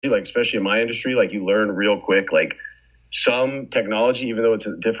like especially in my industry, like you learn real quick. Like some technology, even though it's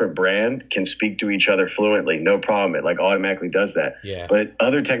a different brand, can speak to each other fluently, no problem. It like automatically does that. Yeah. But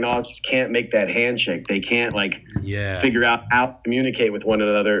other technologies can't make that handshake. They can't like figure out how to communicate with one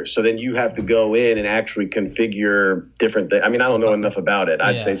another. So then you have to go in and actually configure different things. I mean, I don't know enough about it.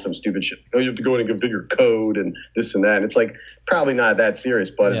 I'd say some stupid shit. Oh, you have to go in and configure code and this and that. And it's like probably not that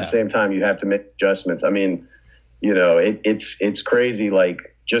serious, but at the same time, you have to make adjustments. I mean, you know, it's crazy.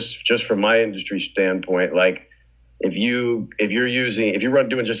 Like just from my industry standpoint, like if you're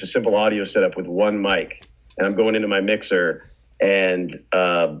doing just a simple audio setup with one mic, and I'm going into my mixer, and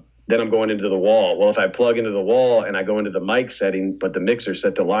then I'm going into the wall. Well, if I plug into the wall and I go into the mic setting, but the mixer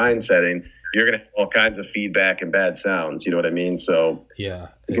set to line setting, you're gonna have all kinds of feedback and bad sounds. You know what I mean? So yeah,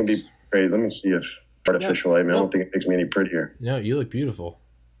 it can be great. Let me see if artificial light. I don't think it makes me any prettier. No, you look beautiful.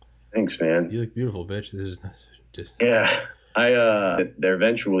 Thanks, man. You look beautiful, bitch. This is just yeah. They're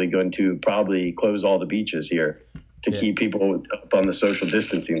eventually going to probably close all the beaches here to keep people up on the social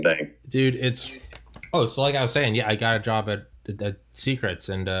distancing thing. Dude, so like I was saying, I got a job at Secrets,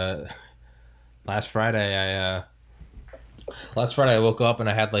 and last Friday I woke up and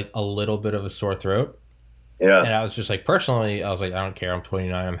I had like a little bit of a sore throat. Yeah. And I was just like, personally, I was like, I don't care, I'm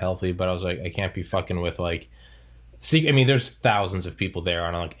 29, I'm healthy, but I was like, I can't be fucking with like I mean, there's thousands of people there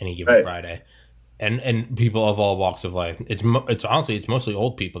on like any given Friday. And people of all walks of life. It's honestly, it's mostly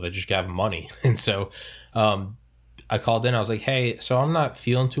old people that just have money. And so I called in. I was like, hey, so I'm not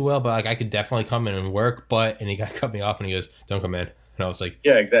feeling too well, but like I could definitely come in and work. And he cut me off and he goes, don't come in. And I was like,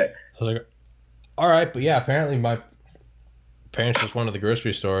 yeah, exactly. I was like, all right. But yeah, apparently my parents just went to the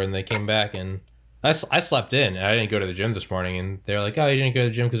grocery store and they came back and I slept in. And I didn't go to the gym this morning. And they're like, oh, you didn't go to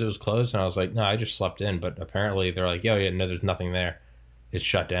the gym because it was closed? And I was like, no, I just slept in. But apparently they're like, oh, yeah, no, there's nothing there. It's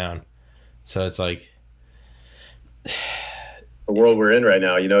shut down. So it's like the world we're in right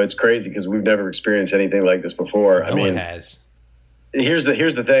now, you know, it's crazy because we've never experienced anything like this before. No one has. Here's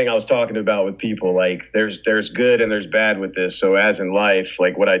the thing I was talking about with people. Like there's good and there's bad with this. So as in life,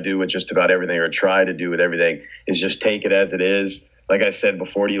 like what I do with just about everything, or try to do with everything, is just take it as it is. Like I said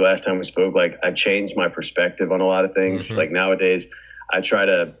before to you last time we spoke, like I've changed my perspective on a lot of things. Mm-hmm. Like nowadays I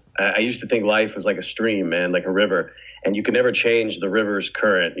used to think life was like a stream, man, like a river. And you can never change the river's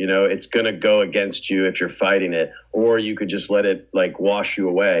current. You know, it's going to go against you if you're fighting it, or you could just let it like wash you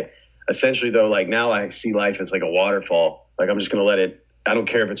away. Essentially, though, like now I see life as like a waterfall. Like I'm just going to let it. I don't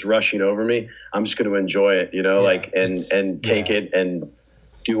care if it's rushing over me. I'm just going to enjoy it, you know, and take it and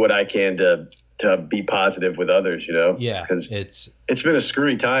do what I can to be positive with others, you know. Yeah, because it's been a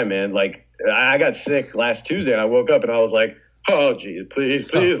screwy time, man. Like I got sick last Tuesday and I woke up and I was like, oh, geez, please,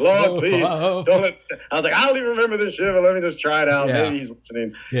 Lord, please. Don't I was like, I don't even remember this shit, but let me just try it out. Yeah. Maybe he's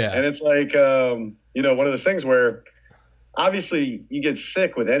listening. Yeah. And it's like, you know, one of those things where obviously you get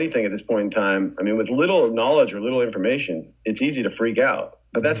sick with anything at this point in time. I mean, with little knowledge or little information, it's easy to freak out.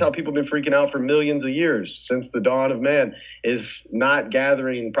 But that's how people have been freaking out for millions of years since the dawn of man, is not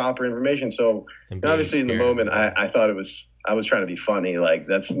gathering proper information. So obviously in the moment, I thought I was trying to be funny. Like,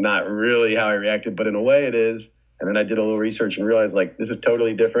 that's not really how I reacted, but in a way it is. And then I did a little research and realized, like, this is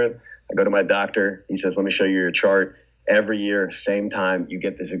totally different. I go to my doctor. He says, let me show you your chart. Every year, same time, you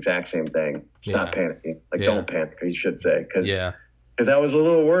get this exact same thing. Stop panicking. Like, don't panic, you should say. Because I was a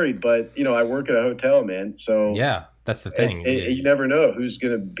little worried. But, you know, I work at a hotel, man. So yeah, that's the thing. You never know who's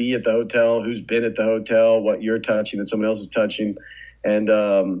going to be at the hotel, who's been at the hotel, what you're touching and someone else is touching.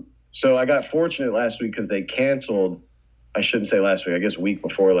 And so I got fortunate last week because they canceled. I shouldn't say last week, I guess week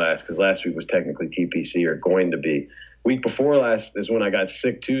before last, because last week was technically TPC, or going to be. Week before last is when I got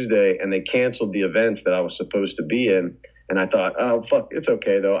sick Tuesday, and they canceled the events that I was supposed to be in. And I thought, oh, fuck, it's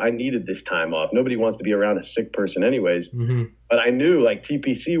okay, though. I needed this time off. Nobody wants to be around a sick person anyways. Mm-hmm. But I knew, like,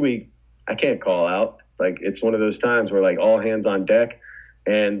 TPC week, I can't call out. Like, it's one of those times where, like, all hands on deck.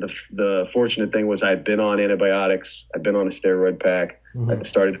 And the fortunate thing was I'd been on antibiotics. I'd been on a steroid pack. Mm-hmm. I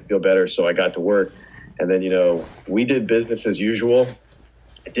started to feel better, so I got to work. And then, you know, we did business as usual.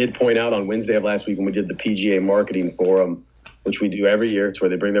 I did point out on Wednesday of last week when we did the PGA marketing forum, which we do every year. It's where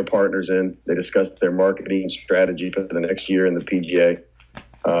they bring their partners in. They discuss their marketing strategy for the next year in the PGA.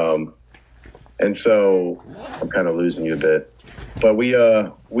 And so I'm kind of losing you a bit. But we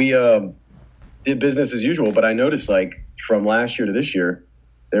did business as usual. But I noticed, like, from last year to this year,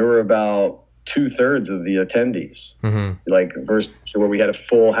 there were about 2/3 of the attendees, like, versus where we had a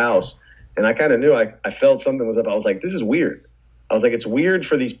full house. And I kind of knew, I felt something was up. I was like, this is weird. I was like, it's weird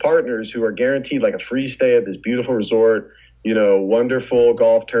for these partners who are guaranteed like a free stay at this beautiful resort, you know, wonderful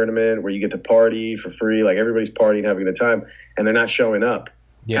golf tournament where you get to party for free. Like, everybody's partying, having a good time, and they're not showing up.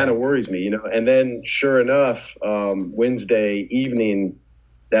 Yeah. Kind of worries me, you know. And then sure enough, Wednesday evening,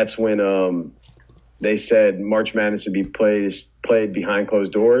 that's when they said March Madness would be played behind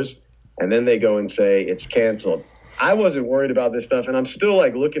closed doors, and then they go and say it's canceled. I wasn't worried about this stuff, and I'm still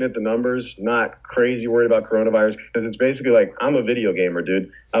like looking at the numbers, not crazy worried about coronavirus, because it's basically like I'm a video gamer,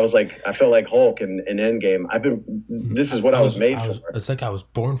 dude. I felt like Hulk in Endgame. This is what I was made for. It's like I was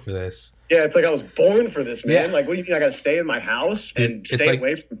born for this. Yeah, it's like I was born for this, man. Yeah. Like, what do you think? I got to stay in my house and stay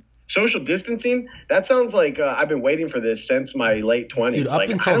away from social distancing? That sounds like I've been waiting for this since my late 20s. Dude, up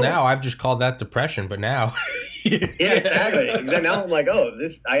until now, I've just called that depression, but now... Yeah, exactly. Now I'm like, oh,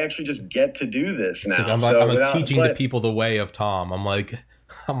 I actually just get to do this now. Like I'm teaching the people the way of Tom. I'm like,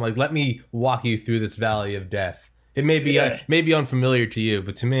 let me walk you through this valley of death. It may be unfamiliar to you,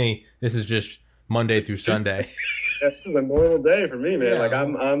 but to me, this is just Monday through Sunday. This is a normal day for me, man.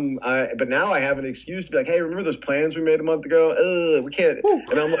 Yeah. But now I have an excuse to be like, hey, remember those plans we made a month ago? We can't. Woo.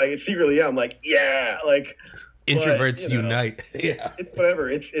 And I'm like, secretly, I'm like, yeah, like. Introverts unite. Yeah, it's whatever.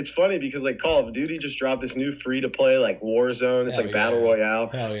 It's funny because like Call of Duty just dropped this new free to play like Warzone. It's like Battle Royale.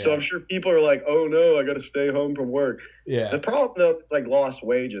 Yeah. So I'm sure people are like, oh no, I got to stay home from work. Yeah. The problem though is like lost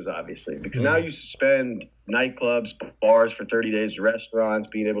wages, obviously, because now you suspend nightclubs, bars for 30 days, restaurants,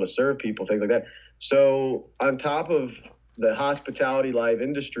 being able to serve people, things like that. So on top of the hospitality live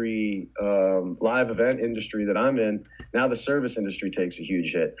industry, live event industry that I'm in, now the service industry takes a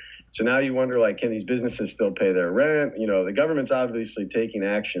huge hit. So now you wonder, like, can these businesses still pay their rent? You know, the government's obviously taking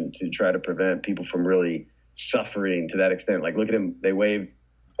action to try to prevent people from really suffering to that extent. Like, look at them. They waived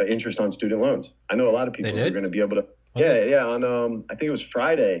interest on student loans. I know a lot of people are going to be able to. Okay. Yeah. On, I think it was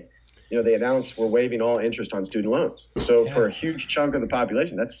Friday, you know, they announced we're waiving all interest on student loans. So for a huge chunk of the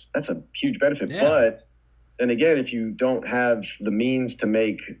population, that's a huge benefit. Yeah. But then again, if you don't have the means to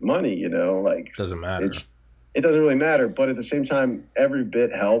make money, you know, like. Doesn't matter. It doesn't really matter, but at the same time, every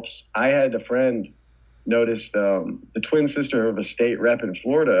bit helps. I had a friend noticed the twin sister of a state rep in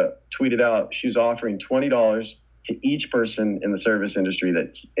Florida tweeted out she was offering $20 to each person in the service industry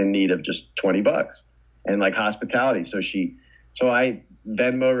that's in need of just $20 and like hospitality. So I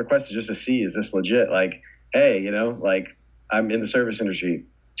Venmo requested just to see, is this legit? Like, hey, you know, like I'm in the service industry.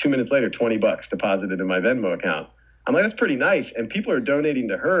 2 minutes later, $20 deposited in my Venmo account. I'm like, that's pretty nice. And people are donating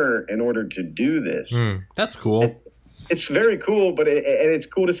to her in order to do this. That's cool. It's very cool, but it's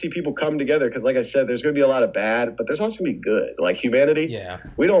cool to see people come together because, like I said, there's going to be a lot of bad, but there's also going to be good. Like humanity,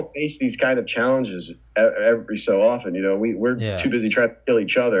 we don't face these kind of challenges every so often. You know, we're too busy trying to kill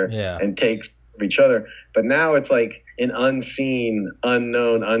each other and take each other. But now it's like an unseen,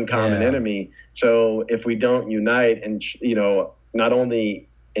 unknown, uncommon enemy. So if we don't unite and, you know, not only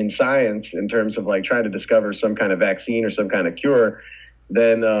in science in terms of like trying to discover some kind of vaccine or some kind of cure,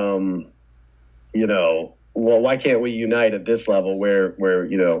 then, you know, well, why can't we unite at this level where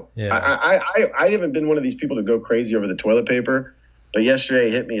you know, I haven't been one of these people to go crazy over the toilet paper, but yesterday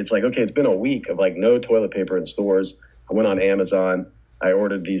it hit me. It's like, okay, it's been a week of like no toilet paper in stores. I went on Amazon. I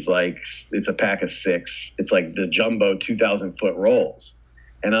ordered these, like, it's a pack of 6. It's like the jumbo 2,000-foot rolls.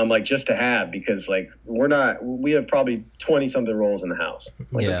 And I'm like, just to have, because like we have probably 20 something rolls in the house.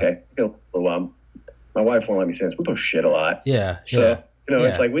 Like, okay, my wife won't let me say this. We both shit a lot. Yeah. So, you know,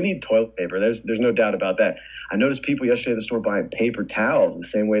 it's like we need toilet paper. There's no doubt about that. I noticed people yesterday at the store buying paper towels the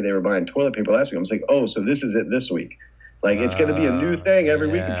same way they were buying toilet paper last week. I was like, oh, so this is it this week. Like, it's going to be a new thing every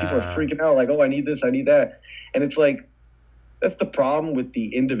week. And people are freaking out like, oh, I need this, I need that. And it's like, that's the problem with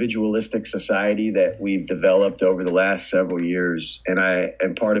the individualistic society that we've developed over the last several years.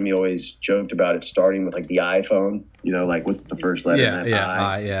 And part of me always joked about it starting with like the iPhone, you know, like what's the first letter?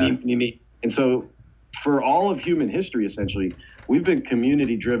 Me. And so for all of human history, essentially, we've been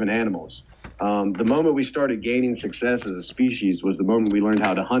community-driven animals. The moment we started gaining success as a species was the moment we learned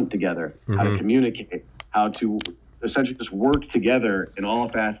how to hunt together, how to communicate, how to essentially just work together in all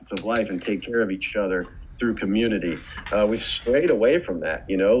facets of life and take care of each other through community. We've strayed away from that,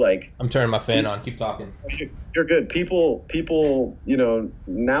 you know, like. I'm turning my fan on. Keep talking. You're good. People, you know,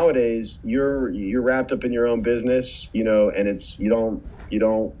 nowadays you're wrapped up in your own business, you know, and it's, you don't,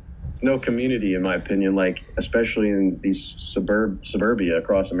 no community, in my opinion, like, especially in these suburbia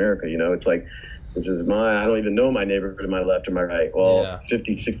across America, you know, it's like, I don't even know my neighborhood to my left or my right. Well,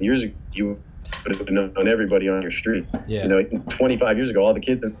 50, 60 years ago, you would have known everybody on your street. You know, 25 years ago, all the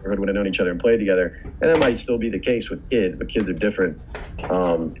kids in the neighborhood would have known each other and played together. And that might still be the case with kids, but kids are different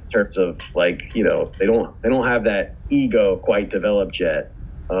in terms of, like, you know, they don't have that ego quite developed yet.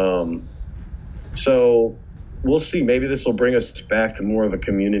 So we'll see. Maybe this will bring us back to more of a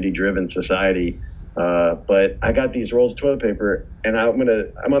community-driven society. But I got these rolls of toilet paper, and I'm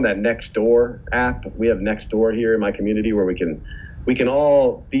on that Nextdoor app. We have Nextdoor here in my community where we can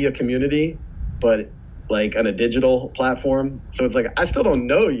all be a community, but like on a digital platform. So it's like, I still don't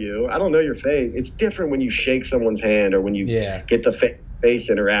know you. I don't know your face. It's different when you shake someone's hand or when you get the face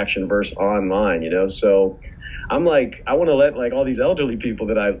interaction versus online, you know? So I'm like, I want to let like all these elderly people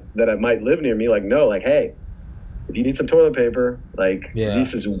that I might live near me, like, know, like, hey, if you need some toilet paper, like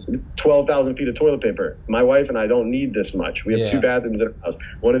this is 12,000 feet of toilet paper. My wife and I don't need this much. We have 2 bathrooms in our house.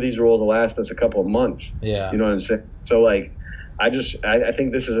 One of these rolls will last us a couple of months. Yeah. You know what I'm saying? So like, I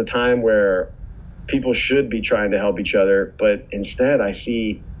think this is a time where people should be trying to help each other. But instead I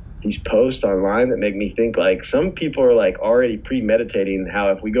see these posts online that make me think like some people are like already premeditating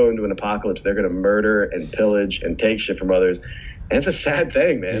how if we go into an apocalypse, they're going to murder and pillage and take shit from others. And it's a sad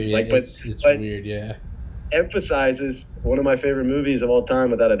thing, man. Dude, like, it's weird. Yeah. Emphasizes one of my favorite movies of all time,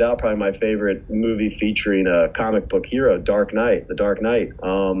 without a doubt, probably my favorite movie featuring a comic book hero, The Dark Knight.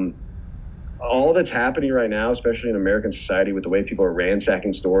 All that's happening right now, especially in American society, with the way people are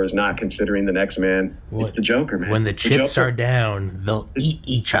ransacking stores, not considering the next man, it's the Joker, man. When the chips are down, they'll eat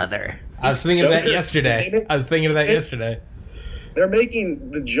each other. I was thinking of that yesterday. They're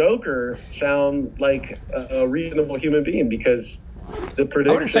making the Joker sound like a reasonable human being because the predictions.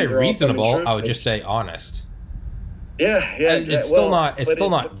 I wouldn't say reasonable. I would just say honest. Yeah. It's still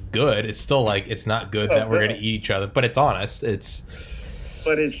not good. It's still like it's not good that we're going to eat each other, but it's honest.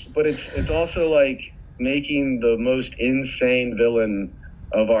 But it's also like making the most insane villain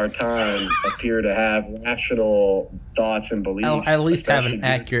of our time appear to have rational thoughts and beliefs. At least have an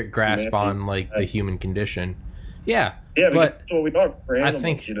accurate grasp on like the human condition. Yeah. Yeah, but that's what we are for animals, I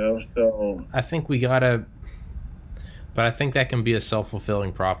think, you know. So I think we gotta, but I think that can be a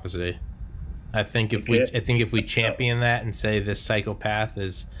self-fulfilling prophecy. I think if we champion that and say this psychopath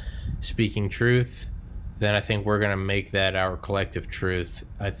is speaking truth, then I think we're gonna make that our collective truth.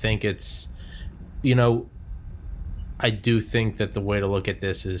 I think it's, you know, I do think that the way to look at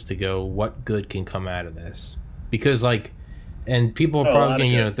this is to go, what good can come out of this? Because like. And people are probably,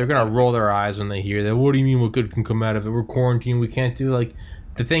 you know, they're going to roll their eyes when they hear that. What do you mean what good can come out of it? We're quarantined. We can't do, like,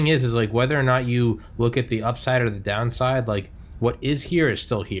 the thing is like, whether or not you look at the upside or the downside, like, what is here is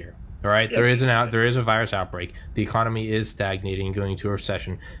still here. All right? Yeah, there is a virus outbreak. The economy is stagnating and going into a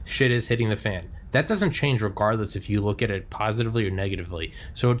recession. Shit is hitting the fan. That doesn't change regardless if you look at it positively or negatively.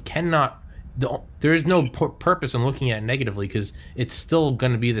 So it cannot, there is no purpose in looking at it negatively because it's still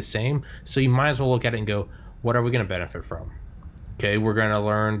going to be the same. So you might as well look at it and go, what are we going to benefit from? Okay, we're gonna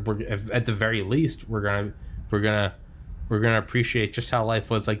learn. At the very least, we're gonna appreciate just how life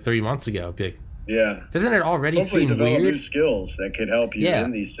was like 3 months ago. Yeah. Doesn't it already seem weird? New skills that could help you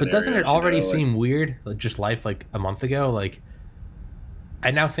in these scenarios. But doesn't it already seem weird? Like just life like a month ago. Like I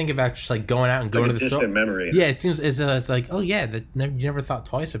now think about just like going out and going to the store. Memory. Yeah, it seems it's like, oh yeah, you never thought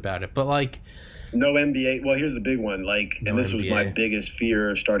twice about it. But like. No NBA. Well, here's the big one. Like, and this was my biggest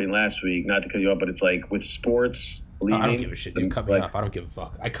fear starting last week. Not to cut you off, but it's like with sports. I don't give a shit, dude. Cut me off. I don't give a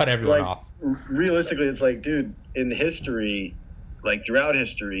fuck. I cut everyone off. Realistically, it's like, dude, in history, like throughout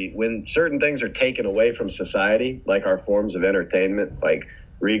history, when certain things are taken away from society, like our forms of entertainment, like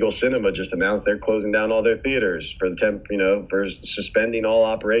Regal Cinema just announced they're closing down all their theaters for for suspending all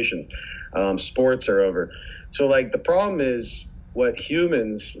operations. Sports are over. So, like, the problem is what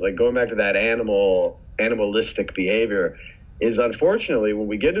humans, like going back to that animalistic behavior, is unfortunately when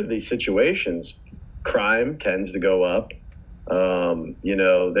we get into these situations, crime tends to go up.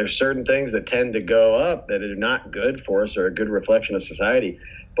 There's certain things that tend to go up that are not good for us or a good reflection of society,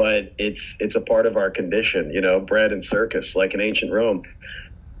 but it's a part of our condition, bread and circus, like in ancient Rome.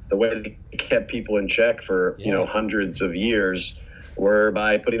 The way they kept people in check for, hundreds of years were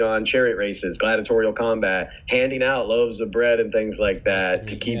by putting on chariot races, gladiatorial combat, handing out loaves of bread and things like that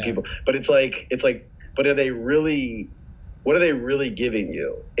to keep people. But it's like, but what are they really giving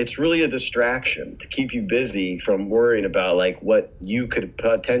you? It's really a distraction to keep you busy from worrying about like what you could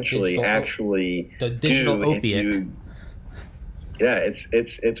potentially the digital opiate.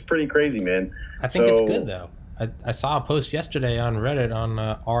 It's pretty crazy, man. I think it's good though. I saw a post yesterday on Reddit on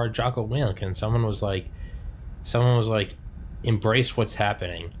R. Jocko Willink, and someone was like, embrace what's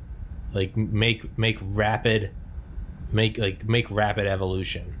happening, like make rapid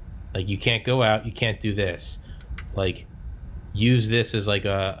evolution. Like you can't go out, you can't do this. Like use this as like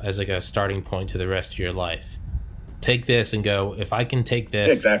a starting point to the rest of your life. Take this and go, if I can take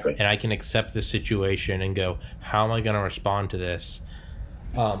this and I can accept the situation and go, how am I going to respond to this?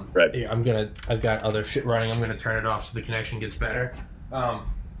 Right. I've got other shit running. I'm going to turn it off so the connection gets better.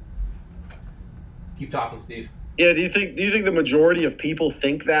 Keep talking, Steve. Yeah, do you think the majority of people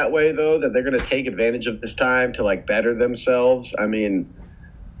think that way though, that they're going to take advantage of this time to like better themselves? I mean,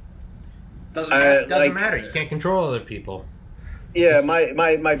 doesn't matter. You can't control other people. Yeah,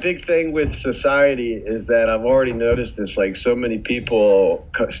 my big thing with society is that I've already noticed this, like so many people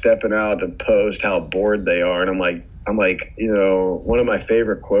stepping out to post how bored they are. And I'm like, you know, one of my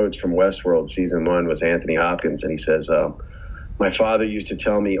favorite quotes from Westworld season 1 was Anthony Hopkins. And he says, my father used to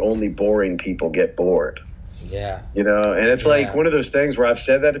tell me only boring people get bored. Yeah. You know, and it's like one of those things where I've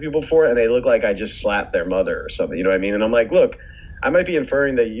said that to people before and they look like I just slapped their mother or something. You know what I mean? And I'm like, look, I might be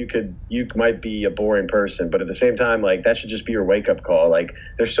inferring that you might be a boring person, but at the same time, like that should just be your wake up call. Like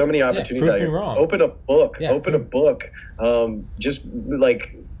there's so many opportunities out here. Wrong. Open a book, a book. Just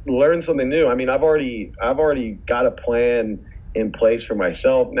like learn something new. I mean, I've already got a plan in place for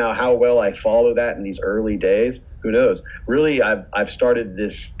myself. Now, how well I follow that in these early days, who knows? Really, I've started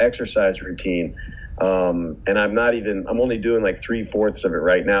this exercise routine, and I'm only doing like 3/4 of it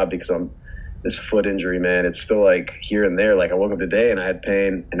right now because this foot injury, man, it's still like here and there. Like I woke up today and I had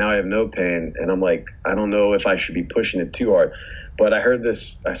pain and now I have no pain. And I'm like, I don't know if I should be pushing it too hard. But I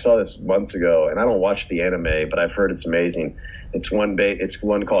saw this months ago and I don't watch the anime, but I've heard it's amazing. It's one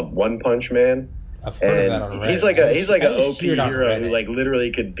called One Punch Man. I've heard of that on Reddit. He's like an OP hero who like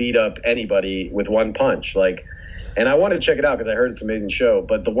literally could beat up anybody with one punch. Like, and I wanted to check it out because I heard it's an amazing show.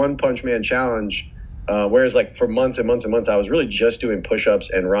 But the One Punch Man challenge, whereas like for months and months and months, I was really just doing push-ups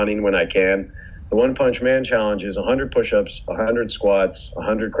and running when I can. The One Punch Man challenge is 100 push-ups, 100 squats,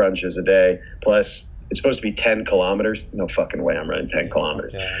 100 crunches a day, plus it's supposed to be 10 kilometers. No fucking way I'm running 10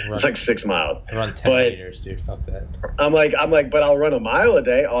 kilometers. It's like 6 miles. I run 10 meters, dude. Fuck that. I'm like, but I'll run a mile a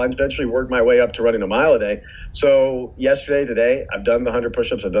day. I'll eventually work my way up to running a mile a day. So today, I've done the 100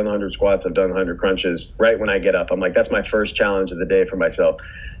 push-ups, I've done the 100 squats, I've done the 100 crunches right when I get up. I'm like, that's my first challenge of the day for myself.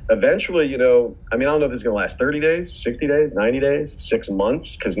 Eventually, you know, I mean, I don't know if it's going to last 30 days, 60 days, 90 days, 6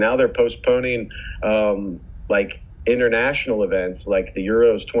 months, because now they're postponing like international events like the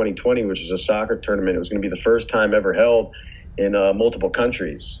Euros 2020, which is a soccer tournament. It was going to be the first time ever held in multiple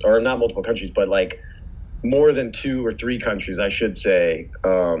countries, or not multiple countries, but like more than 2 or 3 countries, I should say,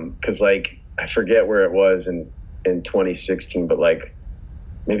 because like I forget where it was in 2016, but like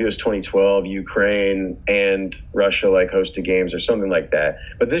maybe it was 2012, Ukraine and Russia like hosted games or something like that.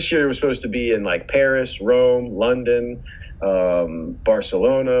 But this year it was supposed to be in like Paris, Rome, London,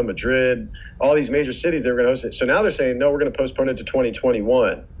 Barcelona, Madrid, all these major cities. They were going to host it. So now they're saying, no, we're going to postpone it to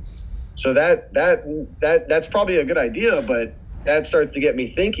 2021. So that's probably a good idea, but that starts to get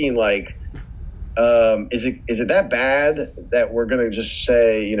me thinking like, is it that bad that we're going to just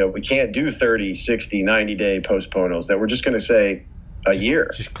say, you know, we can't do 30, 60, 90-day postponos, that we're just going to say a year?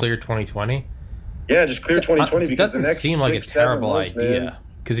 Just clear 2020? Yeah, just clear 2020 because the next seem like a terrible idea.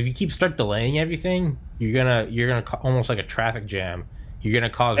 Because if you start delaying everything, you're gonna almost like a traffic jam. You're gonna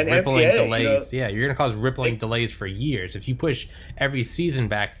cause rippling delays. You know, yeah, you're gonna cause rippling delays for years. If you push every season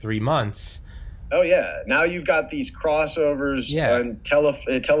back 3 months. Oh yeah, now you've got these crossovers on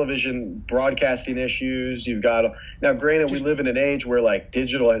television broadcasting issues. You've got now. Granted, we live in an age where like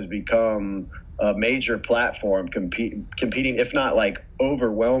digital has become a major platform competing, if not like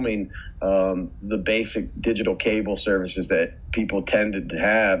overwhelming, the basic digital cable services that people tended to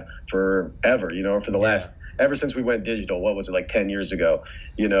have forever, you know, for the last, ever since we went digital. What was it, like 10 years ago?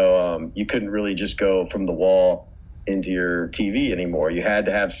 You know, you couldn't really just go from the wall into your TV anymore. You had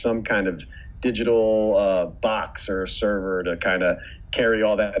to have some kind of digital box or server to kind of carry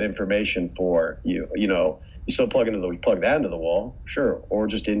all that information for you. You know, you still plug that into the wall, sure, or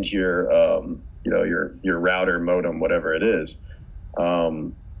just into your your router, modem, whatever it is.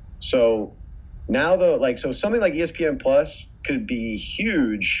 So now so something like ESPN Plus could be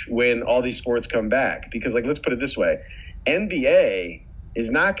huge when all these sports come back, because like, let's put it this way, NBA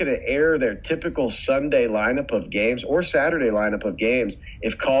is not going to air their typical Sunday lineup of games or Saturday lineup of games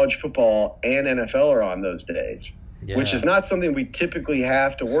if college football and NFL are on those days. Yeah. Which is not something we typically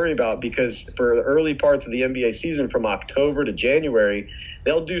have to worry about, because for the early parts of the NBA season, from October to January,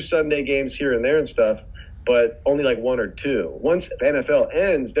 they'll do Sunday games here and there and stuff, but only like 1 or 2. Once NFL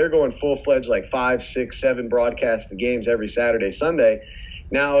ends, they're going full-fledged like 5, 6, 7 broadcasted games every Saturday, Sunday.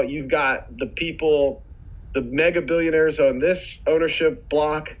 Now you've got the people, the mega billionaires on this ownership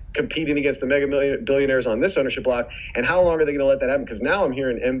block competing against the mega billionaires on this ownership block, and how long are they going to let that happen? Because now I'm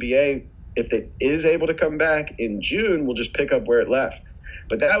hearing NBA, if it is able to come back in June, we'll just pick up where it left.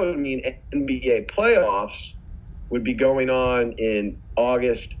 But that would mean NBA playoffs would be going on in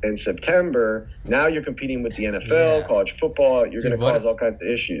August and September. Now you're competing with the NFL, college football. You're going to cause all kinds of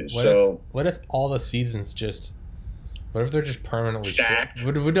issues. What if all the seasons just? What if they're just permanently stacked?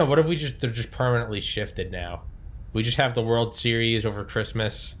 What if they're just permanently shifted now? We just have the World Series over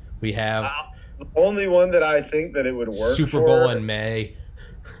Christmas. We have the only one that I think that it would work Super Bowl in May.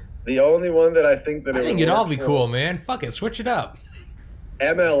 The only one that I think that I think it'd all be cool, man. Fuck it, switch it up.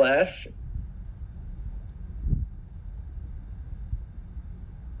 MLS.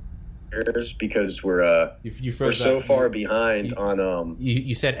 Because we're we're so far behind on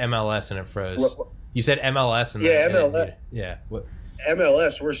You said MLS and it froze. You said MLS and MLS. Yeah. What?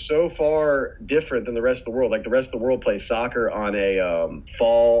 MLS, we're so far different than the rest of the world. Like the rest of the world plays soccer on a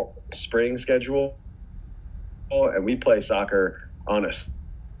fall spring schedule, and we play soccer on a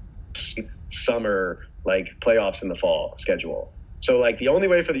summer, like playoffs in the fall schedule. So like the only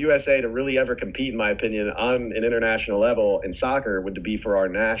way for the USA to really ever compete, in my opinion, on an international level in soccer would be for our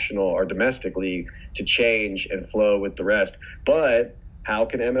domestic league to change and flow with the rest. But how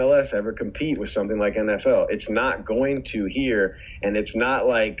can MLS ever compete with something like NFL? It's not going to here, and it's not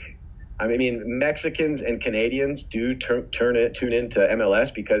like, I mean, Mexicans and Canadians do tune into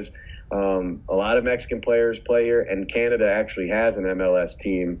MLS because a lot of Mexican players play here, and Canada actually has an MLS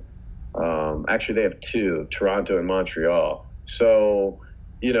team. Actually, they have two, Toronto and Montreal. So,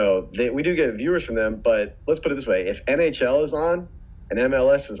 you know, we do get viewers from them, but let's put it this way. If NHL is on and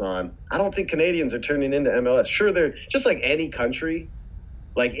MLS is on, I don't think Canadians are turning into MLS. Sure, they're just like any country.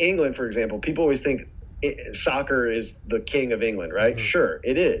 Like England, for example, people always think soccer is the king of England, right? Mm-hmm. Sure,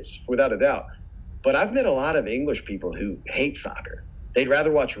 it is, without a doubt. But I've met a lot of English people who hate soccer. They'd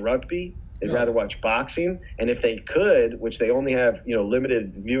rather watch rugby. They'd rather watch boxing. And if they could, which they only have, you know,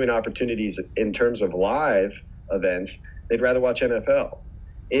 limited viewing opportunities in terms of live events, they'd rather watch NFL.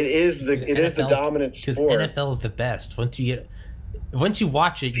 It is the dominant sport. Because NFL is the best. Once you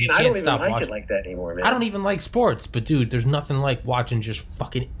watch it, you can't stop watching. I don't even like it like that anymore, man. I don't even like sports, but dude, there's nothing like watching just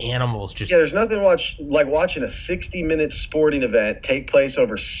fucking animals. There's nothing like watching a 60-minute sporting event take place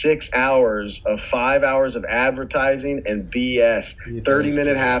over 6 hours of 5 hours of advertising and BS,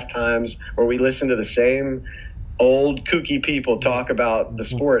 30-minute halftimes where we listen to the same old kooky people talk about the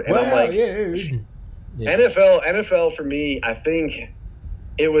sport, and I'm like, NFL for me, I think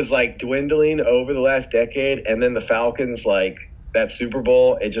it was like dwindling over the last decade, and then the Falcons like. That Super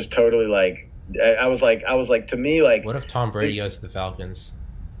Bowl, it just totally like I was like to me like. What if Tom Brady goes to the Falcons?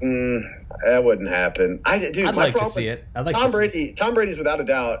 That wouldn't happen. I'd like to see it. Tom Brady's without a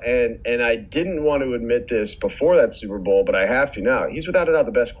doubt, and I didn't want to admit this before that Super Bowl, but I have to now. He's without a doubt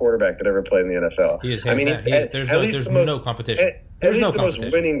the best quarterback that ever played in the NFL. He is. I mean, there's no competition. There's no competition. The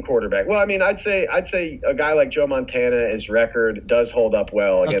most winning quarterback. Well, I mean, I'd say a guy like Joe Montana, his record does hold up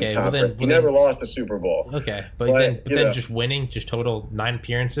well against Tom Brady. He never lost a Super Bowl. Okay, but then just winning, just total 9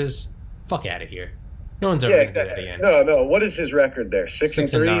 appearances. Fuck out of here. No one's ever going to do that again. No. What is his record there?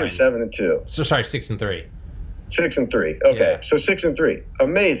 6-3 or 7-2? So sorry, 6-3. 6-3. Okay, yeah. So 6-3.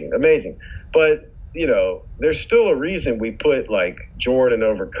 Amazing. But you know, there's still a reason we put like Jordan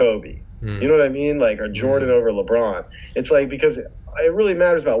over Kobe. You know what I mean? Like, or Jordan over LeBron. It's like, because it really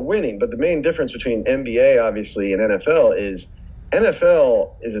matters about winning. But the main difference between NBA, obviously, and NFL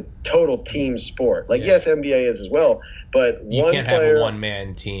is a total team sport. Like, yes, NBA is as well. But you can't have a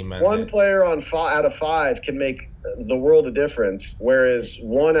one-man team. One player out of 5 can make the world a difference, whereas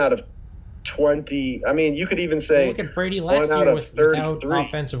 1 out of 20. I mean, you could even say. Look at Brady last year without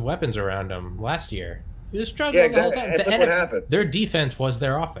offensive weapons around him. Last year, he was struggling the whole time. That's what happened. Their defense was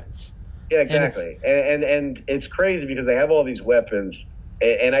their offense. Yeah, exactly. And it's crazy because they have all these weapons,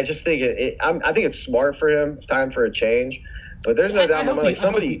 and I just think I think it's smart for him. It's time for a change. But there's no doubt.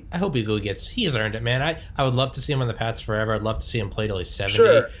 I hope he has earned it, man. I would love to see him on the Pats forever. I'd love to see him play till he's 70.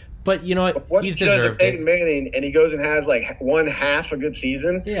 Sure. But you know what? He's deserved it. Peyton Manning, and he goes and has like one half a good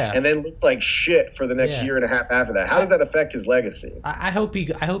season, and then looks like shit for the next year and a half after that. How does that affect his legacy? I hope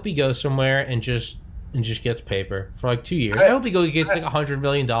he goes somewhere and just gets paper for like 2 years. I hope he gets like $100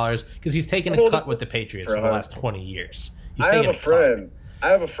 million because he's taken a cut with the Patriots for the last 20 years. I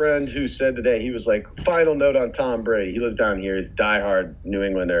have a friend who said today, he was like, final note on Tom Brady. He lives down here. He's a diehard New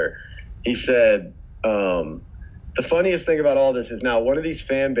Englander. He said, the funniest thing about all this is now one of these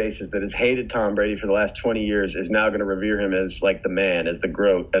fan bases that has hated Tom Brady for the last 20 years is now going to revere him as like the man, as the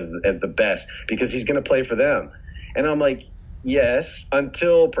GOAT, as the best, because he's going to play for them. And I'm like, yes,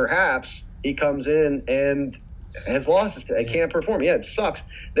 until perhaps he comes in and has lost it. Can't perform. Yeah, it sucks.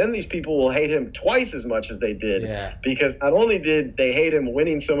 Then these people will hate him twice as much as they did. Yeah. Because not only did they hate him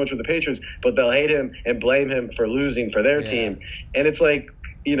winning so much with the Patriots, but they'll hate him and blame him for losing for their team. And it's like,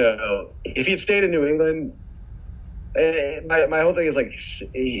 you know, if he had stayed in New England, my whole thing is like,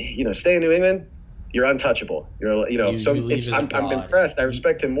 you know, stay in New England, you're untouchable. I'm impressed. I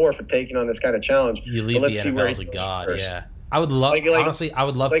respect him more for taking on this kind of challenge. You leave the NFL as a god, first. I would love, honestly, I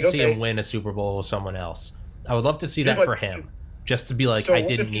would love to see him win a Super Bowl with someone else. I would love to see that for him. just to be like, So I what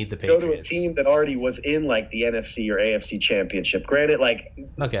didn't if you need the go Patriots. to a team that already was in like the NFC or AFC championship? Granted, like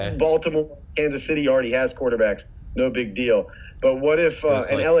Okay. Baltimore, Kansas City already has quarterbacks, no big deal. But what if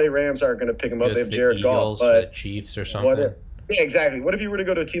and like, LA Rams aren't going to pick him up? They have the Jared Eagles, Goff, but the Chiefs, or what something. if? Yeah, exactly. What if you were to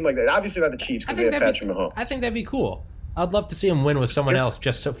go to a team like that? Obviously not the Chiefs because they have Patrick Mahomes. I think that'd be cool. I'd love to see him win with someone else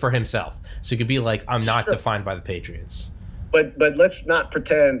just for himself, so he could be like, I'm not defined by the Patriots. But let's not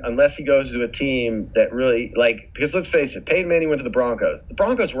pretend, unless he goes to a team that really, like, because let's face it, Peyton Manning went to the Broncos. The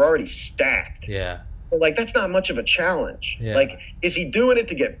Broncos were already stacked. Yeah. But, like, that's not much of a challenge. Yeah. Like, is he doing it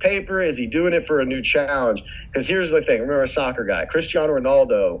to get paper? Is he doing it for a new challenge? Because here's the thing. Remember a soccer guy. Cristiano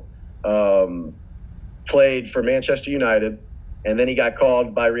Ronaldo played for Manchester United, and then he got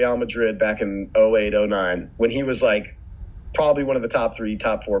called by Real Madrid back in 08, 09, when he was, like, probably one of the top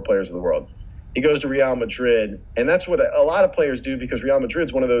 4 players in the world. He goes to Real Madrid, and that's what a lot of players do because Real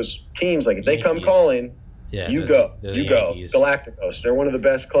Madrid's one of those teams. Like, if they come calling, you go. You go. Galacticos. They're one of the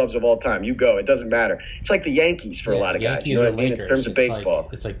best clubs of all time. You go. It doesn't matter. It's like the Yankees for a lot of guys. You know what I mean? In terms of baseball.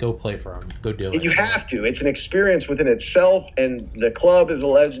 It's like go play for them. Go do it. You have to. It's an experience within itself, and the club is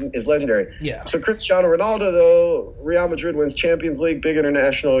legendary. Yeah. So Cristiano Ronaldo, though, Real Madrid wins Champions League, big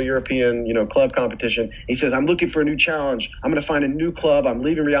international European, club competition. He says, I'm looking for a new challenge. I'm going to find a new club. I'm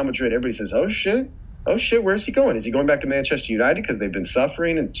leaving Real Madrid. Everybody says, oh, shit, where's he going? Is he going back to Manchester United because they've been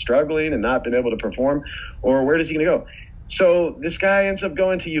suffering and struggling and not been able to perform? Or where is he going to go? So this guy ends up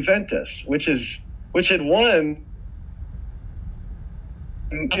going to Juventus, which had won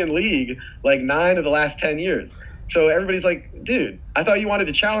in league like 9 of the last 10 years. So everybody's like, dude, I thought you wanted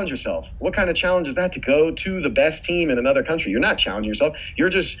to challenge yourself. What kind of challenge is that to go to the best team in another country? You're not challenging yourself. You're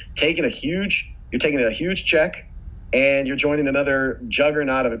just taking a huge check, and you're joining another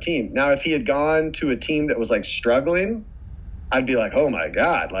juggernaut of a team. Now, if he had gone to a team that was like struggling, I'd be like, oh my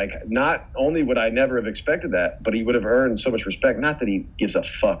God, like not only would I never have expected that, but he would have earned so much respect. Not that he gives a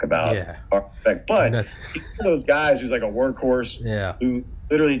fuck about our respect, but he's one of those guys who's like a workhorse who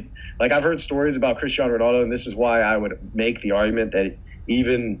literally, like I've heard stories about Cristiano Ronaldo, and this is why I would make the argument that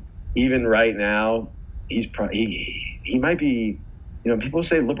even right now, he might be, people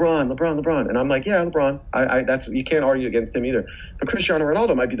say LeBron, and I'm like, yeah, LeBron. That's, you can't argue against him either. But Cristiano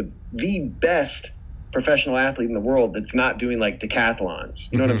Ronaldo might be the best professional athlete in the world that's not doing like decathlons.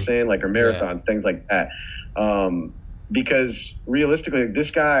 You know what I'm saying? Like, or marathons, things like that. Because realistically,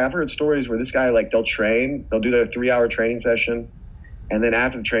 this guy, I've heard stories where this guy, like, they'll do their 3-hour training session, and then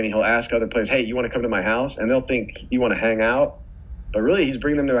after the training, he'll ask other players, hey, you want to come to my house? And they'll think you want to hang out. But really, he's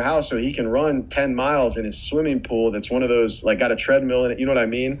bringing them to a house so he can run 10 miles in his swimming pool that's one of those, like, got a treadmill in it. You know what I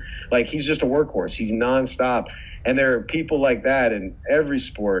mean? Like, he's just a workhorse. He's nonstop. And there are people like that in every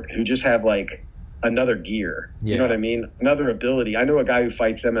sport who just have, like, another gear. You know what I mean? Another ability. I know a guy who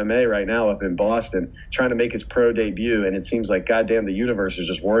fights MMA right now up in Boston trying to make his pro debut, and it seems like, goddamn, the universe is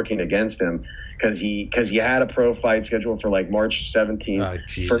just working against him because he had a pro fight scheduled for, like, March 17th. Oh,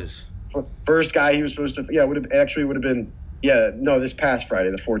 Jesus. First guy he was supposed to – would have been – this past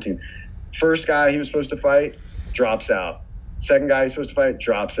Friday, the 14th. First guy he was supposed to fight drops out. Second guy he's supposed to fight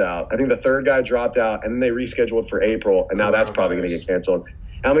drops out. I think the third guy dropped out, and then they rescheduled for April, and now that's probably going to get canceled.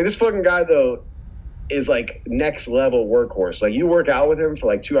 And I mean, this fucking guy, though, is like next level workhorse. Like, you work out with him for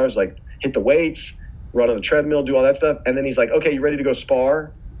like 2 hours, like hit the weights, run on the treadmill, do all that stuff, and then he's like, okay, you ready to go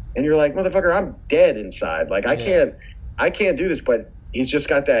spar? And you're like, motherfucker, I'm dead inside. Like, I can't do this, but he's just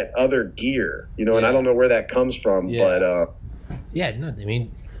got that other gear, and I don't know where that comes from, but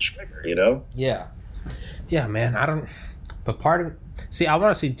trigger, yeah, man, but part of I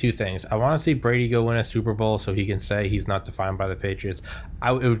want to see two things. I want to see Brady go win a Super Bowl so he can say he's not defined by the Patriots.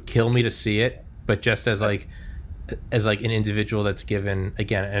 It would kill me to see it, but just as like an individual that's given,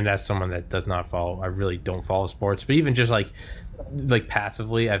 again, and as someone that does not follow, I really don't follow sports, but even just like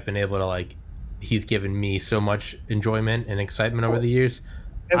passively, I've been able to, like, he's given me so much enjoyment and excitement over the years.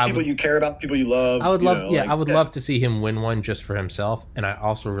 And people you care about, people you love. I would love to see him win one just for himself, and I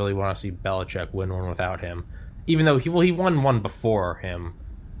also really want to see Belichick win one without him. Even though he won one before him.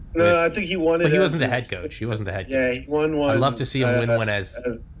 No, I think he won it. But he wasn't the head coach. He won one. I'd love to see him win one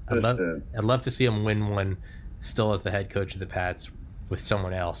I'd love to see him win one still as the head coach of the Pats with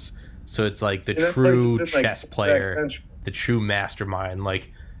someone else. So it's like the true chess player, the true mastermind.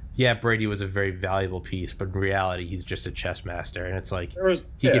 Like, yeah, Brady was a very valuable piece, but in reality, he's just a chess master, and it's like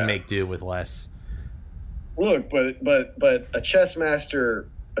he can make do with less. Look, but a chess master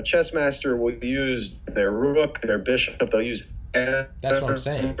will use their rook, their bishop. They'll use that's what I'm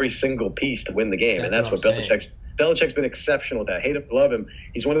saying. Every single piece to win the game, and that's what Belichick's been exceptional with that. Hate him, love him.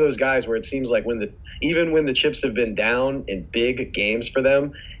 He's one of those guys where it seems like even when the chips have been down in big games for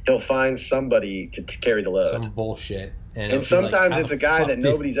them, he'll find somebody to carry the load. Some bullshit. And sometimes it's a guy that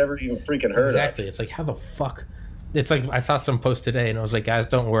nobody's ever even freaking heard of. Exactly. It's like, how the fuck? It's like, I saw some post today, and I was like, guys,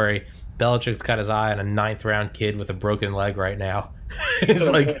 don't worry. Belichick's got his eye on a 9th-round kid with a broken leg right now. It's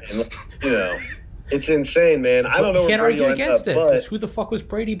like, you know, it's insane, man. I don't know. You can't argue against it. Because who the fuck was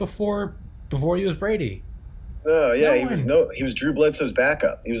Brady before he was Brady? Oh yeah, he was Drew Bledsoe's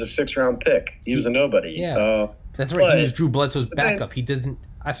backup. He was a 6th-round pick. He was a nobody. Yeah, that's right. He was Drew Bledsoe's backup. He didn't.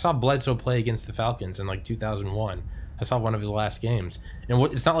 I saw Bledsoe play against the Falcons in like 2001. I saw one of his last games, and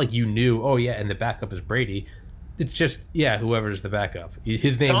it's not like you knew. Oh yeah, and the backup is Brady. It's just whoever's the backup.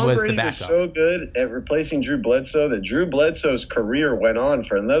 His name was the backup. Was so good at replacing Drew Bledsoe that Drew Bledsoe's career went on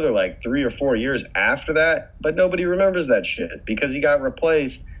for another like 3 or 4 years after that, but nobody remembers that shit because he got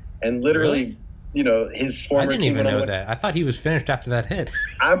replaced and literally. Really? You know, his former. I didn't even know that. I thought he was finished after that hit.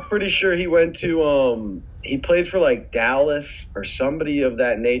 I'm pretty sure he went to he played for like Dallas or somebody of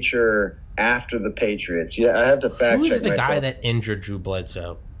that nature after the Patriots. Yeah, I have to fact check. Who's the guy that injured Drew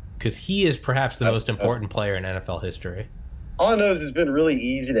Bledsoe? Because he is perhaps the most important player in NFL history. All I know is it's been really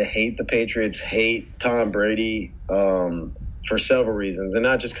easy to hate the Patriots, hate Tom Brady, for several reasons, and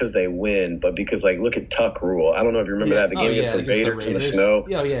not just because they win, but because like look at Tuck Rule. I don't know if you remember that the game against the Raiders in the snow.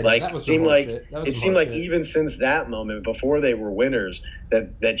 Like that was it seemed like even since that moment, before they were winners,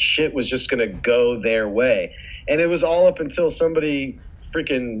 that shit was just gonna go their way, and it was all up until somebody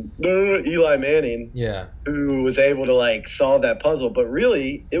freaking Eli Manning, who was able to like solve that puzzle. But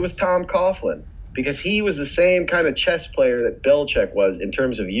really, it was Tom Coughlin because he was the same kind of chess player that Belichick was in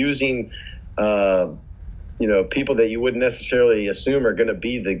terms of using. You know, people that you wouldn't necessarily assume are going to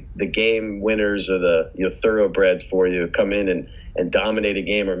be the game winners or the thoroughbreds for you, come in and dominate a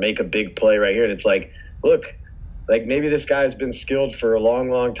game or make a big play right here. And it's like, look, like maybe this guy's been skilled for a long,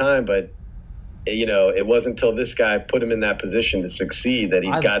 long time, but you know, it wasn't until this guy put him in that position to succeed that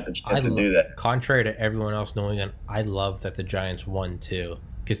he got the chance to do that. Contrary to everyone else knowing it, I love that the Giants won too,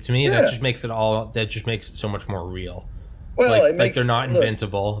 because to me that just makes it so much more real. Well, like they're not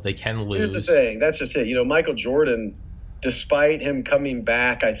invincible. They can lose. Here's the thing. That's just it. You know, Michael Jordan, despite him coming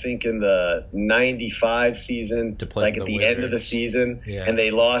back, I think in the 95 season, to play like at the Wizards. End of the season, and they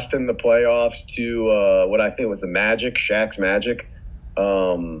lost in the playoffs to what I think was the Magic, Shaq's Magic.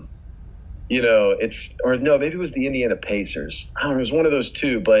 You know, maybe it was the Indiana Pacers. I don't know. It was one of those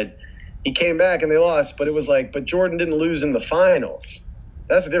two, but he came back and they lost. But it was like, but Jordan didn't lose in the finals.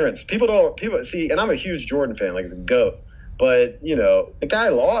 That's the difference. People see, and I'm a huge Jordan fan, like the GOAT. But, you know, the guy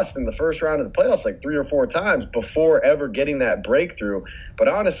lost in the first round of the playoffs like 3 or 4 times before ever getting that breakthrough. But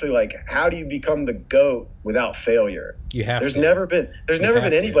honestly, like, how do you become the GOAT without failure? There's never been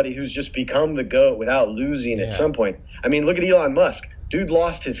anybody who's just become the GOAT without losing at some point. I mean, look at Elon Musk. Dude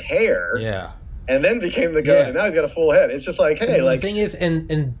lost his hair and then became the GOAT, and now he's got a full head. It's just like, hey, and the thing is,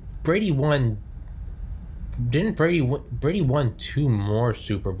 and Brady won. Didn't Brady won 2 more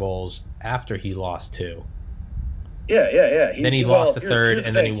Super Bowls after he lost 2? Yeah. Then he lost a third,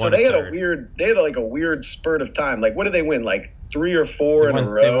 and then he won a third. They had like a weird spurt of time. Like, what did they win? Like 3 or 4 in a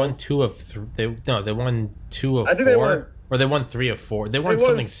row. They won 2 of 3. They won 2 of 4, or they won 3 of 4. They won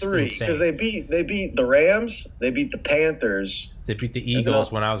something 3 because they beat the Rams, they beat the Panthers, they beat the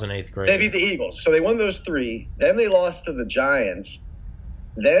Eagles when I was in 8th grade. They beat the Eagles, so they won those 3. Then they lost to the Giants.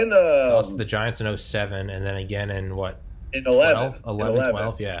 Then lost to the Giants in 07, and then again in what? In 11,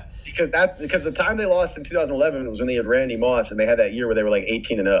 12, yeah. Because the time they lost in 2011 was when they had Randy Moss, and they had that year where they were like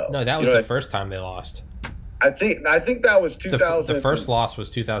 18-0. No, that was the first time they lost. I think that was 2000. The first loss was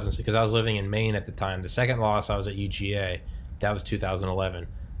 2006 because I was living in Maine at the time. The second loss I was at UGA. That was 2011.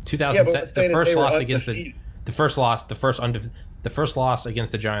 The first loss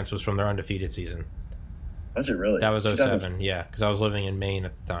against the Giants was from their undefeated season. Was it really? That was 07, yeah, because I was living in Maine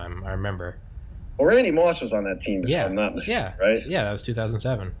at the time. I remember. Well, Randy Moss was on that team, if I'm not mistaken, right? Yeah, that was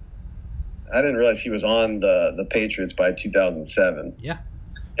 2007. I didn't realize he was on the Patriots by 2007. Yeah.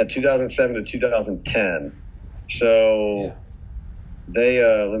 At 2007 to 2010. So they,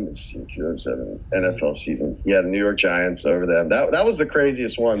 let me see, 2007 NFL season. Yeah, the New York Giants over them. That was the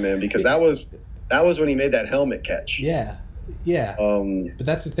craziest one, man, because that was when he made that helmet catch. Yeah. But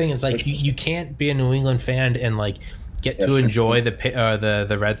that's the thing. It's like you can't be a New England fan and like get to enjoy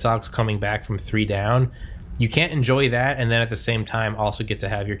the Red Sox coming back from 3 down. You can't enjoy that and then at the same time also get to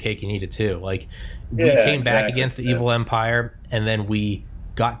have your cake and eat it too. Like we came back against the Evil Empire and then we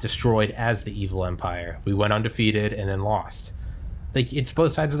got destroyed as the Evil Empire. We went undefeated and then lost. Like it's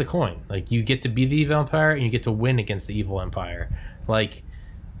both sides of the coin. Like you get to be the Evil Empire and you get to win against the Evil Empire. Like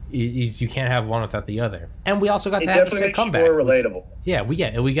You can't have one without the other. And we also got to have a definitely comeback. More relatable. Yeah, we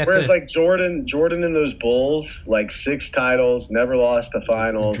got Whereas like Jordan in those Bulls, like 6 titles, never lost the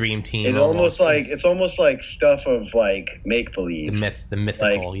finals. Dream team. It's almost like stuff of like make believe. The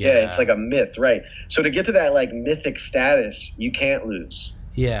mythical. Like, yeah, it's like a myth, right? So to get to that like mythic status, you can't lose.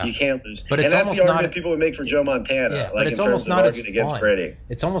 Yeah, you can't lose. But it's almost the not argument people would make for Joe Montana. Yeah, like but it's in almost terms not of as against fun. Brady.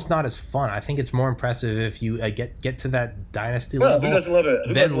 It's almost not as fun. I think it's more impressive if you get to that dynasty well, level, who doesn't love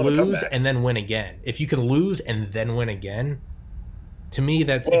it? then lose and then win again. If you can lose and then win again, to me,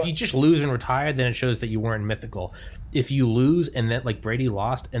 if you just lose and retire, then it shows that you weren't mythical. If you lose and then like Brady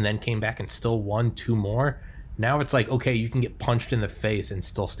lost and then came back and still won 2 more, now it's like, okay, you can get punched in the face and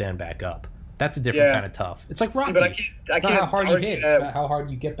still stand back up. That's a different kind of tough. It's like Rocky. But I it's can't not how hard you hit. It's about how hard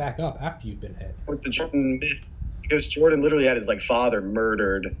you get back up after you've been hit. With the Jordan myth, because Jordan literally had his like father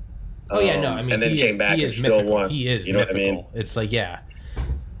murdered. Oh yeah, no, I mean, and then came back and still won. He is you know mythical. What I mean? It's like, yeah.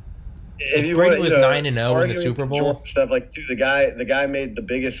 If Brady was 9-0 in the Super Bowl, stuff like, dude, the guy made the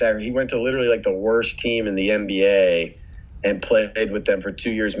biggest sacrifice. He went to literally like the worst team in the NBA and played with them for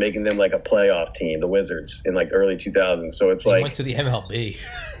 2 years, making them like a playoff team, the Wizards, in like early 2000s. So it's he went to the MLB.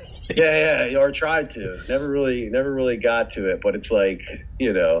 yeah, or tried to. Never really got to it. But it's like,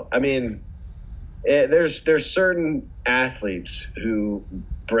 I mean, there's certain athletes who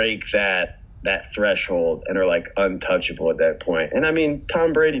break that threshold and are like untouchable at that point. And I mean,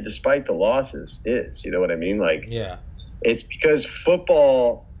 Tom Brady, despite the losses, is. You know what I mean? Like, yeah, it's because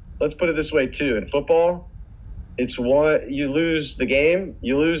football. Let's put it this way too. In football, it's you lose the game,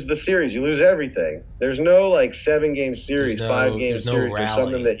 you lose the series, you lose everything. There's no like 7-game series, 5-game series, or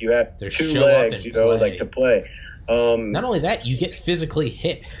something that you have 2 legs, like to play. Not only that, you get physically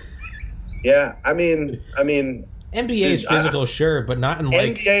hit. Yeah, I mean, NBA is physical, sure, but not in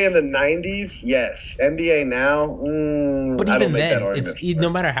like NBA in the '90s. Yes, NBA now. But even then, it's no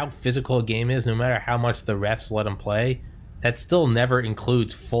matter how physical a game is, no matter how much the refs let them play. That still never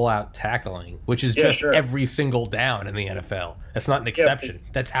includes full-out tackling, which is just every single down in the NFL. That's not an exception.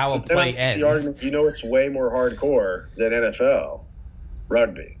 That's how a play ends. It's way more hardcore than NFL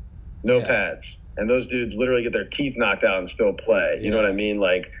rugby. No pads. And those dudes literally get their teeth knocked out and still play. You know what I mean?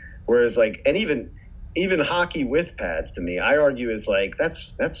 Like, whereas, like, and even hockey with pads, to me, I argue is like, that's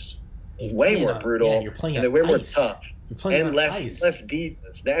way more brutal. Yeah, you're playing and way more tough. You're playing and less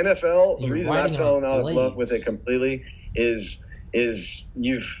defense. The NFL, the reason I fell out of love with it completely is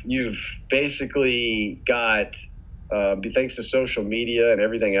you've basically got thanks to social media and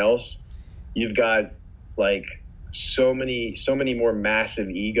everything else, you've got like so many more massive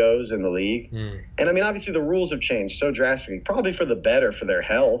egos in the league. And I mean, obviously the rules have changed so drastically, probably for the better for their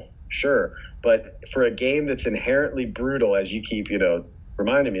health, sure, but for a game that's inherently brutal, as you keep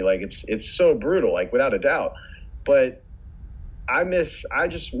reminding me, like it's so brutal, like without a doubt. But I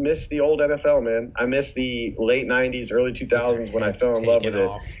just miss the old NFL, man. I miss the late 90s, early 2000s when I fell in love with it.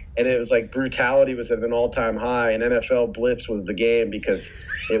 And it was like brutality was at an all-time high, and NFL blitz was the game because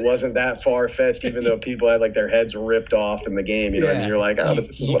it wasn't that far-fetched, even though people had like their heads ripped off in the game. You know, and you're like, but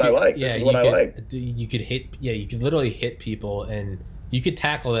this is what I like. This is what I like. You could you could literally hit people, and you could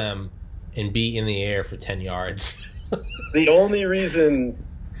tackle them and be in the air for 10 yards. The only reason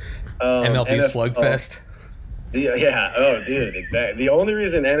MLB slugfest. The only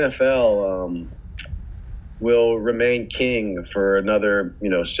reason NFL will remain king for another,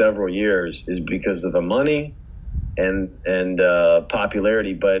 several years is because of the money and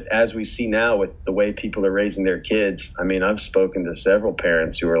popularity. But as we see now with the way people are raising their kids, I mean, I've spoken to several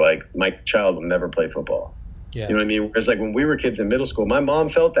parents who are like, my child will never play football. Yeah. You know what I mean? Whereas like when we were kids in middle school, my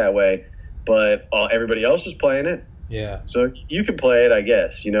mom felt that way, but everybody else was playing it. Yeah. So you can play it, I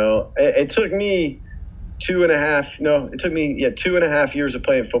guess. It took me 2.5 years of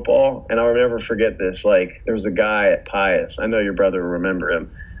playing football, and I'll never forget this. Like, there was a guy at Pius. I know your brother will remember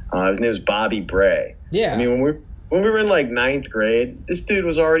him. His name was Bobby Bray. Yeah. I mean, when we were in like 9th grade, this dude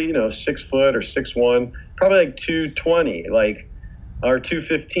was already 6 foot or 6'1", probably like 220, or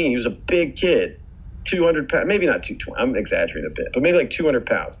 215. He was a big kid, 200 pounds, maybe not 220. I'm exaggerating a bit, but maybe like 200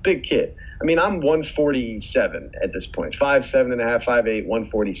 pounds, big kid. I mean, I'm 147 at this point, 5'7.5", 5'8",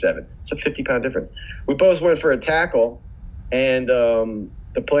 147. It's a 50-pound difference. We both went for a tackle, and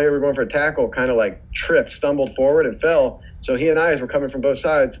the player we were going for a tackle kind of like tripped, stumbled forward, and fell. So he and I, as we're coming from both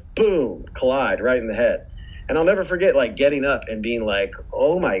sides, boom, collide right in the head. And I'll never forget, like, getting up and being like,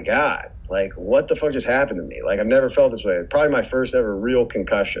 oh, my God, like, what the fuck just happened to me? Like, I've never felt this way. Probably my first ever real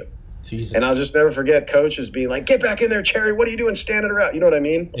concussion. Jesus. And I'll just never forget coaches being like, get back in there, Cerri. What are you doing standing around? You know what I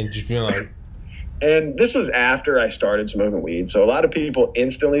mean? And just being like... And this was after I started smoking weed. So a lot of people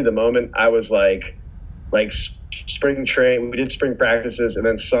instantly, the moment I was like spring train. We did spring practices, and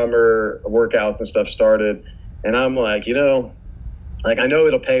then summer workouts and stuff started. And I'm like, like, I know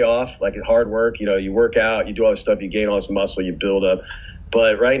it'll pay off, like hard work. You work out, you do all this stuff, you gain all this muscle, you build up.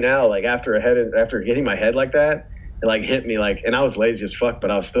 But right now, like after hitting my head like that, it like hit me like, and I was lazy as fuck,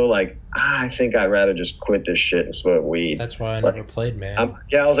 but I was still like, I think I'd rather just quit this shit and smoke weed. That's why I never played, man. I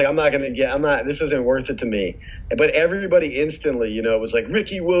was like, this isn't worth it to me. But everybody instantly, was like,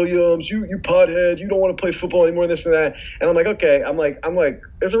 Ricky Williams, you pothead, you don't want to play football anymore, this and that. And I'm like, okay, I'm like,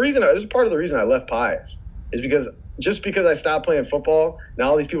 there's a part of the reason I left Pies is because I stopped playing football,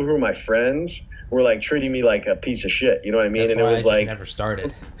 now all these people who were my friends were like treating me like a piece of shit. You know what I mean? That's and it was like, never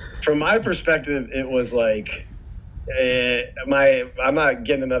started. From my perspective, it was like, I'm not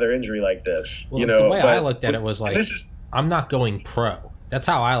getting another injury like this. Well, the way I looked at it was like, I'm not going pro. That's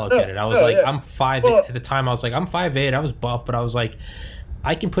how I looked at it. I was like, I'm 5'8". At the time, I was like, I'm 5'8". I was buff, but I was like,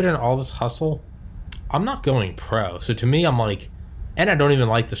 I can put in all this hustle. I'm not going pro. So to me, I'm like, and I don't even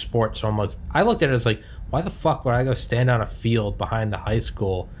like the sport. So I'm like, I looked at it as like, why the fuck would I go stand on a field behind the high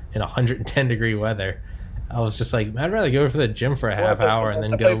school in 110-degree weather? I was just like, I'd rather go to the gym for a half hour and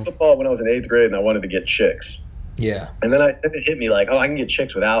then go. I played football when I was in 8th grade, and I wanted to get chicks. Yeah. And then it hit me like, I can get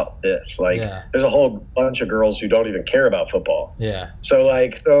chicks without this. Like, There's a whole bunch of girls who don't even care about football. Yeah. So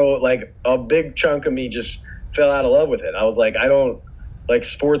a big chunk of me just fell out of love with it. I was like,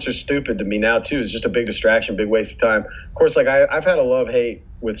 sports are stupid to me now too. It's just a big distraction, big waste of time. Of course, like I've had a love-hate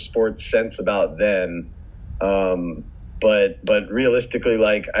with sports since about then. But realistically,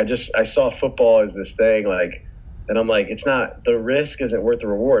 like I saw football as this thing, like, and I'm like, it's not, the risk isn't worth the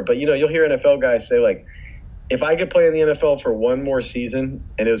reward. But you'll hear NFL guys say like, if I could play in the NFL for one more season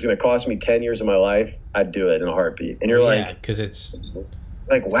and it was going to cost me 10 years of my life, I'd do it in a heartbeat. And you're like, because it's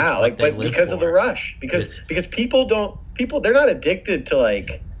like, wow, like, but because of the rush, because people, they're not addicted to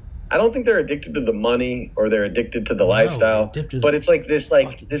like, I don't think they're addicted to the money or they're addicted to the lifestyle, but it's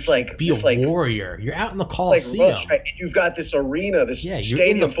like be a warrior. You're out in the Coliseum. Like, right? You've got this arena, this you're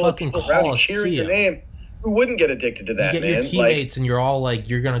stadium in the full of fucking people around you cheering your name. Who wouldn't get addicted to that, you get man? Your teammates, and you're all like,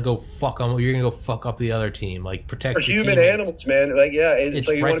 you're gonna go fuck them. You're gonna go fuck up the other team. Like, protect your human teammates. Animals, man. Like, it's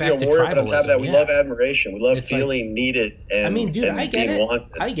like you right want to be a warrior, but on top of that, we love admiration. We love feeling needed. And I mean, dude, I get it. Wanted.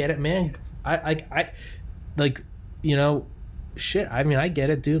 I get it, man. I like, shit. I mean, I get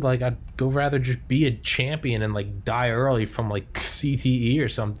it, dude. Like, I'd go rather just be a champion and like die early from like CTE or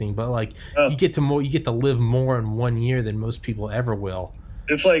something. But like, you get to live more in 1 year than most people ever will.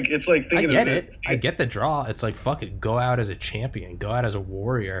 It's like thinking I get it. I get the draw. It's like, fuck it. Go out as a champion. Go out as a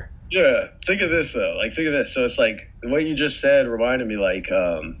warrior. Yeah. Think of this though. Like, think of this. So it's like what you just said reminded me like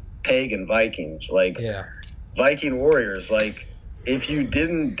pagan Vikings, like Viking warriors. Like, if you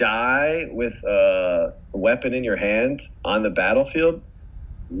didn't die with a weapon in your hand on the battlefield,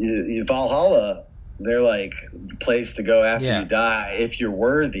 you Valhalla, they're like the place to go after you die if you're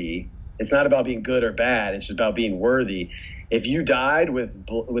worthy. It's not about being good or bad. It's just about being worthy. If you died with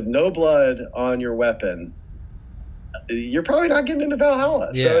no blood on your weapon, you're probably not getting into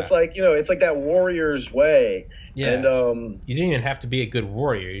Valhalla. Yeah. So it's like, it's like that warrior's way. Yeah. And you didn't even have to be a good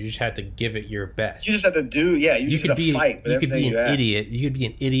warrior. You just had to give it your best. You just have to do, you could be fight. You could be an idiot. You could be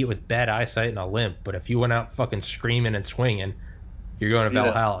an idiot with bad eyesight and a limp. But if you went out fucking screaming and swinging, you're going to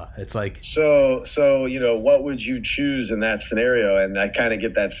Valhalla. It's like so. What would you choose in that scenario? And I kind of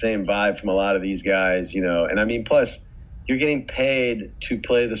get that same vibe from a lot of these guys. And I mean, plus, you're getting paid to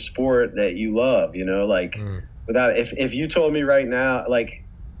play the sport that you love, without, if you told me right now, like,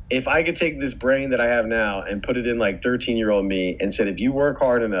 if I could take this brain that I have now and put it in like 13-year-old me and said, if you work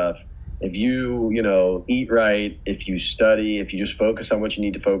hard enough, if you, eat right, if you study, if you just focus on what you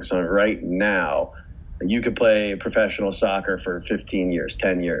need to focus on right now, you could play professional soccer for 15 years,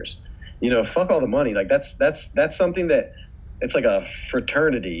 10 years, fuck all the money. Like that's something that, it's like a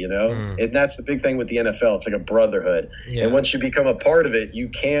fraternity, and that's the big thing with the NFL. It's like a brotherhood. Yeah. And once you become a part of it,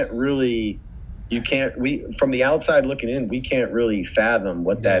 from the outside looking in, we can't really fathom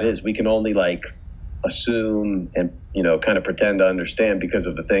what that is. We can only like assume and, kind of pretend to understand because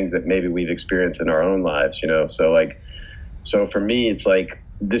of the things that maybe we've experienced in our own lives, So for me, it's like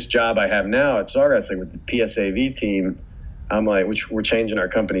this job I have now at Sawgrass, like with the PSAV team, I'm like, which we're changing our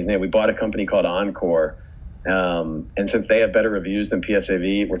company's name. We bought a company called Encore. And since they have better reviews than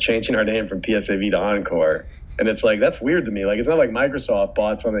PSAV, we're changing our name from PSAV to Encore. And it's like, that's weird to me. Like, it's not like Microsoft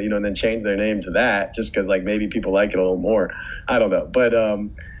bought something, and then changed their name to that just because, like, maybe people like it a little more. I don't know. But,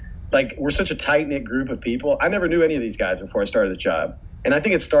 like, we're such a tight-knit group of people. I never knew any of these guys before I started the job. And I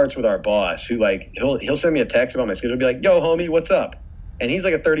think it starts with our boss who, like, he'll send me a text about my schedule. He'll be like, yo, homie, what's up? And he's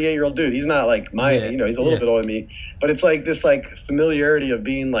like a 38-year-old dude. He's not like my, Yeah. you know, he's a little bit older than me, but it's like this like familiarity of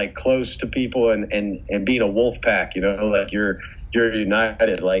being like close to people and being a wolf pack, you know, like you're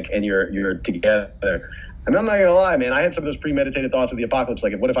united, like, and you're together. I mean, I'm not gonna lie, man. I had some of those premeditated thoughts of the apocalypse.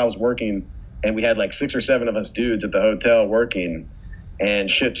 Like, what if I was working and we had like 6 or 7 of us dudes at the hotel working,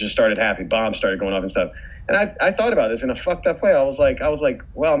 and shit just started happening, bombs started going off and stuff. And I thought about this in a fucked up way. I was like,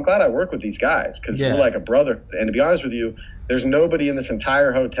 well, I'm glad I work with these guys because we're like a brother. And to be honest with you, there's nobody in this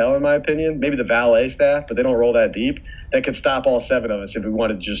entire hotel, in my opinion, maybe the valet staff, but they don't roll that deep, that could stop all 7 of us if we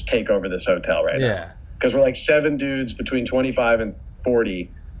wanted to just take over this hotel right now. Because we're like 7 dudes between 25 and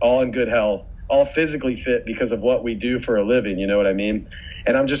 40, all in good health, all physically fit because of what we do for a living, you know what I mean?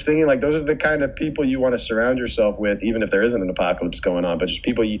 And I'm just thinking, like, those are the kind of people you want to surround yourself with, even if there isn't an apocalypse going on, but just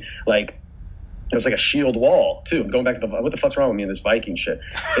people you, like, it's like a shield wall, too. I'm going back to what the fuck's wrong with me in this Viking shit?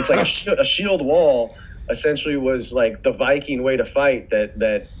 It's like a shield wall essentially was like the Viking way to fight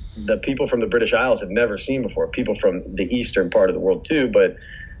that the people from the British Isles have never seen before. People from the eastern part of the world, too, but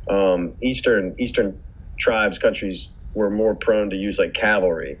eastern tribes, countries were more prone to use, like,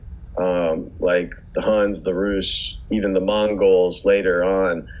 cavalry. Like the Huns, the Rus, even the Mongols later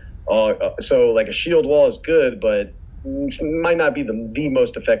on. So like a shield wall is good, but it might not be the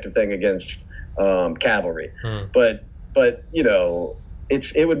most effective thing against cavalry. But you know,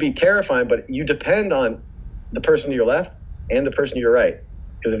 it would be terrifying, but you depend on the person to your left and the person to your right.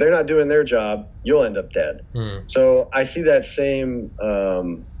 Because if they're not doing their job, you'll end up dead. So I see that same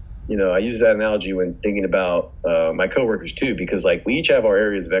you know, I use that analogy when thinking about my coworkers too, because like we each have our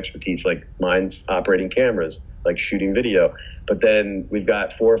areas of expertise. Like mine's operating cameras, like shooting video, but then we've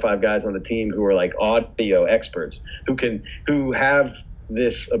got 4 or 5 guys on the team who are like audio experts who have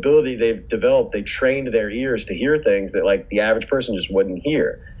this ability they've developed. They trained their ears to hear things that like the average person just wouldn't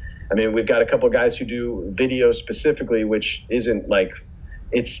hear. I mean, we've got a couple of guys who do video specifically, which isn't like,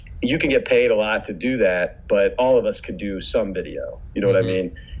 you can get paid a lot to do that, but all of us could do some video. You know what I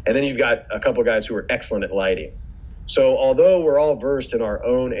mean? And then you've got a couple of guys who are excellent at lighting. So although we're all versed in our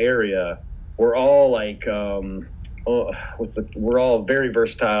own area, we're all like, we're all very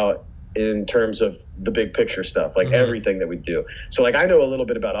versatile in terms of the big picture stuff, like everything that we do. So like I know a little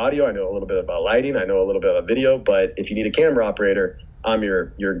bit about audio, I know a little bit about lighting, I know a little bit about video, but if you need a camera operator, I'm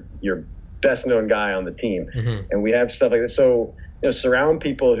your best known guy on the team. And we have stuff like this. So, you know, surround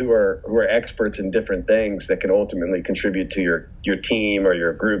people who are experts in different things that can ultimately contribute to your team or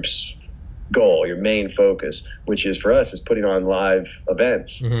your group's goal, your main focus, which is for us is putting on live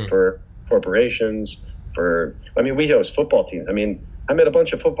events for corporations, we host football teams. I mean, I met a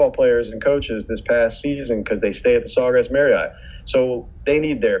bunch of football players and coaches this past season because they stay at the Sawgrass Marriott. So they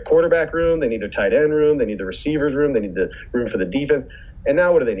need their quarterback room, they need their tight end room, they need the receivers room, they need the room for the defense. And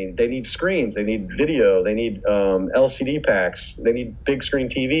now what do they need? They need screens, they need video, they need LCD packs, they need big screen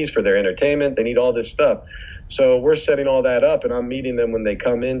TVs for their entertainment, they need all this stuff. So we're setting all that up, and I'm meeting them when they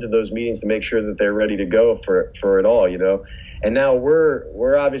come into those meetings to make sure that they're ready to go for it all, you know. And now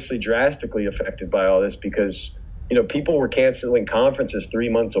we're obviously drastically affected by all this because, you know, people were canceling conferences 3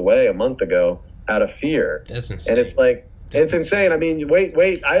 months away a month ago out of fear. That's insane. And it's like, it's insane. I mean,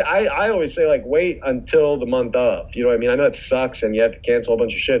 wait. I always say, like, wait until the month of. You know what I mean? I know it sucks and you have to cancel a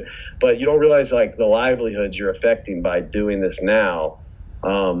bunch of shit, but you don't realize, like, the livelihoods you're affecting by doing this now.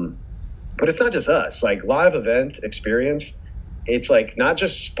 But it's not just us. Like, live event experience, it's, like, not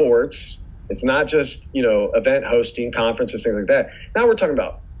just sports. It's not just, you know, event hosting, conferences, things like that. Now we're talking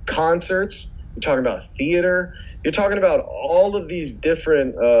about concerts. We're talking about theater. You're talking about all of these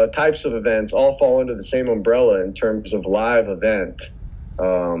different types of events all fall under the same umbrella in terms of live event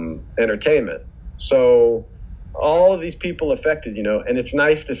entertainment. So all of these people affected, you know, and it's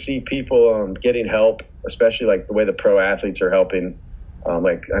nice to see people getting help, especially like the way the pro athletes are helping.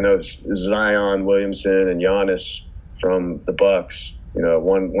 Like I know Zion Williamson and Giannis from the Bucks, you know,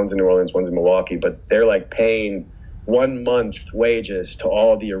 one's in New Orleans, one's in Milwaukee, but they're like paying 1 month wages to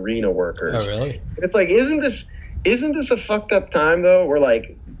all the arena workers. Oh, really? And it's like, isn't this a fucked up time though? We're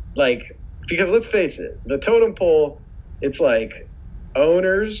like, because let's face it, the totem pole, it's like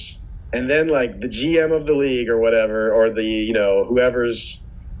owners and then like the GM of the league or whatever, or the, you know, whoever's,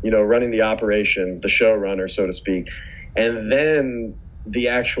 you know, running the operation, the showrunner, so to speak. And then the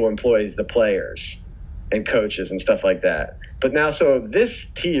actual employees, the players and coaches and stuff like that. But now, so this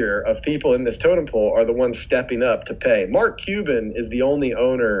tier of people in this totem pole are the ones stepping up to pay. Mark Cuban is the only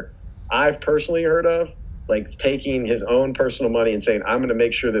owner I've personally heard of, like taking his own personal money and saying, I'm going to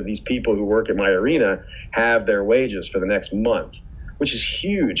make sure that these people who work at my arena have their wages for the next month, which is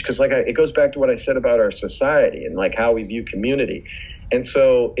huge. Because like it goes back to what I said about our society and like how we view community. And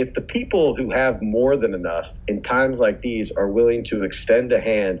so if the people who have more than enough in times like these are willing to extend a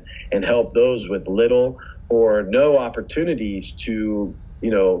hand and help those with little or no opportunities to,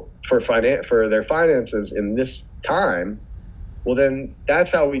 for their finances in this time, well, then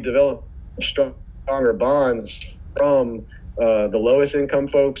that's how we develop stronger bonds from the lowest income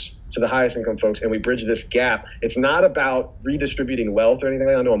folks to the highest income folks, and we bridge this gap. It's not about redistributing wealth or anything.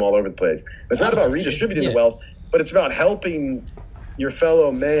 I know I'm all over the place. It's not about redistributing the wealth, but it's about helping your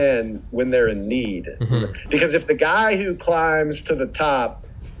fellow man when they're in need. Mm-hmm. Because if the guy who climbs to the top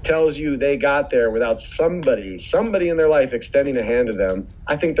tells you they got there without somebody in their life extending a hand to them,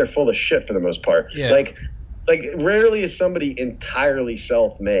 I think they're full of shit for the most part. Yeah. Like rarely is somebody entirely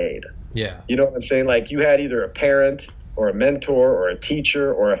self-made. Yeah. You know what I'm saying? Like, you had either a parent or a mentor or a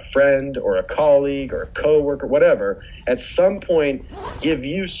teacher or a friend or a colleague or a coworker, whatever, at some point give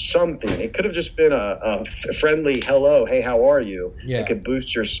you something. It could have just been a friendly hello, hey, how are you? Yeah. It could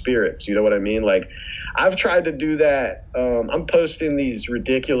boost your spirits. You know what I mean? Like, I've tried to do that. I'm posting these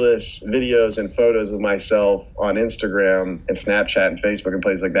ridiculous videos and photos of myself on Instagram and Snapchat and Facebook and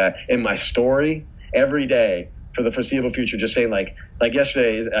places like that in my story every day for the foreseeable future, just saying like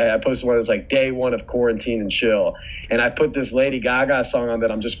yesterday I posted one that was like day 1 of quarantine and chill, and I put this Lady Gaga song on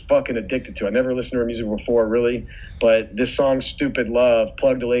that I'm just fucking addicted to. I never listened to her music before, really, but this song, Stupid Love,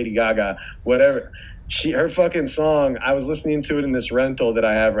 plug to Lady Gaga, whatever. Her fucking song, I was listening to it in this rental that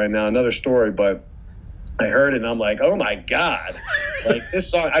I have right now, another story, but I heard it and I'm like, oh my God. Like, this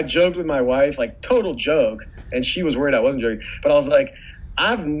song, I joked with my wife, like total joke, and she was worried I wasn't joking, but I was like,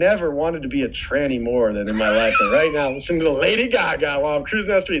 I've never wanted to be a tranny more than in my life. And right now, listening to Lady Gaga while I'm cruising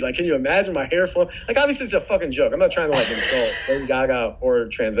down the street, like, can you imagine my hair flowing? Like, obviously, it's a fucking joke. I'm not trying to, like, insult Lady Gaga or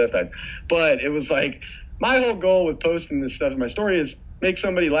transvestite. But it was like, my whole goal with posting this stuff in my story is make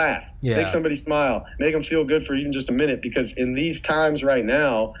somebody laugh, make somebody smile, make them feel good for even just a minute. Because in these times right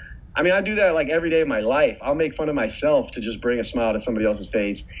now, I mean, I do that like every day of my life. I'll make fun of myself to just bring a smile to somebody else's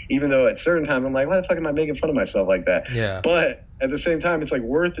face, even though at certain times I'm like, why the fuck am I making fun of myself like that? Yeah. But at the same time, it's like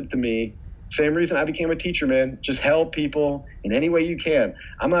worth it to me. Same reason I became a teacher, man. Just help people in any way you can.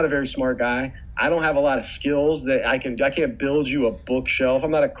 I'm not a very smart guy. I don't have a lot of skills that I can't build you a bookshelf.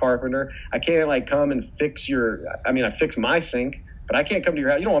 I'm not a carpenter. I can't like come and I fix my sink, but I can't come to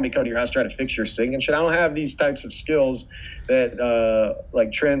your house. You don't want me to come to your house try to fix your sink and shit. I don't have these types of skills that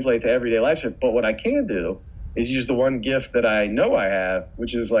like translate to everyday life. But what I can do is use the one gift that I know I have,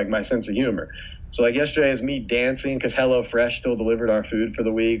 which is like my sense of humor. So like yesterday is me dancing because HelloFresh still delivered our food for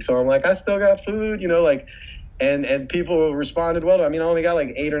the week. So I'm like, I still got food, and people responded well. I mean, I only got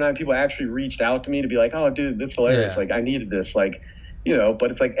like 8 or 9 people actually reached out to me to be like, oh, dude, that's hilarious. Yeah. Like, I needed this, but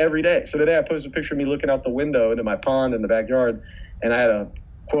it's like every day. So today I posted a picture of me looking out the window into my pond in the backyard, and I had a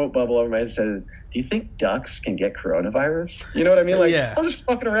quote bubble over my head that said, do you think ducks can get coronavirus? You know what I mean? Like, I'm just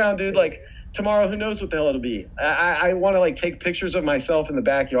fucking around, dude. Like, tomorrow, who knows what the hell it'll be? I want to like take pictures of myself in the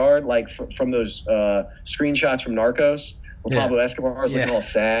backyard, like from those screenshots from Narcos, where Pablo Escobar is looking all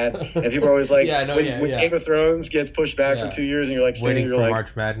sad, and people are always like, when Game of Thrones gets pushed back for 2 years, and you're like waiting for like,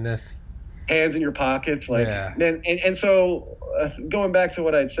 March Madness, hands in your pockets, like, and so going back to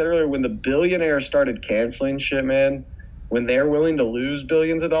what I said earlier, when the billionaires started canceling shit, man, when they're willing to lose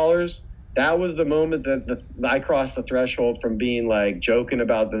billions of dollars. That was the moment that I crossed the threshold from being like joking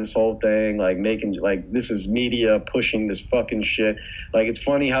about this whole thing, like making like this is media pushing this fucking shit. Like, it's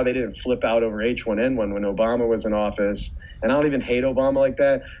funny how they didn't flip out over H1N1 when Obama was in office. And I don't even hate Obama like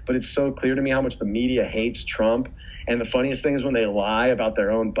that, but it's so clear to me how much the media hates Trump. And the funniest thing is when they lie about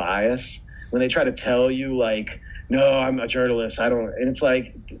their own bias, when they try to tell you like, no, I'm a journalist. And it's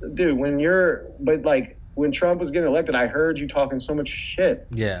like, dude, when Trump was getting elected, I heard you talking so much shit.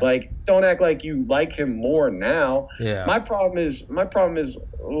 Yeah. Like, don't act like you like him more now. Yeah. My problem is,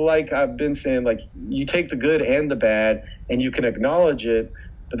 like I've been saying, like, you take the good and the bad and you can acknowledge it,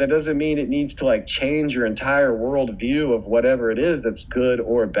 but that doesn't mean it needs to like change your entire worldview of whatever it is that's good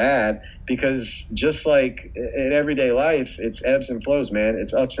or bad, because just like in everyday life, it's ebbs and flows, man.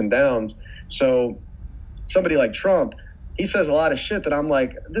 It's ups and downs. So somebody like Trump, he says a lot of shit that I'm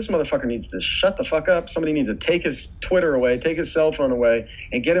like, this motherfucker needs to shut the fuck up. Somebody needs to take his Twitter away, take his cell phone away,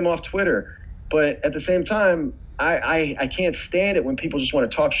 and get him off Twitter. But at the same time, I can't stand it when people just want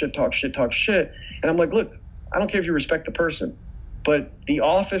to talk shit. And I'm like, look, I don't care if you respect the person, but the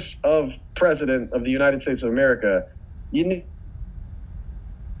office of President of the United States of America, you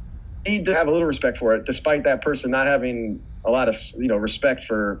need to have a little respect for it, despite that person not having a lot of respect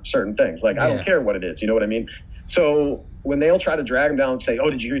for certain things. Like, I don't care what it is. You know what I mean? So when they'll try to drag them down and say, oh,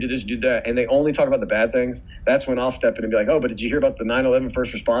 did you hear, did this, did that, and they only talk about the bad things, that's when I'll step in and be like, oh, but did you hear about the 9/11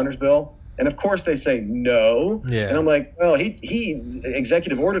 first responders bill? And of course they say no. Yeah. And I'm like, well, he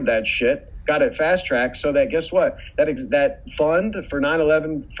executive ordered that shit, got it fast tracked, so that guess what? That fund for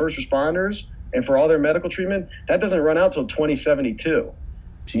 9/11 first responders and for all their medical treatment, that doesn't run out till 2072.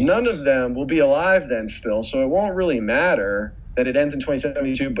 Jesus. None of them will be alive then still, so it won't really matter that it ends in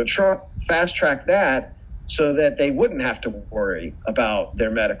 2072. But Trump fast tracked that so that they wouldn't have to worry about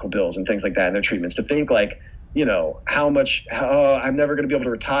their medical bills and things like that and their treatments. To think like, you know, I'm never going to be able to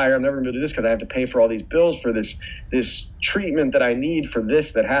retire. I'm never going to be able to do this because I have to pay for all these bills for this treatment that I need for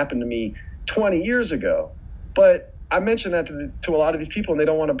this that happened to me 20 years ago. But I mentioned that to a lot of these people, and they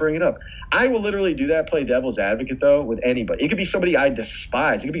don't want to bring it up. I will literally do that, play devil's advocate, though, with anybody. It could be somebody I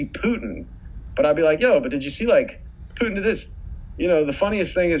despise. It could be Putin. But I'd be like, yo, but did you see, like, Putin did this? You know, the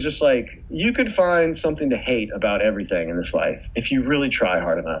funniest thing is just, like, you could find something to hate about everything in this life if you really try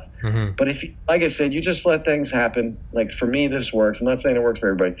hard enough. Mm-hmm. But if, like I said, you just let things happen. Like, for me, this works. I'm not saying it works for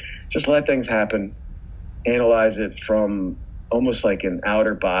everybody. Just let things happen. Analyze it from almost like an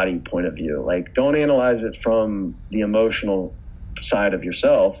outer body point of view. Like, don't analyze it from the emotional side of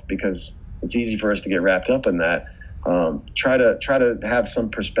yourself, because it's easy for us to get wrapped up in that. Try to have some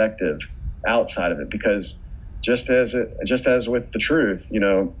perspective outside of it, because just as with the truth, you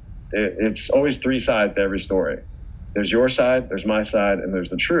know, it's always three sides to every story. There's your side, there's my side, and there's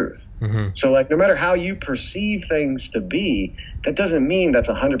the truth. Mm-hmm. So, like, no matter how you perceive things to be, that doesn't mean that's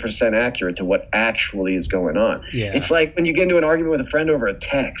 100% accurate to what actually is going on. Yeah. It's like when you get into an argument with a friend over a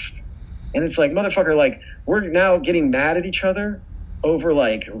text, and it's like, motherfucker, like, we're now getting mad at each other over,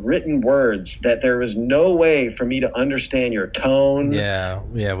 like, written words that there was no way for me to understand your tone. Yeah,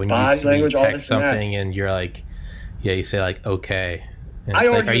 when body language, you text something and you're like, you say, like, okay. And it's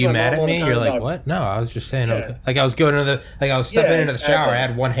like, are you mad at me? You're like, what? No, I was just saying okay. Like, I was going I was stepping into the shower. I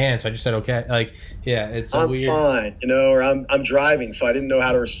had one hand, so I just said okay. Like, yeah, it's weird. I'm fine, you know, or I'm driving, so I didn't know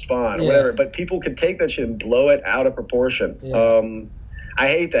how to respond, or whatever. But people can take that shit and blow it out of proportion. Yeah. I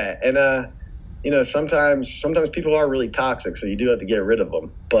hate that, and you know, sometimes people are really toxic, so you do have to get rid of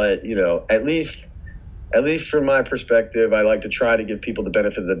them. But you know, at least from my perspective, I like to try to give people the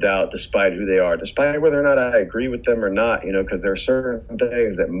benefit of the doubt, despite who they are, despite whether or not I agree with them or not, you know, because there are certain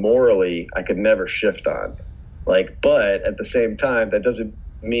things that morally I could never shift on. Like, but at the same time, that doesn't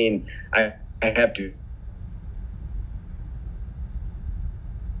mean I have to.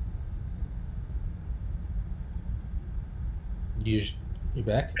 You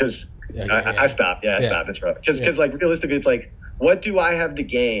back? Because I stopped. Yeah, I stopped. That's right. Because like, realistically, it's like, what do I have to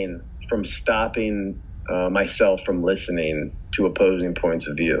gain from stopping myself from listening to opposing points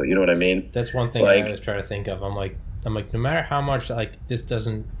of view? You know what I mean? That's one thing I always try to think of. I'm like, no matter how much like this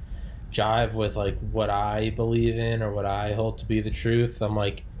doesn't jive with like what I believe in or what I hold to be the truth, I'm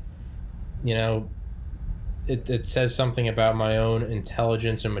like, you know, it says something about my own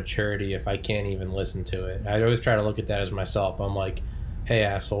intelligence and maturity if I can't even listen to it. I always try to look at that as myself. I'm like, hey,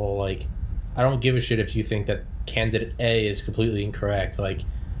 asshole, like, I don't give a shit if you think that candidate A is completely incorrect. Like,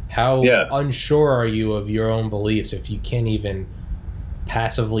 how unsure are you of your own beliefs if you can't even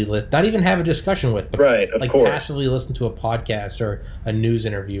passively listen, not even have a discussion with, but like passively listen to a podcast or a news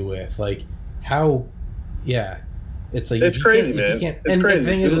interview with? Like, how, it's like, it's crazy, man. And crazy. The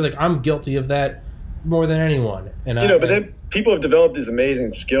thing is like, I'm guilty of that more than anyone. And but then people have developed this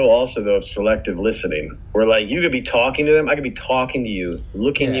amazing skill also, though, of selective listening, where like you could be talking to them, I could be talking to you,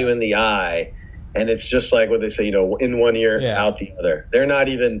 looking you in the eye, and it's just like what they say, you know, in one ear, out the other. They're not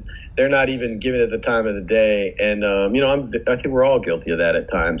even giving it the time of the day. And you know, I think we're all guilty of that at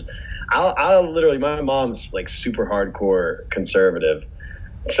times. I'll literally, my mom's like super hardcore conservative,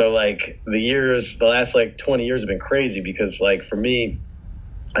 so like the last like 20 years have been crazy, because like for me,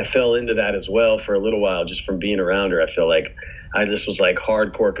 I fell into that as well for a little while, just from being around her. I feel like I just was like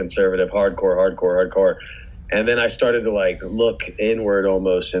hardcore conservative, hardcore. And then I started to like look inward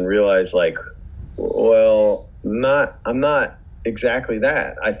almost and realize like, well, I'm not exactly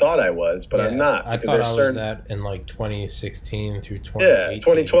that. I thought I was, but I'm not. I thought I was that in like 2016 through 2018. Yeah,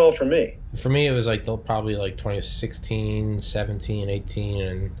 2012 for me. For me, it was like probably like 2016, 17, 18,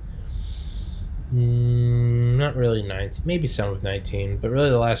 and not really 19, maybe some of 19, but really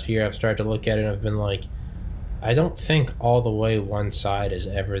the last year I've started to look at it and I've been like, I don't think all the way one side is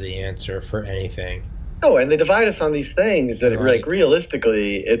ever the answer for anything. No, and they divide us on these things that like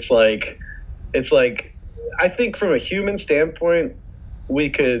realistically, it's like I think from a human standpoint, we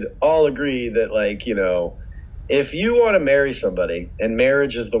could all agree that like, you know, if you want to marry somebody, and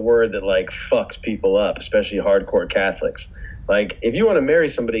marriage is the word that like fucks people up, especially hardcore Catholics. Like, if you want to marry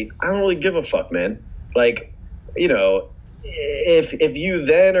somebody, I don't really give a fuck, man. Like, you know, if you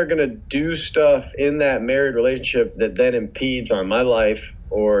then are going to do stuff in that married relationship that then impedes on my life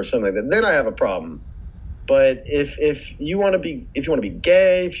or something like that, then I have a problem. But if you want to be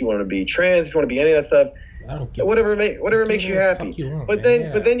gay, if you want to be trans, if you want to be any of that stuff, I don't give whatever makes you happy. But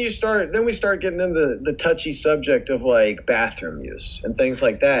then we start getting into the touchy subject of like bathroom use and things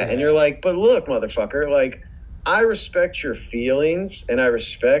like that. And you're like, but look, motherfucker, like I respect your feelings and I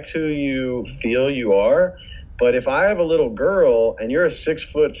respect who you feel you are. But if I have a little girl and you're a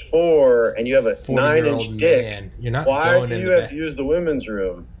 6'4" and you have a 9-inch dick, man, you're not why do you have to use the women's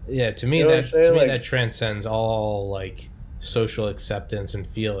room? Yeah, to me that transcends all like social acceptance and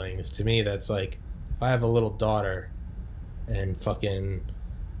feelings. To me, that's like if I have a little daughter and fucking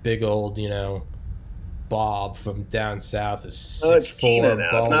big old, Bob from down south is 6'4", it's Tina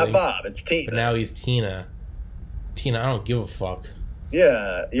now. It's not Bob, it's Tina. But now he's Tina. Tina, I don't give a fuck.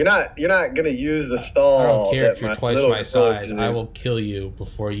 Yeah, you're not gonna use the stall. I don't care if you're twice my size. I will kill you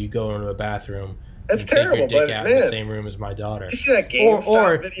before you go into a bathroom. That's terrible. Take your dick out in the same room as my daughter. You see that GameStop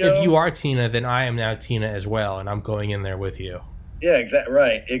or video? If you are Tina, then I am now Tina as well, and I'm going in there with you. Yeah,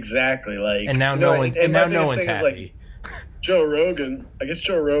 exactly. Like, and now no one's happy. Like, Joe Rogan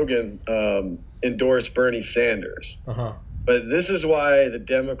endorsed Bernie Sanders. Uh-huh. But this is why the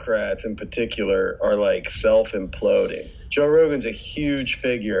Democrats in particular are like self-imploding. Joe Rogan's a huge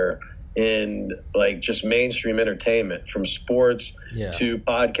figure in like just mainstream entertainment, from sports to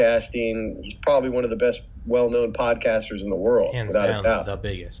podcasting. He's probably one of the best well-known podcasters in the world. Hands without down, a doubt. the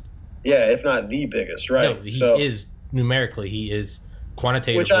biggest. Yeah, if not the biggest, right? No, he is numerically, he is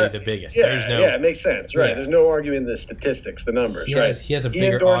quantitatively the biggest. Yeah, it makes sense, right? Yeah. There's no arguing the statistics, the numbers, right? He has a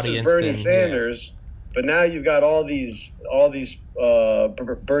bigger audience Bernie than Sanders. But now you've got all these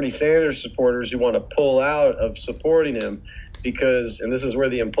Bernie Sanders supporters who want to pull out of supporting him because, and this is where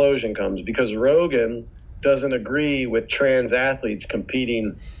the implosion comes, because Rogan doesn't agree with trans athletes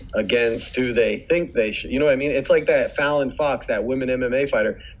competing against who they think they should. You know what I mean? It's like that Fallon Fox, that women MMA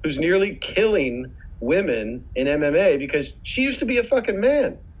fighter, who's nearly killing women in MMA because she used to be a fucking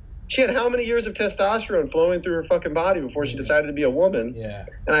man. She had how many years of testosterone flowing through her fucking body before she decided to be a woman? Yeah.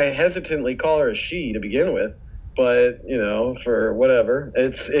 And I hesitantly call her a she to begin with, but for whatever.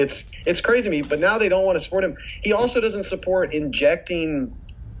 It's crazy to me. But now they don't want to support him. He also doesn't support injecting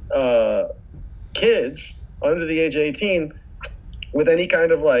kids under the age of 18 with any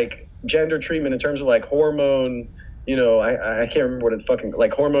kind of like gender treatment in terms of like hormone. I can't remember what it's fucking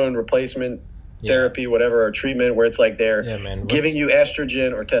like hormone replacement. Therapy, whatever, or treatment where it's like they're giving you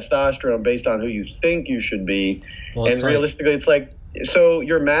estrogen or testosterone based on who you think you should be. Well, and realistically, it's like, so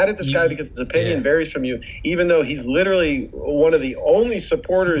you're mad at this guy because his opinion varies from you, even though he's literally one of the only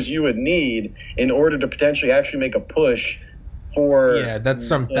supporters you would need in order to potentially actually make a push for... Yeah, that's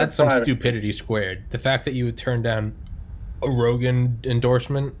some stupidity squared. The fact that you would turn down a Rogan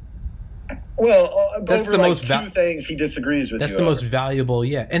endorsement... Well, that's the most two things he disagrees with. That's the most valuable,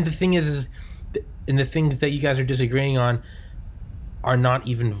 and the thing is and the things that you guys are disagreeing on are not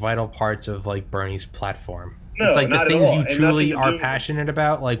even vital parts of like Bernie's platform. No, it's like the things you truly are passionate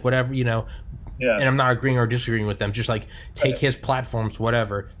about, like whatever, and I'm not agreeing or disagreeing with them. Just like take his platforms,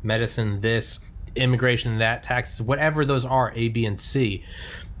 whatever, medicine, this, immigration, that, taxes, whatever those are, A, B, and C.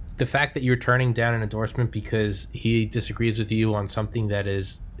 The fact that you're turning down an endorsement because he disagrees with you on something that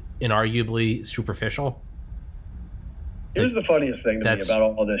is inarguably superficial. Here's the funniest thing to me about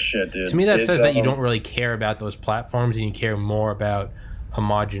all this shit, dude. To me, that says that you don't really care about those platforms and you care more about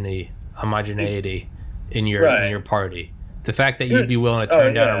homogeneity in your party. The fact that you'd be willing to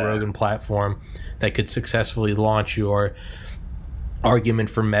turn down a Rogan platform that could successfully launch your argument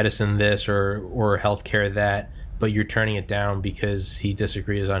for medicine this or healthcare that, but you're turning it down because he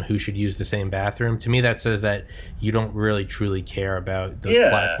disagrees on who should use the same bathroom. To me, that says that you don't really truly care about those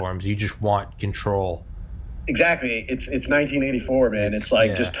platforms. You just want control. Exactly. It's 1984, man. It's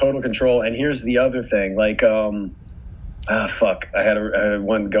like just total control. And here's the other thing. Like, fuck. I had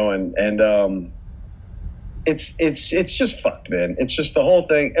one going, and it's just fucked, man. It's just the whole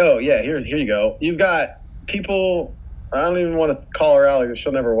thing. Oh yeah, here you go. You've got people. I don't even want to call her out because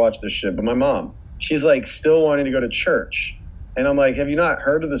she'll never watch this shit. But my mom, she's like still wanting to go to church. And I'm like, have you not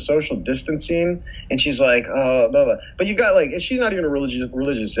heard of the social distancing? And she's like, oh, blah, blah. But you've got like, she's not even a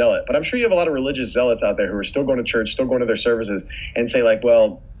religious zealot. But I'm sure you have a lot of religious zealots out there who are still going to church, still going to their services, and say like,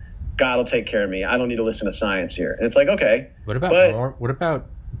 well, God will take care of me. I don't need to listen to science here. And it's like, okay. What about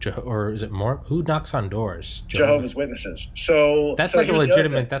or is it more? Who knocks on doors? Jehovah's Witnesses. So that's like a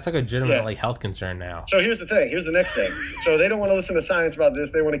legitimate. That's like a legitimate like health concern now. So here's the thing. Here's the next thing. So they don't want to listen to science about this.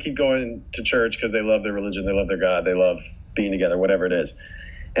 They want to keep going to church because they love their religion. They love their God. They love being together, whatever it is.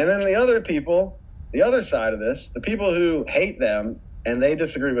 And then the other people, the other side of this, the people who hate them and they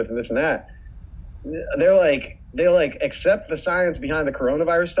disagree with this and that, they accept the science behind the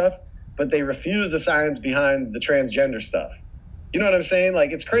coronavirus stuff, but they refuse the science behind the transgender stuff. You know what I'm saying?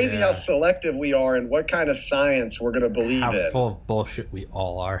 Like, it's crazy how selective we are and what kind of science we're going to believe in. How full of bullshit we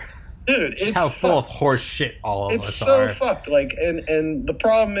all are. Dude, it's how full of horse shit all of us are. It's so fucked. Like, and the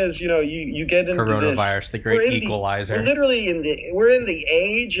problem is, you get into coronavirus, the great equalizer. We're literally we're in the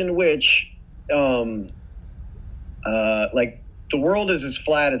age in which, like, the world is as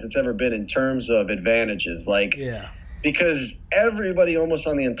flat as it's ever been in terms of advantages. Like, because everybody almost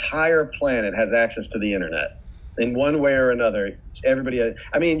on the entire planet has access to the internet. In one way or another, everybody.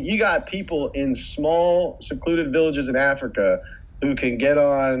 I mean, you got people in small, secluded villages in Africa who can get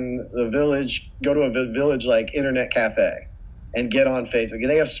on go to a village like internet cafe, and get on Facebook.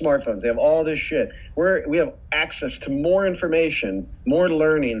 They have smartphones. They have all this shit. We have access to more information, more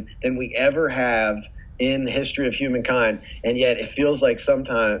learning than we ever have in the history of humankind, and yet it feels like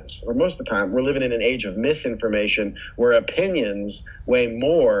sometimes, or most of the time, we're living in an age of misinformation where opinions weigh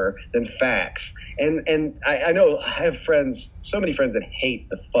more than facts. And I know I have so many friends that hate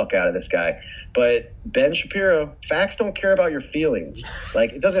the fuck out of this guy, but Ben Shapiro, facts don't care about your feelings.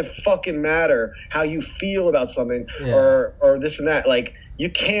 Like, it doesn't fucking matter how you feel about something or this and that. Like, you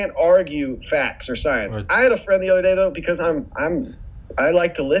can't argue facts or science. I had a friend the other day, though, because I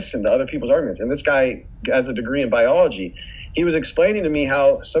like to listen to other people's arguments. And this guy has a degree in biology. He was explaining to me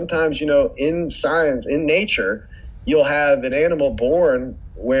how sometimes, in science, in nature, you'll have an animal born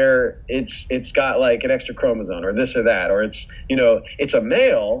where it's got like an extra chromosome or this or that, or it's a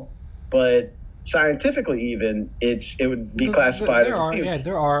male, but scientifically even it would be classified as a female.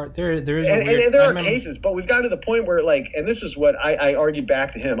 There are cases, but we've gotten to the point where, like, and this is what I argued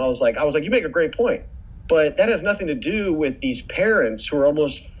back to him. I was like, you make a great point. But that has nothing to do with these parents who are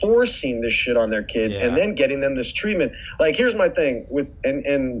almost forcing this shit on their kids and then getting them this treatment. Like, here's my thing with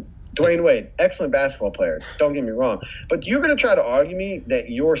and Dwayne Wade, excellent basketball player. Don't get me wrong. But you're going to try to argue me that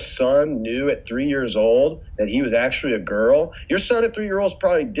your son knew at 3 years old that he was actually a girl? Your son at 3 years old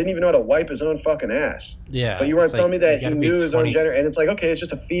probably didn't even know how to wipe his own fucking ass. Yeah. But you weren't telling me that he knew his own gender. And it's like, okay, it's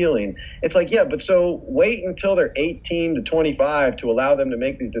just a feeling. It's like, yeah, but so wait until they're 18 to 25 to allow them to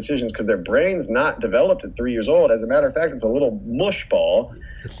make these decisions, because their brain's not developed at 3 years old. As a matter of fact, it's a little mush ball.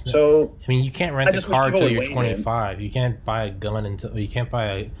 So, I mean, you can't rent a car until you're 25. You can't buy a gun until you can't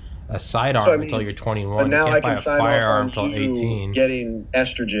buy a sidearm until you're 21. But now you can't I can buy a firearm until 18. Getting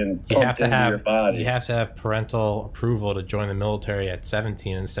estrogen pumped into your body. You have to have parental approval to join the military at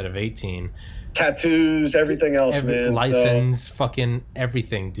 17 instead of 18. Tattoos, everything else, man. License, fucking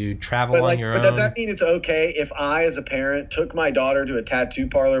everything, dude. Travel on your own. But does that mean it's okay if I, as a parent, took my daughter to a tattoo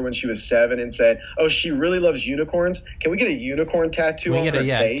parlor when she was 7 and said, "Oh, she really loves unicorns. Can we get a unicorn tattoo on her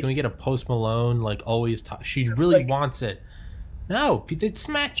face? Can we get a Post Malone, like, always she really wants it. No, they'd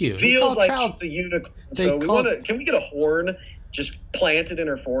smack you. Feels like she's a unicorn. Can we get a horn just planted in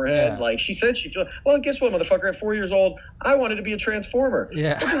her forehead? Yeah. Like, she said she feels. Well, guess what, motherfucker? At 4 years old, I wanted to be a transformer.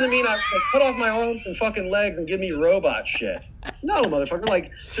 Yeah. That doesn't mean I cut off my arms and fucking legs and give me robot shit. No, motherfucker.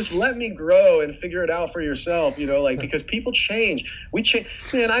 Like, just let me grow and figure it out for yourself. Because people change. We change.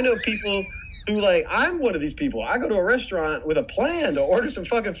 Man, I know people who, like, I'm one of these people. I go to a restaurant with a plan to order some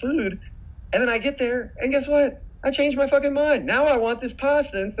fucking food, and then I get there, and guess what? I changed my fucking mind. Now I want this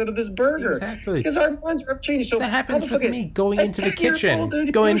pasta instead of this burger. Exactly. Because our minds are changing. So that happens with me going into the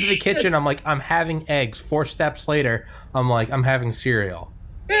kitchen. Going into the kitchen, I'm like, I'm having eggs. 4 steps later, I'm like, I'm having cereal.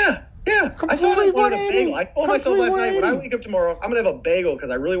 Yeah. Completely 180. I told myself last night, when I wake up tomorrow, I'm going to have a bagel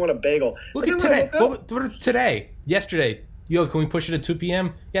because I really want a bagel. Look at today. Yesterday. Yo, can we push it at 2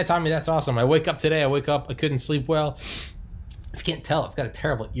 p.m.? Yeah, Tommy, that's awesome. I wake up, I couldn't sleep well. If you can't tell, I've got a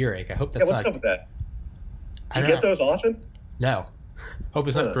terrible earache. I hope that's what's up with that? Do you get those often? No. Hope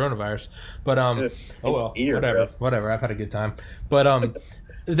it's not coronavirus. But oh well. Whatever. I've had a good time. But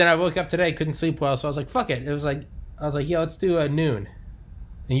then I woke up today, couldn't sleep well, so I was like, fuck it. I was like, yeah, let's do noon.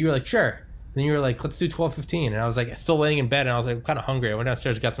 And you were like, sure. Then you were like, let's do 12:15. And I was like, still laying in bed, and I was like, I'm kind of hungry. I went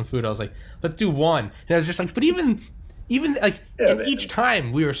downstairs, got some food. I was like, let's do 1. And I was just like, but even like, each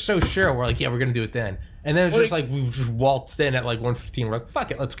time we were so sure, we're like, yeah, we're gonna do it then. And then it's just like we just waltzed in at like 1:15. We're like,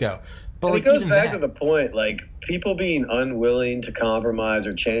 fuck it, let's go. But it goes back to the point, like, people being unwilling to compromise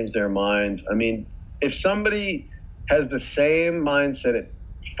or change their minds. I mean, if somebody has the same mindset at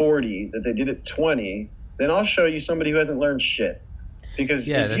 40 that they did at 20, then I'll show you somebody who hasn't learned shit. Because if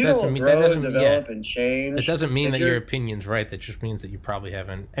you don't grow and develop and change... It doesn't mean that your opinion's right. That just means that you probably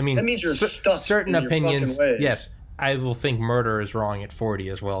haven't... I mean, that means you're stuck certain in your opinions, fucking ways. Yes, I will think murder is wrong at 40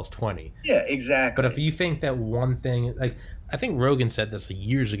 as well as 20. Yeah, exactly. But if you think that one thing... like, I think Rogan said this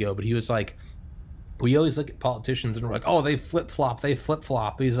years ago, but he was like... We always look at politicians and we're like, oh, they flip-flop.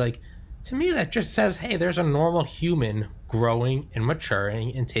 He's like, To me, that just says, hey, there's a normal human growing and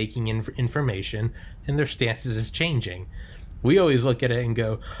maturing and taking in information, and their stances is changing. We always look at it and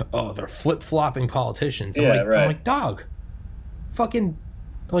go, oh, they're flip-flopping politicians. I'm like, dog, fucking,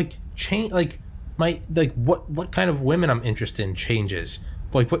 like, change, like, what kind of women I'm interested in changes.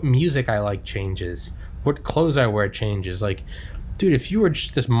 Like, what music I like changes. What clothes I wear changes. Like, dude, if you were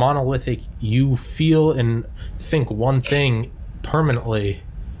just this monolithic, you feel and think one thing permanently,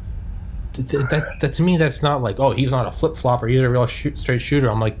 that to me, that's not like, oh, he's not a flip-flopper, he's a real straight shooter.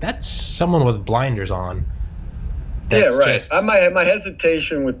 I'm like, that's someone with blinders on. That's my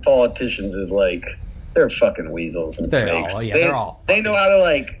hesitation with politicians is like, they're fucking weasels. And they're all they know how to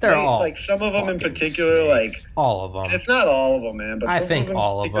like some of them in particular, snakes. Like all of them. It's not all of them, man, but I think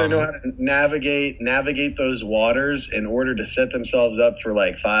all of them know how to navigate those waters in order to set themselves up for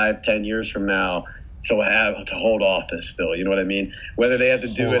like 5-10 years from now to hold office still. You know what I mean? Whether they have to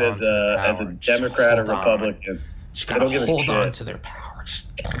do it as a Democrat or Republican, just gotta hold on to their powers.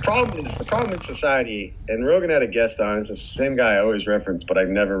 The problem in society, and Rogan had a guest on. It's the same guy I always reference, but I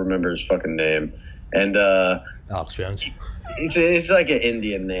never remember his fucking name. And Alex Jones. It's like an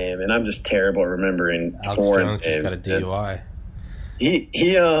Indian name, and I'm just terrible at remembering foreign names. Just got a DUI.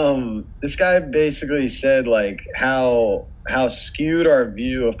 This guy basically said like how skewed our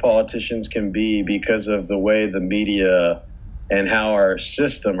view of politicians can be because of the way the media and how our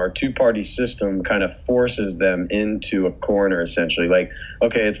two-party system kind of forces them into a corner, essentially. Like,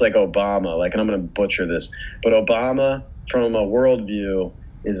 okay, it's like Obama, like, and I'm going to butcher this, but Obama, from a worldview,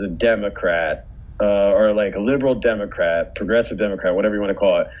 is a Democrat, or like a liberal Democrat, progressive Democrat, whatever you want to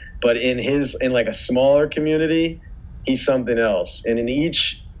call it. But in like a smaller community, he's something else. And in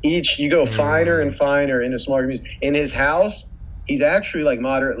each you go finer and finer into smaller communities. In his house, he's actually like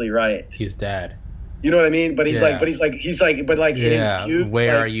moderately right. He's dad. You know what I mean? But he's like in his youth,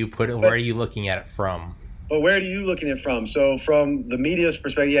 where are you looking at it from? But where are you looking at it from? So from the media's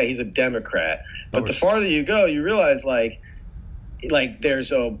perspective, yeah, he's a Democrat. But the farther you go, you realize like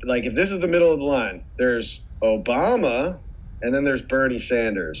there's if this is the middle of the line, there's Obama, and then there's Bernie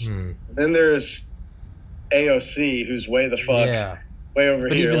Sanders, then there's AOC, who's way the fuck way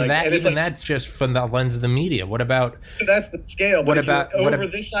over here. But that's just from the lens of the media. What about? That's the scale. What about over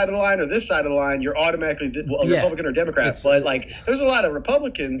this side of the line or this side of the line? You're automatically Republican or Democrat. But like, there's a lot of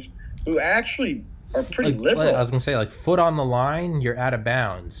Republicans who actually are pretty liberal. I was gonna say, like, foot on the line, you're out of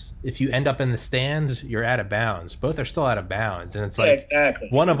bounds. If you end up in the stands, you're out of bounds. Both are still out of bounds, and it's like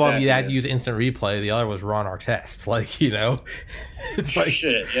one of them you had to use instant replay. The other was Ron Artest. Like, you know, it's like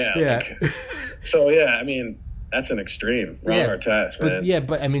shit. Yeah. Like, so yeah, I mean, that's an extreme. Ron Artest, man.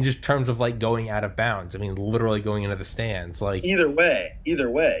 But I mean, just in terms of like going out of bounds. I mean, literally going into the stands. Like either way,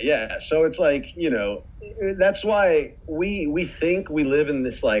 yeah. So it's like, you know, that's why we think we live in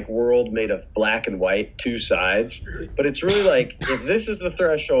this like world made of black and white, two sides. But it's really like, if this is the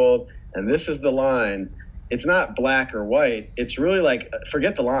threshold and this is the line, it's not black or white. It's really like,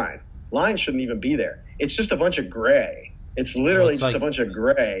 forget the line. Line shouldn't even be there. It's just a bunch of gray. It's literally just a bunch of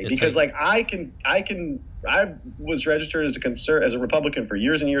gray, because like I was registered as a Republican for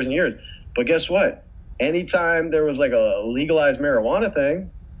years and years and years. But guess what? Anytime there was like a legalized marijuana thing,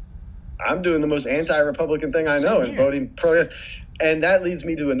 I'm doing the most anti-Republican thing I know and voting pro. And that leads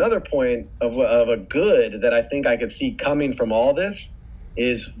me to another point of a good that I think I could see coming from all this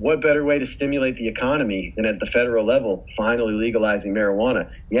is, what better way to stimulate the economy than at the federal level, finally legalizing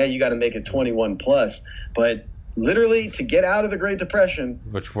marijuana. Yeah, you got to make it 21 plus, but literally to get out of the Great Depression,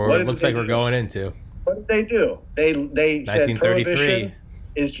 which it looks like we're going into. What did they do? They said prohibition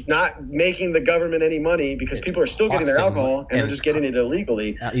is not making the government any money because people are still getting their alcohol and they're just getting it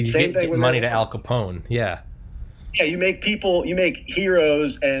illegally. Same thing with money to Al Capone. Yeah, you make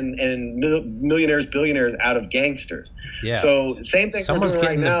heroes and millionaires, billionaires out of gangsters. Yeah. So same thing we're doing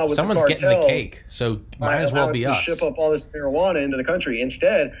right now with the cartel. Someone's getting the cake, so might as well be us. Ship up all this marijuana into the country.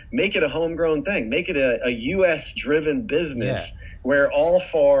 Instead, make it a homegrown thing. Make it a U.S.-driven business where all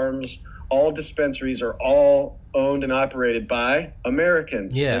farms, all dispensaries are all owned and operated by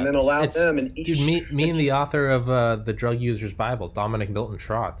Americans. Yeah. And then allow them and each... Dude, me and the author of The Drug User's Bible, Dominic Milton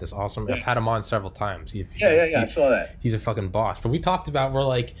Trott, this awesome... I've had him on several times. I saw that. He's a fucking boss. But we talked about, we're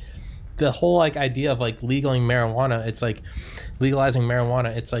like, the whole like idea of like legalizing marijuana, it's like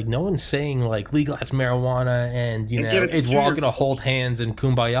no one's saying like legalize marijuana and, you know, we're all going to hold hands and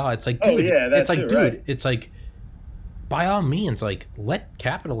kumbaya. It's like, dude, it's like, by all means, like, let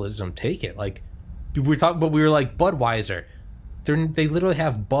capitalism take it. Like, we were like Budweiser. They literally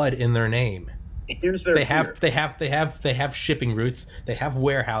have Bud in their name. Here's their they have shipping routes. They have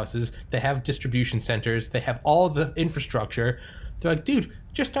warehouses. They have distribution centers. They have all the infrastructure. They're like, dude,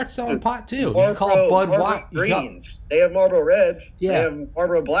 just start selling pot too. Marlboro, you call Bud White Greens. They have Marlboro Reds. Yeah. They have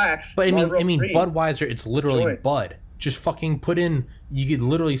Marlboro Blacks. But I mean, Greens. Budweiser, it's literally Joint. Bud. Just fucking put in. You could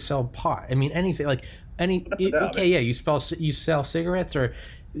literally sell pot. I mean, anything like any. Okay, yeah, you sell cigarettes, or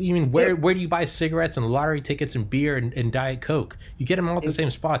you mean where do you buy cigarettes and lottery tickets and beer and Diet Coke? You get them all at the same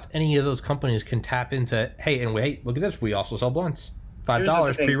spots. Any of those companies can tap into. Hey, and wait, look at this. We also sell blunts.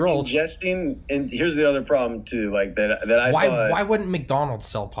 $5 pre-rolled. Ingesting, and here's the other problem too. Like that I why wouldn't McDonald's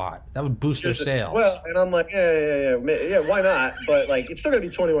sell pot? That would boost their sales. Well, and I'm like, yeah. Why not? But like, it's still gonna be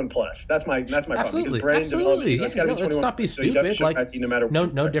 21 plus. That's my absolutely, problem. Absolutely. Let's not be stupid. So like, no matter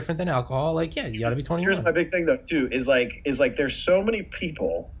no different than alcohol. Like, yeah, you got to be 21. Here's my big thing though too. Is like there's so many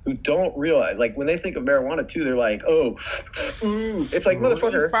people who don't realize, like, when they think of marijuana too, they're like, oh, ooh. It's like,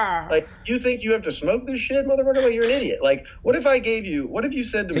 motherfucker, like, you think you have to smoke this shit, motherfucker? Like, you're an idiot. Like, what if you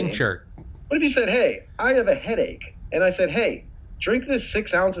said to Tincture. What if you said, hey, I have a headache, and I said, hey, drink this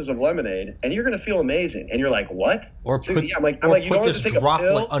 6 ounces of lemonade, and you're gonna feel amazing, and you're like, what? Or put, so, yeah, I'm like, put you don't this have to take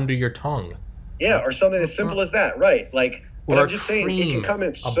droplet under your tongue. Yeah, or something as simple as that, right? Like, but I'm just saying, it can come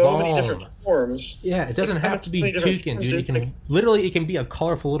in so many different forms. Yeah, it doesn't have to be toucan, dude. It can literally, it can be a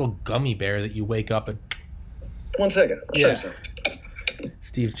colorful little gummy bear that you wake up and. 1 second. Yeah.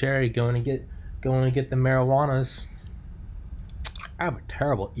 Steve Cerri going to get the marijuanas. I have a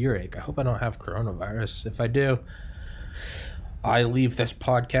terrible earache. I hope I don't have coronavirus. If I do, I leave this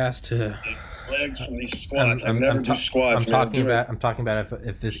podcast to. Legs from these squats. I never do squats. I'm talking about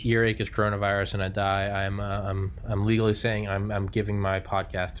if this earache is coronavirus and I die, I'm legally saying I'm giving my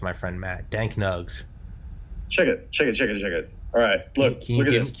podcast to my friend Matt. Dank Nugs. Check it. All right, look. Can you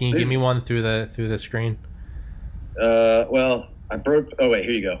give me one through the screen? Well, I broke. Oh wait,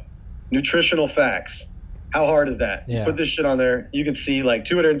 here you go. Nutritional facts. How hard is that? Yeah. You put this shit on there. You can see like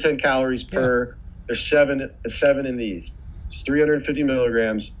 210 calories per. Yeah. There's seven in these. It's 350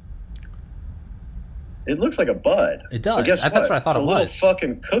 milligrams. It looks like a bud. It does. Guess That's what I thought it was. It's a little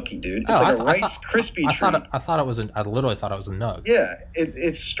fucking cookie, dude. It's like a Rice Krispie treat. I thought it was I literally thought it was a nug. Yeah,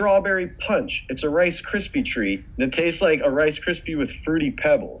 it's strawberry punch. It's a Rice Krispie treat that tastes like a Rice Krispie with fruity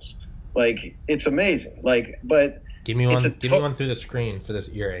pebbles. Like, it's amazing. Like, but give me one through the screen for this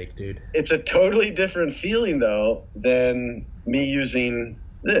earache, dude. It's a totally different feeling though than me using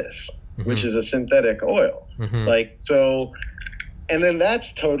this, which is a synthetic oil. Like, so, and then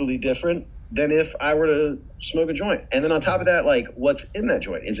that's totally different than if I were to smoke a joint. And then on top of that, like, what's in that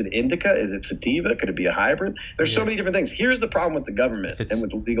joint? Is it indica? Is it sativa? Could it be a hybrid? There's so many different things. Here's the problem with the government and with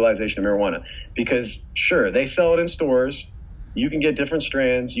the legalization of marijuana. Because, sure, they sell it in stores. You can get different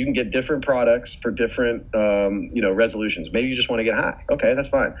strands. You can get different products for different, resolutions. Maybe you just want to get high. Okay, that's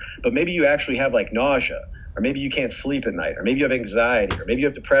fine. But maybe you actually have, like, nausea. Or maybe you can't sleep at night. Or maybe you have anxiety. Or maybe you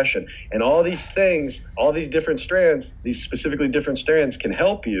have depression. And all these things, all these different strands, these specifically different strands can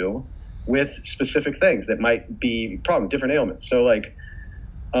help you with specific things that might be different ailments. So like,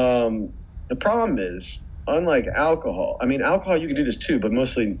 the problem is, unlike alcohol, I mean, alcohol, you can do this too, but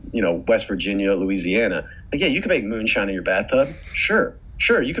mostly, West Virginia, Louisiana. Like, yeah, you can make moonshine in your bathtub. Sure,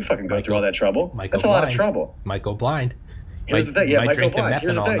 you can fucking go through all that trouble. That's a lot of trouble. Might go blind. Here's the thing. Yeah, might drink go blind. the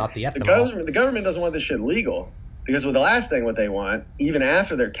methanol, not the ethanol. The government doesn't want this shit legal. Because with the last thing, what they want, even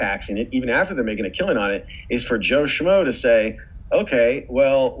after they're taxing it, even after they're making a killing on it, is for Joe Schmo to say, okay,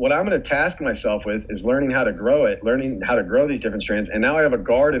 well, what I'm going to task myself with is learning how to grow these different strands. And now I have a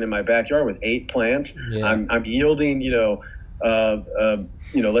garden in my backyard with 8 plants. Yeah. I'm yielding,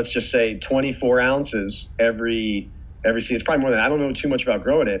 let's just say 24 ounces every seed. It's probably more than that. I don't know too much about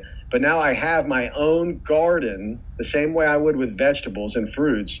growing it. But now I have my own garden, the same way I would with vegetables and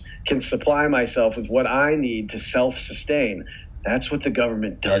fruits, can supply myself with what I need to self-sustain. That's what the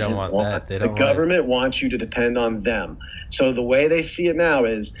government doesn't want. The government wants you to depend on them. So the way they see it now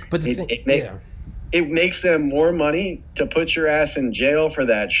is it makes them more money to put your ass in jail for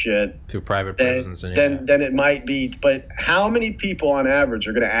that shit through private prisons than it might be. But how many people on average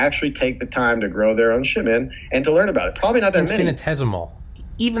are going to actually take the time to grow their own shit, man, and to learn about it? Probably not that many. Infinitesimal.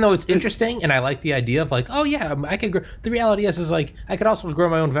 Even though it's interesting, and I like the idea of like, oh yeah, I could grow. The reality is like, I could also grow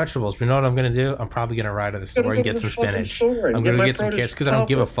my own vegetables. But you know what I'm going to do? I'm probably going to ride to the store and get some spinach. I'm going to get some carrots because I don't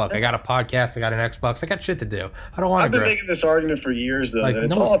give a fuck. I got a podcast. I got an Xbox. I got shit to do. I don't want to grow. I've been making this argument for years, though. Like, that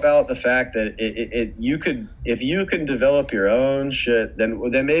it's all about the fact that if you can develop your own shit, then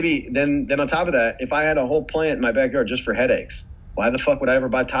on top of that, if I had a whole plant in my backyard just for headaches, why the fuck would I ever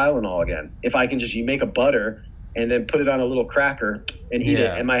buy Tylenol again? If I can just make a butter and then put it on a little cracker and eat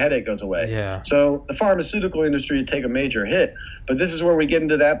it, and my headache goes away. Yeah. So the pharmaceutical industry would take a major hit. But this is where we get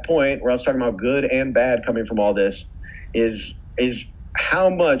into that point where I was talking about good and bad coming from all this, is how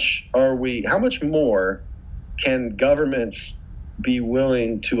much more can governments be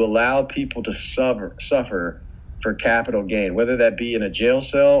willing to allow people to suffer for capital gain, whether that be in a jail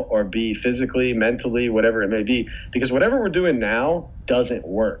cell or be physically, mentally, whatever it may be, because whatever we're doing now doesn't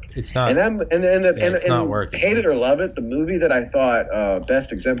work. It's not. It's not working. Hate it or love it, the movie that I thought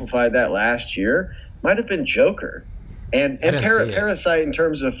best exemplified that last year might have been Joker, and Parasite in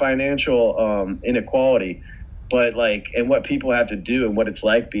terms of financial inequality, but like, and what people have to do and what it's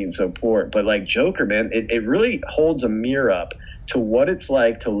like being so poor. But like Joker, man, it really holds a mirror up to what it's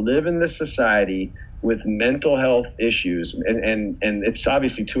like to live in this society with mental health issues, and it's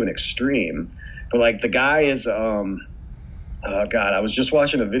obviously to an extreme, but like the guy is God, I was just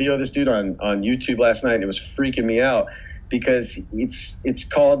watching a video of this dude on YouTube last night, and it was freaking me out because it's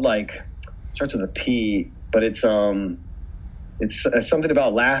called, like, starts with a P, but it's something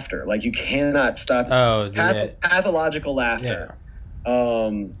about laughter. Like, you cannot stop pathological laughter. Yeah.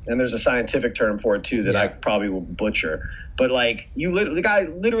 And there's a scientific term for it too that I probably will butcher. But like, the guy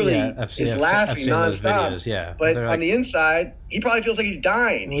literally is laughing nonstop. But on the inside, he probably feels like he's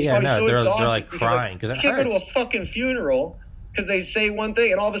dying. Well, he's probably so exhausted. They're like crying because you can't go to a fucking funeral because they say one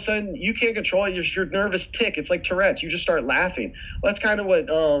thing and all of a sudden you can't control it. Your nervous tick. It's like Tourette's. You just start laughing. Well, that's kind of what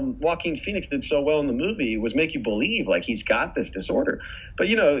Joaquin Phoenix did so well in the movie, was make you believe like he's got this disorder. But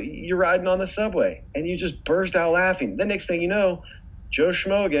you know, you're riding on the subway and you just burst out laughing. The next thing you know, Joe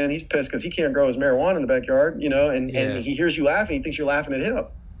Schmo again, he's pissed because he can't grow his marijuana in the backyard, you know, and he hears you laughing, he thinks you're laughing at him.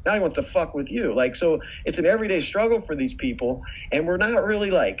 Now he wants to fuck with you. Like, so it's an everyday struggle for these people, and we're not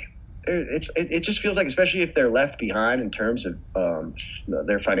really like, it just feels like, especially if they're left behind in terms of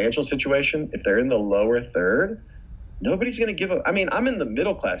their financial situation, if they're in the lower third, nobody's going to give a, I mean, I'm in the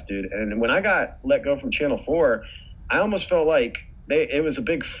middle class, dude, and when I got let go from Channel 4, I almost felt like it was a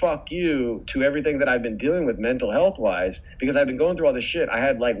big fuck you to everything that I've been dealing with mental health wise, because I've been going through all this shit. I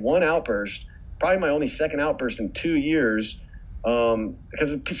had like one outburst, probably my only second outburst in 2 years,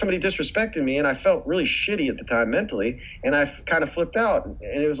 because somebody disrespected me, and I felt really shitty at the time mentally, and I kind of flipped out, and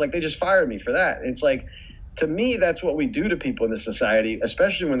it was like they just fired me for that. It's like, to me, that's what we do to people in this society,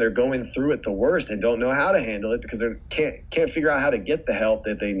 especially when they're going through it the worst and don't know how to handle it because they can't figure out how to get the help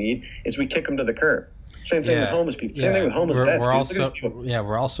that they need, is we kick them to the curb. Same thing with homeless people. Same thing with homeless vets. We're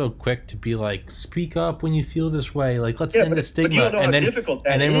also quick to be like, speak up when you feel this way. Like, let's end the stigma.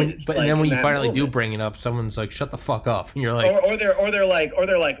 And then when you finally do bring it up, someone's like, shut the fuck up. And you're like, or they're like,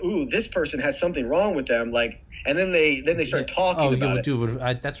 ooh, this person has something wrong with them. Like, and then they start talking about it. Dude,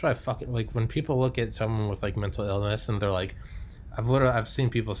 that's what I fucking like when people look at someone with like mental illness and they're like, I've seen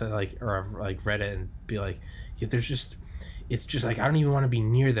people say like, or I've like read it and be like, yeah, it's just like, I don't even want to be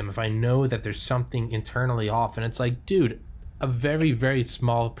near them if I know that there's something internally off. And it's like, dude, a very, very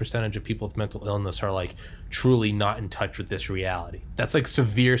small percentage of people with mental illness are like truly not in touch with this reality. That's like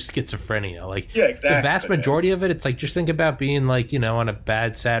severe schizophrenia. Like, yeah, exactly. The vast majority of it, it's like, just think about being like, you know, on a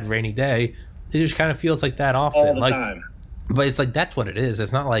bad, sad, rainy day. It just kind of feels like that often. All the time. But it's like, that's what it is.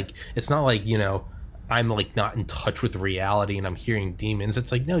 It's not like, you know, I'm like not in touch with reality and I'm hearing demons.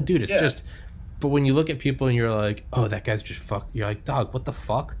 It's like, no, dude, it's just... But when you look at people and you're like, oh, that guy's just fucked. You're like, dog, what the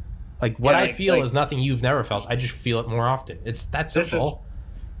fuck? Like, what I feel is nothing you've never felt. I just feel it more often. It's that simple.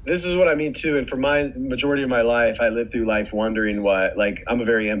 This is what I mean, too. And for my majority of my life, I lived through life wondering why. Like, I'm a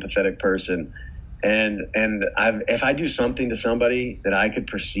very empathetic person. And if I do something to somebody that I could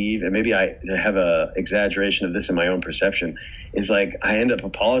perceive, and maybe I have a exaggeration of this in my own perception, is like I end up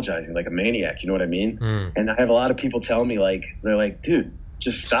apologizing like a maniac. You know what I mean? And I have a lot of people tell me, like, they're like, dude,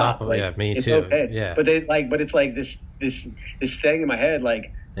 just stop. Like, yeah, me it's too. Okay. Yeah. But it's like this thing in my head,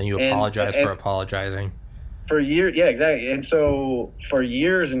 like. And you apologize for apologizing. For years, yeah, exactly. And so for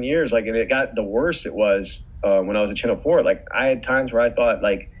years and years, like, and it got the worse it was when I was at Channel 4. Like, I had times where I thought,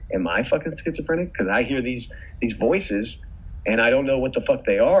 like, am I fucking schizophrenic? Because I hear these voices and I don't know what the fuck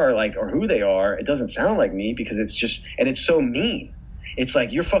they are, like, or who they are. It doesn't sound like me because it's just, and it's so mean. It's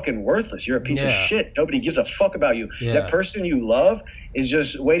like, you're fucking worthless. You're a piece of shit. Nobody gives a fuck about you. Yeah. That person you love is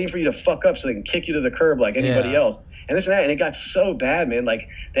just waiting for you to fuck up so they can kick you to the curb like anybody else. And this and that. And it got so bad, man, like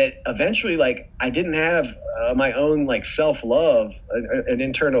that eventually, like, I didn't have my own, like, self-love, an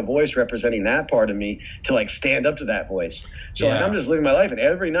internal voice representing that part of me to, like, stand up to that voice. So like, I'm just living my life. And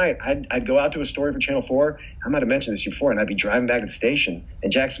every night I'd go out to a story for Channel 4. I might have mentioned this before. And I'd be driving back to the station.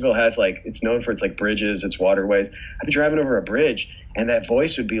 And Jacksonville has, like, it's known for its, like, bridges, its waterways. I'd be driving over a bridge. And that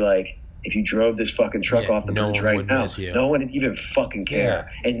voice would be like, if you drove this fucking truck off the bridge right now, no one would even fucking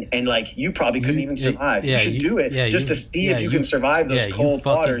care. And like, you probably couldn't even survive. You should do it just to see if you can survive those cold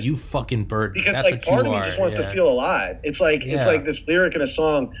waters. You fucking bird. Because that's like, part of me just wants to feel alive. It's like it's like this lyric in a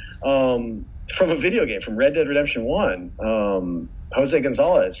song, from a video game, from Red Dead Redemption 1. Jose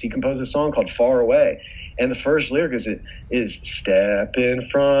Gonzalez, he composed a song called Far Away. And the first lyric is step in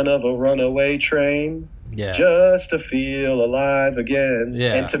front of a runaway train, just to feel alive again.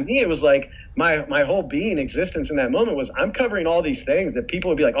 Yeah. And to me, it was like my whole being, existence in that moment was I'm covering all these things that people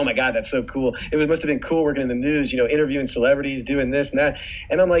would be like, oh my God, that's so cool. Must have been cool working in the news, interviewing celebrities, doing this and that.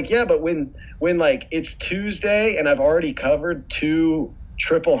 And I'm like, yeah, but when like it's Tuesday and I've already covered 2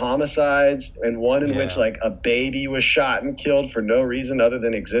 triple homicides and one in which like a baby was shot and killed for no reason other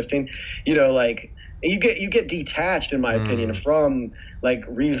than existing, like you get detached, in my opinion, from like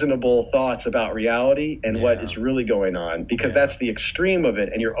reasonable thoughts about reality and what is really going on, because that's the extreme of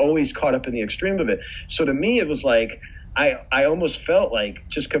it, and you're always caught up in the extreme of it. So to me, it was like I almost felt like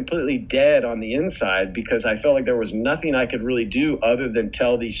just completely dead on the inside, because I felt like there was nothing I could really do other than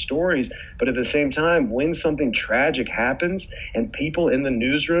tell these stories. But at the same time, when something tragic happens and people in the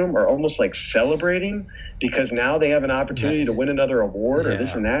newsroom are almost like celebrating because now they have an opportunity to win another award or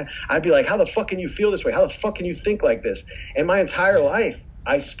this and that, I'd be like, how the fuck can you feel this way? How the fuck can you think like this? And my entire life,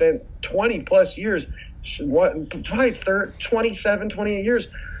 I spent 20 plus years, probably 27, 28 years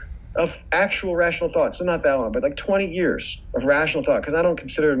of actual rational thought. So not that long, but like 20 years of rational thought, because I don't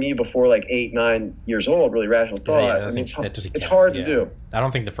consider me before like 8, 9 years old really rational thought. I mean, it's hard to do. I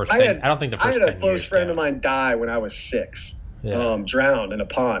don't think the first 10 years. I had a close friend of mine die when I was 6, drowned in a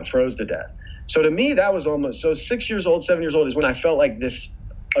pond, froze to death. So to me, that was almost, 6 years old, 7 years old is when I felt like this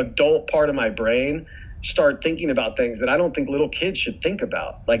adult part of my brain start thinking about things that I don't think little kids should think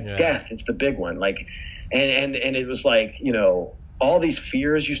about, like death. It's the big one. Like, and it was like, all these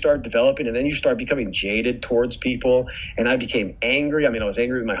fears you start developing, and then you start becoming jaded towards people. And I became angry. I mean, I was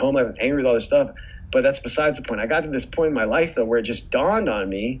angry with my home life, I was angry with all this stuff, but that's besides the point. I got to this point in my life, though, where it just dawned on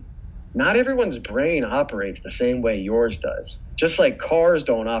me, not everyone's brain operates the same way yours does. Just like cars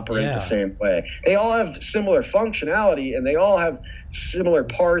don't operate the same way. They all have similar functionality, and they all have similar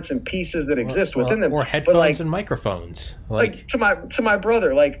parts and pieces that exist within them. Or headphones and microphones. Like to my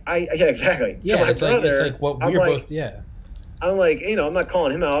brother, like exactly. Yeah, to my brother, it's like what we're both. I'm like, I'm not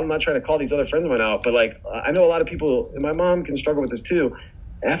calling him out. I'm not trying to call these other friends of mine out. But like, I know a lot of people, and my mom can struggle with this too,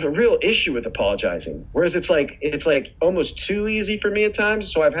 have a real issue with apologizing. Whereas it's like almost too easy for me at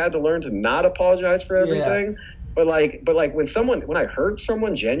times. So I've had to learn to not apologize for everything. But like when I hurt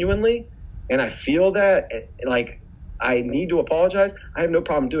someone genuinely, and I feel that like I need to apologize, I have no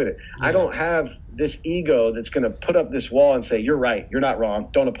problem doing it. I don't have this ego that's going to put up this wall and say, you're right, you're not wrong,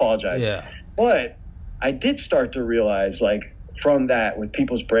 don't apologize. But I did start to realize, like, from that, with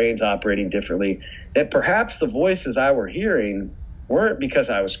people's brains operating differently, that perhaps the voices I were hearing weren't because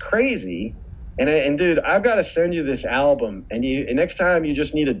I was crazy. And dude, I've got to send you this album. And next time you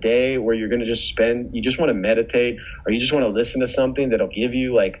just need a day where you're going to just you just want to meditate, or you just want to listen to something that'll give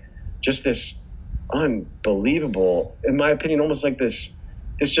you like just this unbelievable, in my opinion, almost like this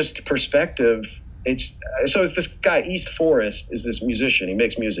just perspective. It's this guy, East Forest, is this musician. He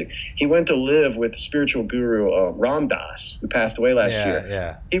makes music. He went to live with spiritual guru Ram Dass, who passed away last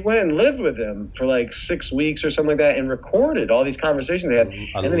year. He went and lived with him for like 6 weeks or something like that, and recorded all these conversations they had.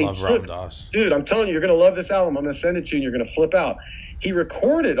 I love Ram Dass. Dude, I'm telling you, you're gonna love this album. I'm gonna send it to you, and you're gonna flip out. He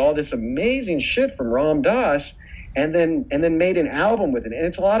recorded all this amazing shit from Ram Dass, and then made an album with it. And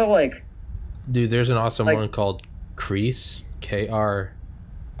it's a lot of like, dude, there's an awesome one called Crease, KRIECE.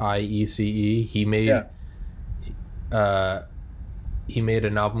 He made he made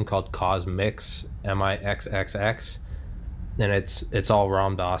an album called Cosmix, MIXXX, and it's all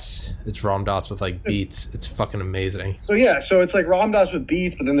Ram Dass. It's Ram Dass with like beats. It's fucking amazing. So it's like Ram Dass with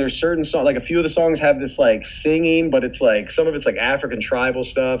beats, but then there's certain songs, like a few of the songs have this like singing, but it's like some of it's like African tribal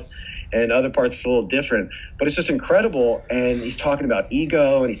stuff, and other parts it's a little different. But it's just incredible. And he's talking about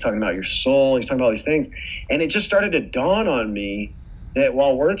ego, and he's talking about your soul. He's talking about all these things, and it just started to dawn on me that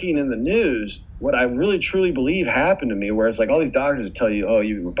while working in the news, what I really truly believe happened to me, where it's like all these doctors would tell you, oh,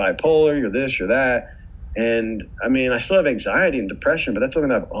 you're bipolar, you're this, you're that. And I mean, I still have anxiety and depression, but that's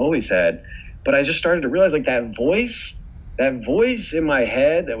something I've always had. But I just started to realize, like, that voice in my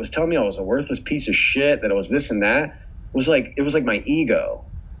head that was telling me I was a worthless piece of shit, that I was this and that, was like, it was like my ego.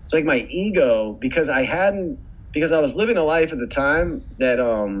 It's like my ego, because I was living a life at the time that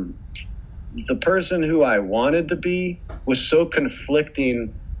the person who I wanted to be was so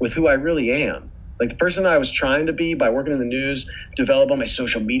conflicting with who I really am. Like, the person I was trying to be by working in the news, develop on my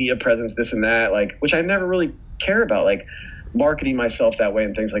social media presence, this and that, like, which I never really care about, like marketing myself that way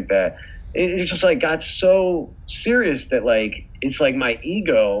and things like that. It just like got so serious that like, it's like my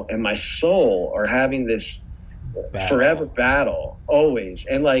ego and my soul are having this forever battle, always.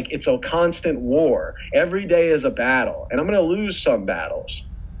 And like, it's a constant war. Every day is a battle, and I'm going to lose some battles,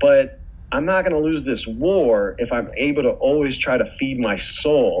 but I'm not going to lose this war if I'm able to always try to feed my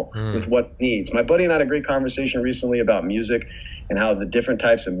soul with what it needs. My buddy and I had a great conversation recently about music and how the different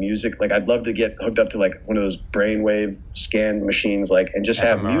types of music, like I'd love to get hooked up to like one of those brainwave scan machines, like, and just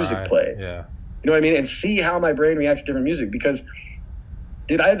have music play. Yeah. You know what I mean? And see how my brain reacts to different music, because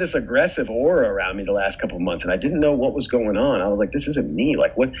dude, I had this aggressive aura around me the last couple of months, and I didn't know what was going on. I was like, this isn't me.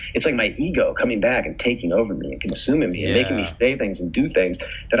 Like, what? It's like my ego coming back and taking over me and consuming me and making me say things and do things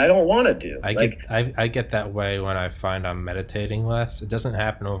that I don't want to do. I get that way when I find I'm meditating less. It doesn't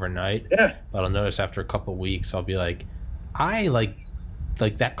happen overnight. Yeah. But I'll notice after a couple of weeks, I'll be like, I like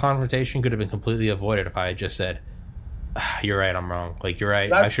that confrontation could have been completely avoided if I had just said, "You're right, I'm wrong. Like, you're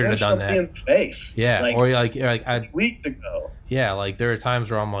right, I shouldn't have done that." In the face. Yeah, like, or like weeks ago. Yeah, like there are times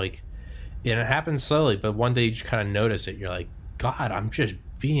where I'm like, and it happens slowly, but one day you just kind of notice it. You're like, God, I'm just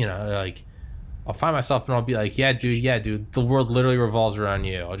being like, I'll find myself and I'll be like, yeah, dude, the world literally revolves around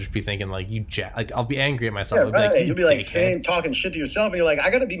you. I'll just be thinking like, like I'll be angry at myself. Yeah, right. Like, You'll be like talking shit to yourself, and you're like, I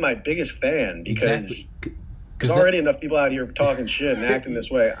got to be my biggest fan, because exactly. There's already enough people out here talking shit and acting this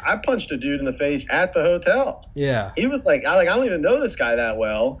way. I punched a dude in the face at the hotel. Yeah. He was like, I don't even know this guy that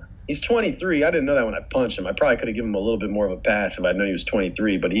well. He's 23. I didn't know that when I punched him. I probably could have given him a little bit more of a pass if I'd known he was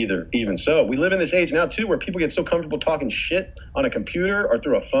 23. But even so, we live in this age now, too, where people get so comfortable talking shit on a computer or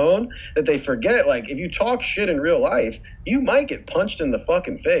through a phone that they forget, like, if you talk shit in real life, you might get punched in the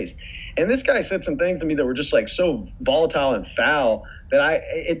fucking face. And this guy said some things to me that were just, like, so volatile and foul that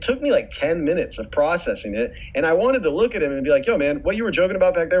it took me like 10 minutes of processing it. And I wanted to look at him and be like, yo, man, what you were joking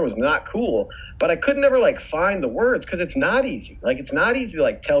about back there was not cool. But I could never like find the words, because it's not easy. Like, it's not easy to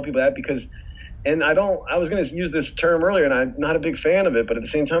like tell people that, because, and I was going to use this term earlier, and I'm not a big fan of it, but at the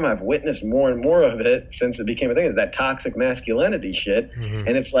same time, I've witnessed more and more of it since it became a thing, is that toxic masculinity shit. Mm-hmm.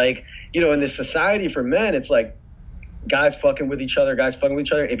 And it's like, you know, in this society for men, it's like guys fucking with each other.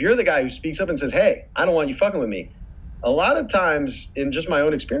 If you're the guy who speaks up and says, hey, I don't want you fucking with me, a lot of times, in just my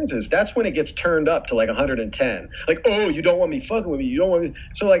own experiences, that's when it gets turned up to like 110. Like, oh, you don't want me fucking with me. You don't want me.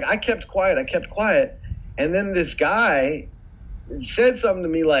 So like, I kept quiet. And then this guy said something to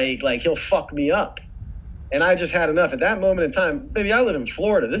me like he'll fuck me up. And I just had enough. At that moment in time, baby, I live in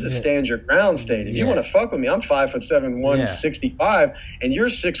Florida. This is stand your ground state. If you want to fuck with me, I'm 5'7", 165, and you're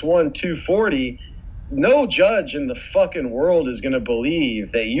 6'1", 240. No judge in the fucking world is going to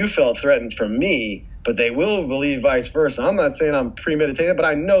believe that you felt threatened from me, but they will believe vice versa. I'm not saying I'm premeditated, but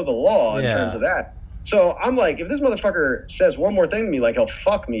I know the law in terms of that. So I'm like, if this motherfucker says one more thing to me, like he'll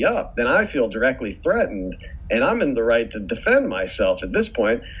fuck me up, then I feel directly threatened, and I'm in the right to defend myself at this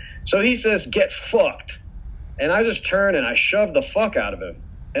point. So he says, get fucked. And I just turn and I shove the fuck out of him.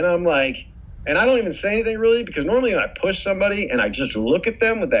 And I'm like, and I don't even say anything really, because normally when I push somebody and I just look at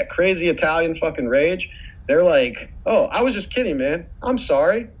them with that crazy Italian fucking rage, they're like, oh, I was just kidding, man. I'm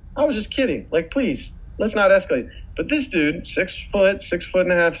sorry. I was just kidding. Like, please, let's not escalate. But this dude, 6 foot,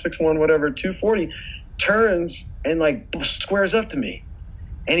 6'1.5", 6'1", whatever, 240, turns and like squares up to me.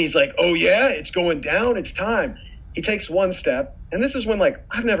 And he's like, oh yeah, it's going down. It's time. He takes one step. And this is when, like,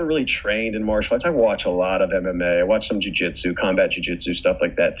 I've never really trained in martial arts. I watch a lot of MMA. I watch some jiu-jitsu, combat jiu-jitsu, stuff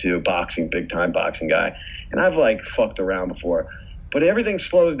like that too. Boxing, big-time boxing guy. And I've, like, fucked around before. But everything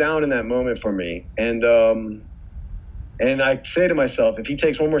slows down in that moment for me. And I say to myself, if he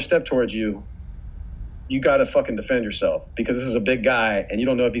takes one more step towards you, you got to fucking defend yourself, because this is a big guy and you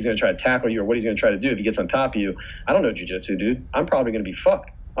don't know if he's going to try to tackle you or what he's going to try to do if he gets on top of you. I don't know jiu-jitsu, dude. I'm probably going to be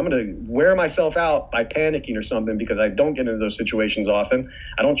fucked. I'm going to wear myself out by panicking or something, because I don't get into those situations often.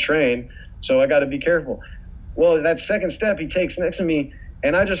 I don't train, so I got to be careful. Well, that second step he takes next to me,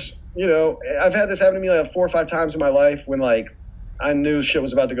 and I just, you know, I've had this happen to me like 4 or 5 times in my life when, like, I knew shit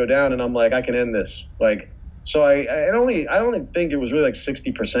was about to go down, and I'm like, I can end this. Like, so I only think it was really like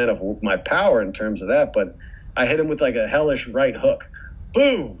 60% of my power in terms of that, but I hit him with like a hellish right hook.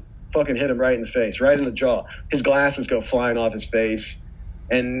 Boom! Fucking hit him right in the face, right in the jaw. His glasses go flying off his face.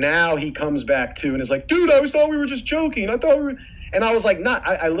 And now he comes back too and is like, dude, I always thought we were just joking. I thought we were... And I was like,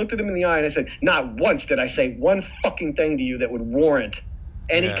 I looked at him in the eye and I said, not once did I say one fucking thing to you that would warrant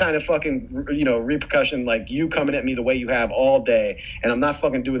any kind of fucking, you know, repercussion, like you coming at me the way you have all day, and I'm not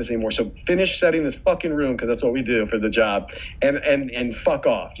fucking doing this anymore. So finish setting this fucking room, because that's what we do for the job, and fuck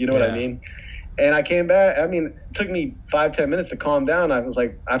off. You know what I mean? And I came back. I mean, it took me 5-10 minutes to calm down. I was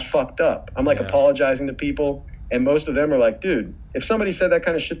like, I fucked up. I'm like apologizing to people, and most of them are like, dude, if somebody said that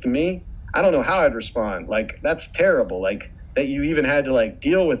kind of shit to me, I don't know how I'd respond. Like, that's terrible. Like, that you even had to like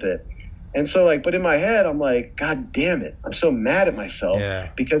deal with it. And so like, but in my head, I'm like, God damn it. I'm so mad at myself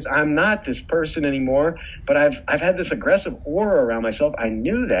because I'm not this person anymore, but I've had this aggressive aura around myself. I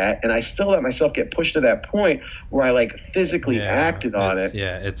knew that. And I still let myself get pushed to that point where I like physically acted on it.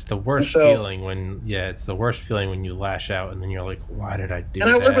 Yeah. It's the worst feeling when you lash out and then you're like, why did I do that?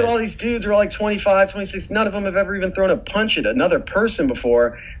 And I work with all these dudes who are like 25, 26. None of them have ever even thrown a punch at another person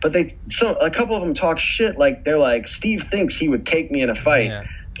before, but a couple of them talk shit. Like they're like, Steve thinks he would take me in a fight. Yeah.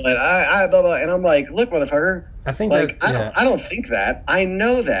 But I blah, blah, and I'm like, look, motherfucker. I think like I don't think that. I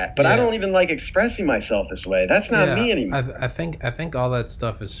know that, but I don't even like expressing myself this way. That's not me anymore. I think all that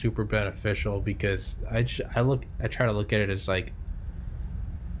stuff is super beneficial because I try to look at it as like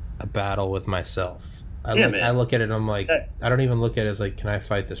a battle with myself. I look at it and I'm like, I don't even look at it as like, can I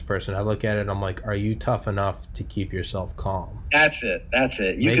fight this person? I look at it and I'm like, are you tough enough to keep yourself calm? That's it.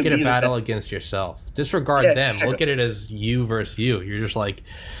 Make it a battle against yourself. Disregard them. Look at it as you versus you. You're just like,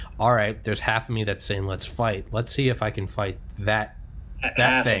 all right, there's half of me that's saying let's fight. Let's see if I can fight that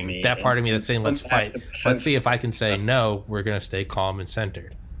thing. That part of me that's saying let's fight. Let's see if I can say no, we're going to stay calm and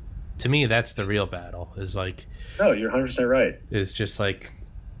centered. To me, that's the real battle. Is like, no, you're 100% right. It's just like,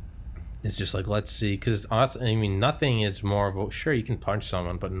 let's see, because I mean, nothing is more of a, sure, you can punch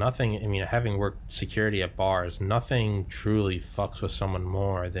someone, but nothing, I mean, having worked security at bars, nothing truly fucks with someone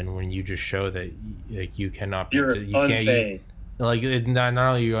more than when you just show that like you cannot be, you're unfazed. Like, not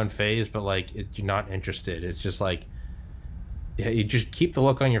only are you unfazed, but like you're not interested. It's just like, you just keep the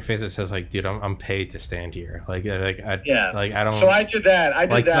look on your face that says like, dude, I'm paid to stand here. I don't. So I did that.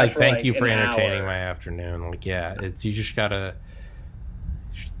 Like, thank you for entertaining my afternoon. Like, you just gotta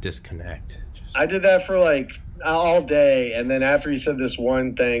disconnect. I did that for like all day, and then after he said this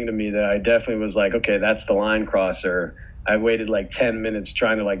one thing to me that I definitely was like, okay, that's the line crosser. I waited like 10 minutes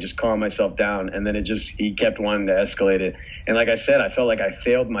trying to like just calm myself down, and then he kept wanting to escalate it. And like I said, I felt like I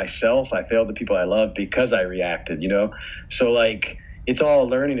failed myself. I failed the people I love because I reacted, So like, it's all a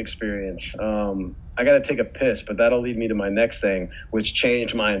learning experience. I got to take a piss, but that'll lead me to my next thing, which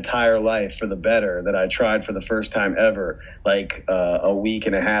changed my entire life for the better, that I tried for the first time ever, like a week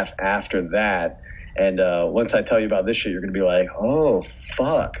and a half after that. And once I tell you about this shit, you're going to be like, oh,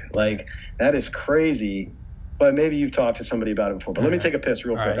 fuck. Like, that is crazy. But maybe you've talked to somebody about it before. But let me take a piss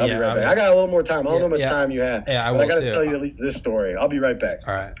real quick. I'll be right back. I got a little more time. I don't know how much time you have. Yeah, I got to tell you at least this story. I'll be right back.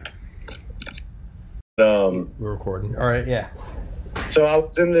 All right. We're recording. All right, yeah. So I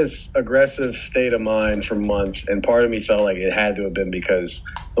was in this aggressive state of mind for months, and part of me felt like it had to have been because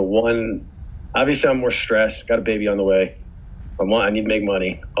obviously I'm more stressed, got a baby on the way. I need to make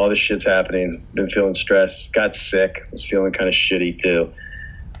money. All this shit's happening. Been feeling stressed, got sick, was feeling kind of shitty too.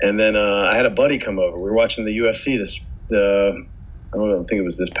 And then I had a buddy come over. We were watching the UFC I don't think it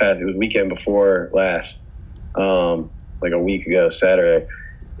was it was weekend before last, like a week ago, Saturday.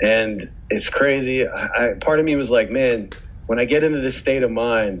 And it's crazy. Part of me was like, man, when I get into this state of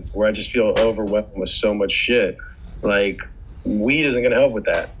mind where I just feel overwhelmed with so much shit, like weed isn't going to help with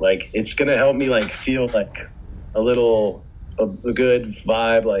that. Like, it's going to help me like feel like a good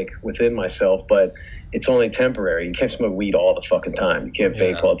vibe like within myself, but it's only temporary. You can't smoke weed all the fucking time. You can't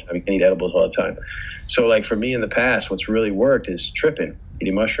vape all the time. You can't eat edibles all the time. So like for me in the past, what's really worked is tripping,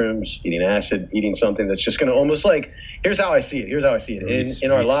 eating mushrooms, eating acid, eating something that's just going to almost like, here's how I see it.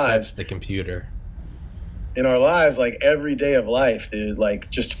 In our lives, the computer. In our lives, like every day of life, dude, like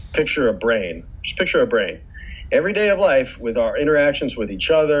just picture a brain. Just picture a brain. Every day of life, with our interactions with each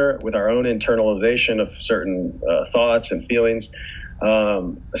other, with our own internalization of certain thoughts and feelings,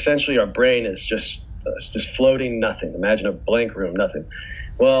 essentially our brain is just floating nothing. Imagine a blank room, nothing.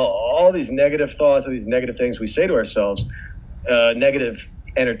 Well, all these negative thoughts, all these negative things we say to ourselves, negative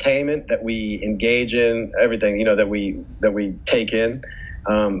entertainment that we engage in, everything that we take in,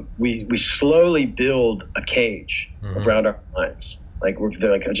 we slowly build a cage around our minds. Like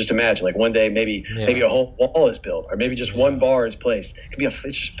just imagine, like one day maybe a whole wall is built, or maybe just one bar is placed. It could be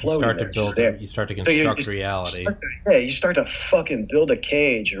it's just floating. You start to construct reality. You start to fucking build a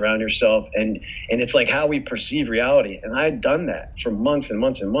cage around yourself, and it's like how we perceive reality. And I had done that for months and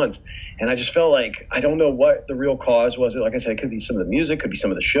months and months, and I just felt like I don't know what the real cause was. Like I said, it could be some of the music, could be some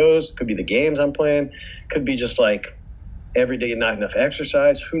of the shows, could be the games I'm playing, could be just like every day not enough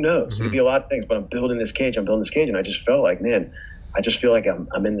exercise. Who knows? It could be a lot of things. But I'm building this cage, and I just felt like, man, I just feel like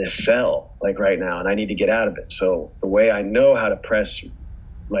I'm in this cell like right now, and I need to get out of it. So the way I know how to press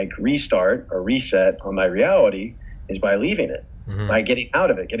like restart or reset on my reality is by leaving it, by getting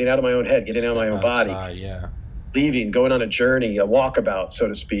out of it, getting out of my own head, getting out of my own body, leaving, going on a journey, a walkabout, so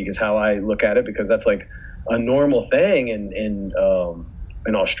to speak, is how I look at it, because that's like a normal thing in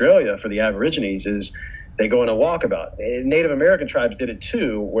Australia for the Aborigines is they go on a walkabout. Native American tribes did it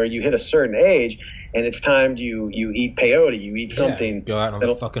too, where you hit a certain age and it's time you eat peyote, you eat something. Go out in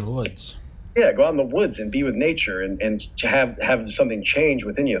the fucking woods. Yeah, go out in the woods and be with nature and have something change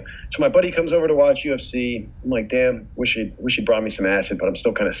within you. So my buddy comes over to watch UFC. I'm like, damn, wish he'd brought me some acid, but I'm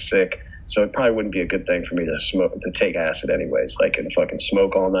still kind of sick. So it probably wouldn't be a good thing for me to take acid anyways, like and fucking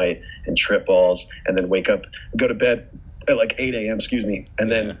smoke all night and trip balls and then go to bed at like 8 a.m.,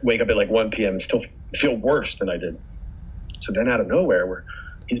 and then wake up at like 1 p.m. and still feel worse than I did. So then out of nowhere,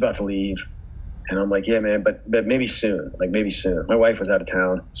 he's about to leave. And I'm like, yeah, man, but maybe soon. My wife was out of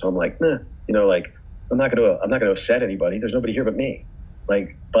town. So I'm like, nah, like I'm not gonna upset anybody. There's nobody here but me.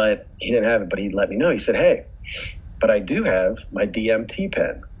 Like, but he didn't have it, but he let me know. He said, hey, but I do have my DMT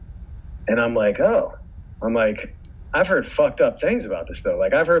pen. And I'm like, oh. I'm like, I've heard fucked up things about this though.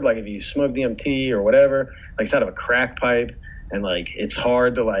 Like I've heard like if you smoke DMT or whatever, like it's out of a crack pipe and like it's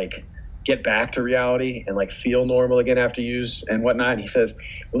hard to like get back to reality and like feel normal again after use and whatnot. And he says,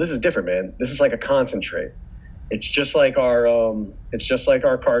 well, this is different, man. This is like a concentrate. It's just like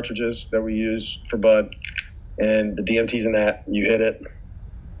our cartridges that we use for bud, and the DMT's in that. You hit it,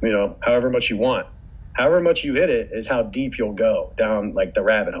 however much you want. However much you hit it is how deep you'll go down like the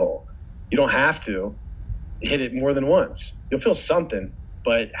rabbit hole. You don't have to hit it more than once. You'll feel something,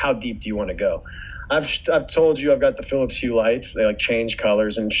 but how deep do you want to go? I've told you I've got the Philips Hue lights. They like change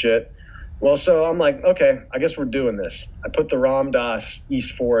colors and shit. Well, so I'm like, okay, I guess we're doing this. I put the Ram Dass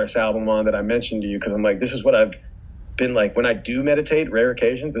East Forest album on that I mentioned to you because I'm like, this is what I've been like when I do meditate, rare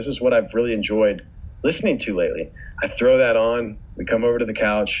occasions, this is what I've really enjoyed listening to lately. I throw that on, we come over to the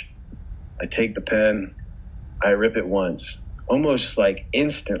couch, I take the pen, I rip it once, almost like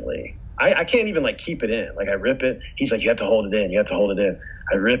instantly. I can't even like keep it in. Like I rip it. He's like, you have to hold it in.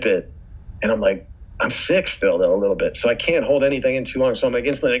 I rip it. And I'm like, I'm sick still though a little bit. So I can't hold anything in too long. So I'm like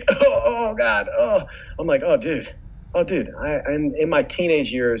instantly like, oh God. Oh, I'm like, oh dude. And in my teenage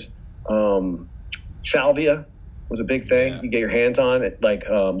years, salvia was a big thing. You get your hands on it, like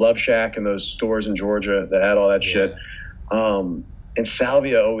Love Shack and those stores in Georgia that had all that shit. And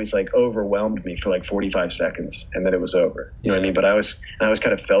salvia always like overwhelmed me for like 45 seconds and then it was over. You know what I mean? But I was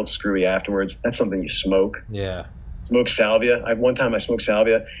kind of felt screwy afterwards. That's something you smoke. Yeah. Smoke salvia. One time I smoked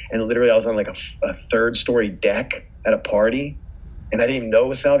salvia and literally I was on like a 3rd-story deck at a party and I didn't even know it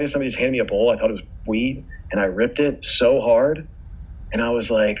was salvia. Somebody just handed me a bowl. I thought it was weed and I ripped it so hard and I was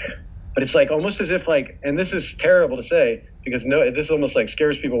like, but it's like almost as if like, and this is terrible to say because this almost like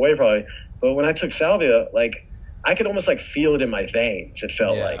scares people away probably. But when I took salvia, like I could almost like feel it in my veins. It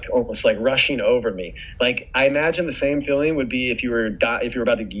felt like almost like rushing over me. Like I imagine the same feeling would be if you were about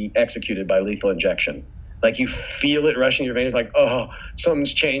to be executed by lethal injection. Like you feel it rushing your veins, like, oh,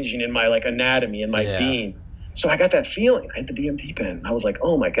 something's changing in my like anatomy and my being. So I got that feeling. I had the DMT pen. I was like,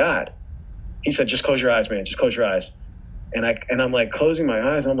 oh my God. He said, just close your eyes, man. Just close your eyes. And I'm like closing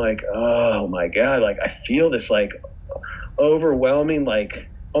my eyes. I'm like, oh my God. Like I feel this like overwhelming, like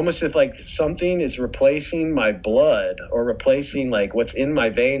almost if like something is replacing my blood or replacing like what's in my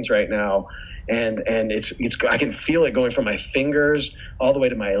veins right now. And it's I can feel it going from my fingers all the way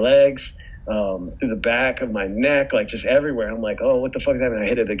to my legs, through the back of my neck, like just everywhere. I'm like, oh, what the fuck is happening? I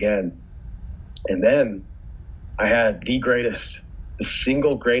hit it again. And then I had the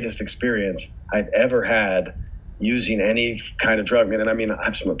single greatest experience I've ever had using any kind of drug. Man, and I mean,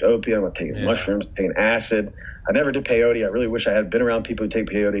 I've smoked opium, I've taken mushrooms, I've taken acid. I never did peyote. I really wish I had been around people who take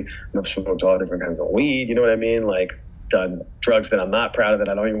peyote. I've smoked all different kinds of weed, you know what I mean? Like done drugs that I'm not proud of, that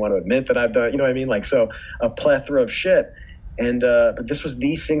I don't even want to admit that I've done, you know what I mean? Like, so a plethora of shit. And, but this was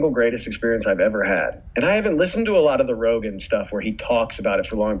the single greatest experience I've ever had. And I haven't listened to a lot of the Rogan stuff where he talks about it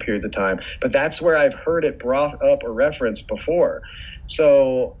for long periods of time, but that's where I've heard it brought up or referenced before.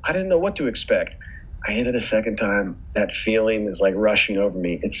 So I didn't know what to expect. I hit it a second time. That feeling is like rushing over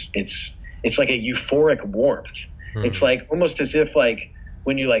me. It's like a euphoric warmth. It's like almost as if like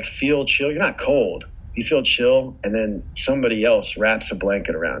when you like feel chill, you're not cold. You feel chill and then somebody else wraps a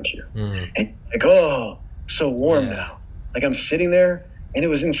blanket around you. And like, oh, so warm now. Like I'm sitting there and it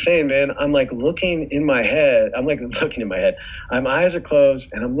was insane, man. I'm like looking in my head. My eyes are closed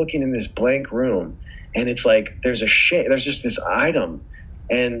and I'm looking in this blank room and it's like, there's just this item.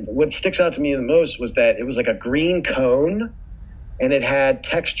 And what sticks out to me the most was that it was like a green cone and it had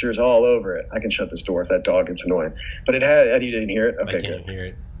textures all over it. I can shut this door if that dog gets annoying. But it had, you didn't hear it? Okay, I can't hear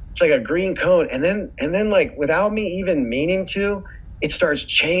it. It's like a green cone. And then like without me even meaning to, it starts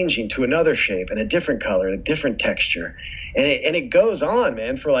changing to another shape and a different color and a different texture. And it goes on,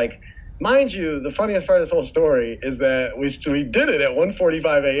 man, for like, mind you, the funniest part of this whole story is that we did it at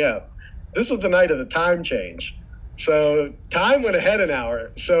 1:45 a.m. This was the night of the time change. So time went ahead an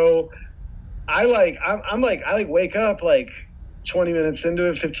hour. So I like wake up like 20 minutes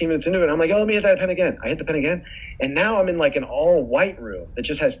into it, 15 minutes into it. I'm like, oh, let me hit that pen again. I hit the pen again. And now I'm in like an all white room that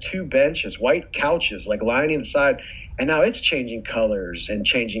just has 2 benches, white couches, like lining the side. And now it's changing colors and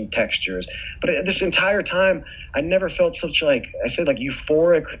changing textures. But this entire time, I never felt such like, I said, like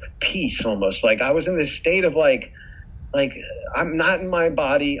euphoric peace almost. Like I was in this state of like I'm not in my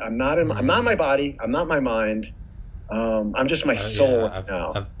body. I'm not my body. I'm not my mind. I'm just my soul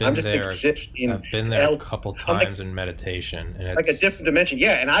now. I'm just existing. I've been there a couple times in meditation, and it's like a different dimension.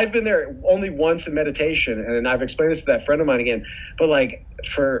 Yeah, and I've been there only once in meditation, and I've explained this to that friend of mine again. But like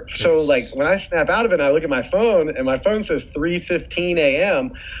when I snap out of it, and I look at my phone, and my phone says 3:15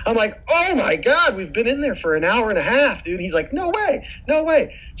 a.m. I'm like, oh my god, we've been in there for an hour and a half, dude. He's like, no way.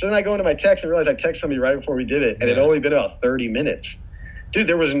 So then I go into my text and realize I texted somebody right before we did it, and it had only been about 30 minutes. Dude,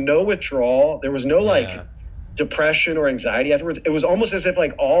 there was no withdrawal. There was no like depression or anxiety afterwards. It was almost as if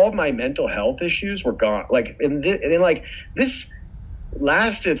like all of my mental health issues were gone. Like and then like this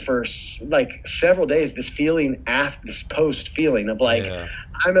lasted for like several days. This feeling after this post feeling of like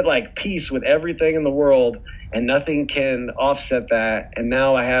I'm at like peace with everything in the world, and nothing can offset that. And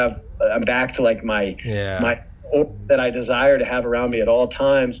now I'm back to like my that I desire to have around me at all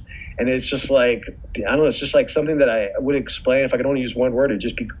times. And it's just like, I don't know, it's just like something that I would explain if I could only use one word. It'd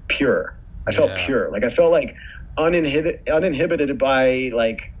just be pure. I felt pure. Like I felt like uninhibited by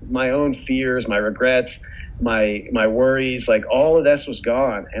like my own fears, my regrets, my worries. Like all of this was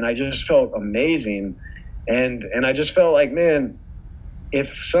gone, and I just felt amazing. And I just felt like, man, if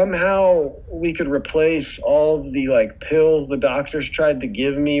somehow we could replace all the like pills the doctors tried to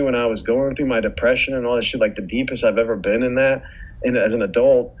give me when I was going through my depression and all that shit, like the deepest I've ever been in that, as an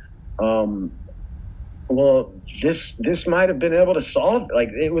adult. Well, this might have been able to solve it. Like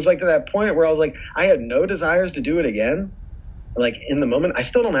it was like to that point where I was like, I had no desires to do it again. Like in the moment, I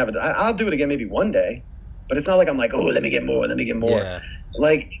still don't have it. I'll do it again maybe one day, but it's not like I'm like, oh, let me get more. Yeah.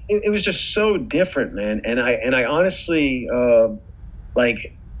 Like it was just so different, man. And I honestly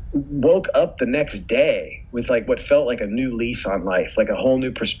like woke up the next day with like what felt like a new lease on life, like a whole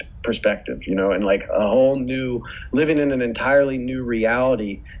new perspective, you know, and like a whole new living in an entirely new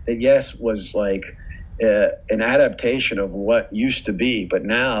reality that was like an adaptation of what used to be, but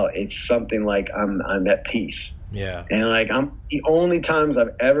now it's something like I'm at peace. Yeah. And like I'm the only times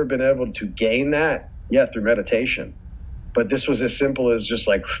I've ever been able to gain that, through meditation. But this was as simple as just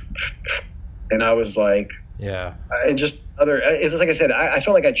like, and I was like, and just it was like I said, I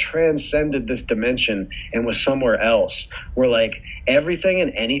felt like I transcended this dimension and was somewhere else where like everything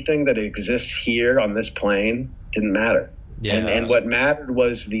and anything that exists here on this plane didn't matter. Yeah. And what mattered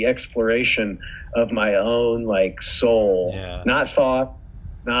was the exploration of my own like soul, not thought,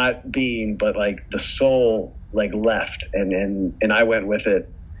 not being, but like the soul like left and I went with it.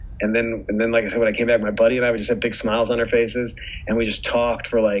 And then like I said, when I came back, my buddy and I would just have big smiles on our faces, and we just talked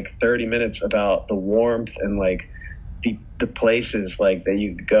for like 30 minutes about the warmth and like the places like that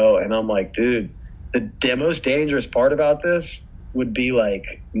you could go. And I'm like, dude, the most dangerous part about this would be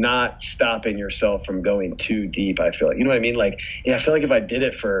like not stopping yourself from going too deep. I feel like, you know what I mean? Like, I feel like if I did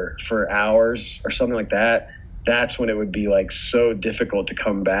it for hours or something like that, that's when it would be like so difficult to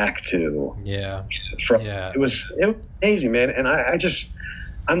come back to. It was amazing, man. And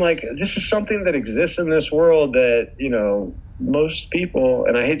I'm like, this is something that exists in this world that, you know, most people,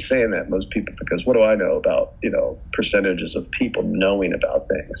 and I hate saying that, most people, because what do I know about, you know, percentages of people knowing about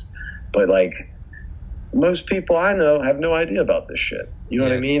things? But like, most people I know have no idea about this shit. You know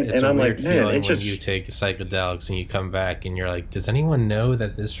what I mean? And I'm like, man, it's just, when you take psychedelics and you come back and you're like, does anyone know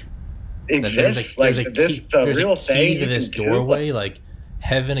that this exists? There's a real key to this doorway. Like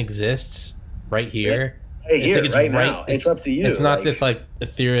heaven exists right here. Here, like right now. It's up to you. It's not this like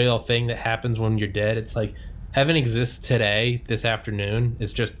ethereal thing that happens when you're dead. It's like heaven exists today, this afternoon.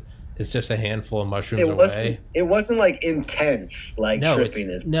 It's just a handful of mushrooms away. It wasn't like intense, like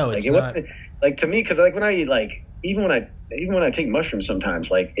trippiness. It's it not. Wasn't, like to me, because like when I eat, like even when I take mushrooms, sometimes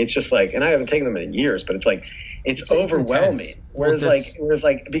like it's just like, and I haven't taken them in years, but it's like it's overwhelming. Whereas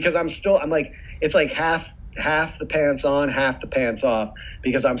like because I'm like it's like half the pants on, half the pants off,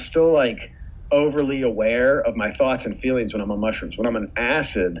 because I'm still like overly aware of my thoughts and feelings when I'm on mushrooms. When I'm on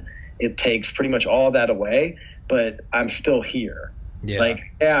acid, it takes pretty much all that away, but I'm still here.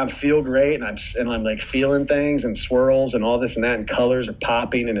 I feel great, and I'm like feeling things and swirls and all this and that, and colors are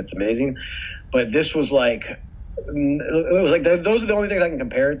popping, and it's amazing. But this was like, it was like those are the only things I can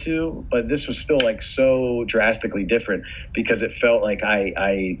compare it to. But this was still like so drastically different, because it felt like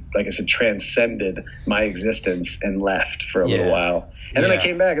I like I said, transcended my existence and left for a little while. And then I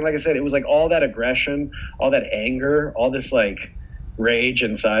came back, and like I said, it was like all that aggression, all that anger, all this like rage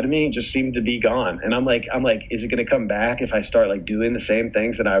inside of me just seemed to be gone. And I'm like, is it going to come back if I start like doing the same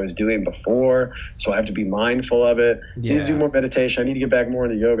things that I was doing before? So I have to be mindful of it. I need to do more meditation. I need to get back more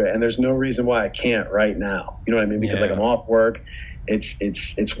into yoga. And there's no reason why I can't right now. You know what I mean? Because like I'm off work.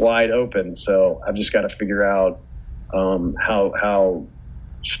 It's wide open. So I've just got to figure out how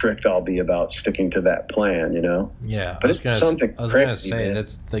strict I'll be about sticking to that plan, you know? Yeah. But it's something I was crazy, going to say, man.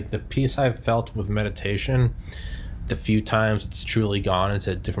 that's like the peace I've felt with meditation, the few times it's truly gone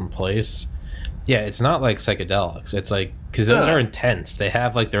into a different place. Yeah, it's not like psychedelics. It's like, because those are intense. They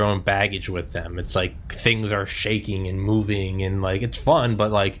have like their own baggage with them. It's like things are shaking and moving and like it's fun,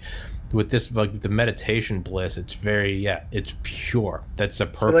 but like with this, like the meditation bliss, it's very, it's pure. That's a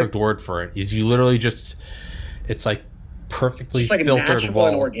perfect word for it. Is you literally just, it's like perfectly like filtered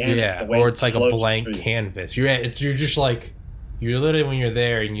wall. Organic, or it's like a blank canvas. You're just like, you're literally, when you're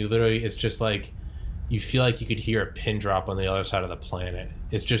there and you literally, it's just like, you feel like you could hear a pin drop on the other side of the planet.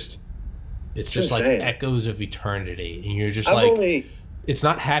 It's just like echoes of eternity, and you're just it's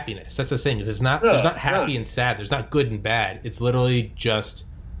not happiness. That's the thing. Is there's not happy and sad. There's not good and bad. It's literally just.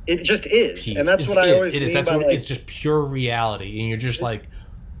 It just is, peace. And that's what I always mean. That's what it's just pure reality, and you're just like,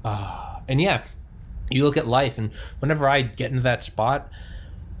 and yeah, you look at life, and whenever I get into that spot.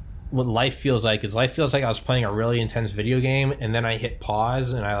 What life feels like is I was playing a really intense video game, and then I hit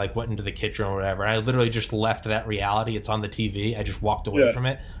pause and I like went into the kitchen or whatever. And I literally just left that reality. It's on the TV. I just walked away from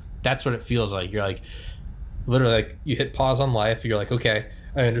it. That's what it feels like. You're like, literally, like you hit pause on life. You're like, okay,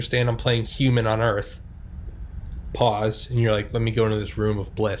 I understand. I'm playing human on Earth. Pause, and you're like, let me go into this room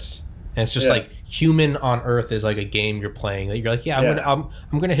of bliss. And it's just like human on Earth is like a game you're playing. That you're like, I'm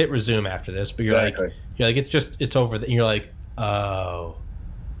gonna hit resume after this. But you're like, it's over. And you're like, oh.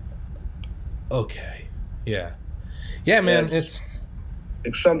 Okay. Yeah, man. It's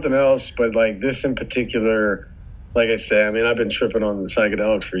something else, but like this in particular, like I say, I mean, I've been tripping on the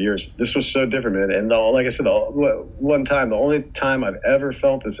psychedelics for years. This was so different, man. And like I said, the only time I've ever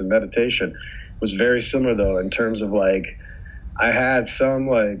felt this in meditation was very similar, though, in terms of like, I had some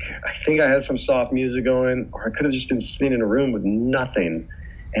I think I had some soft music going, or I could have just been sitting in a room with nothing.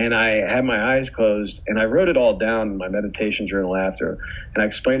 And I had my eyes closed, and I wrote it all down in my meditation journal after. And I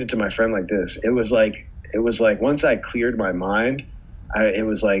explained it to my friend like this. It was like once I cleared my mind, it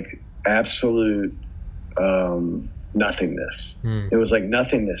was like absolute nothingness. It was like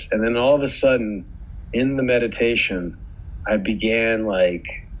nothingness. And then all of a sudden, in the meditation, I began like,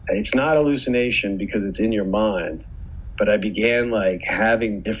 it's not hallucination because it's in your mind, but I began like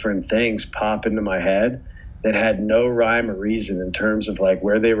having different things pop into my head that had no rhyme or reason in terms of like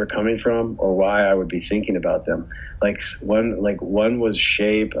where they were coming from or why I would be thinking about them. Like one was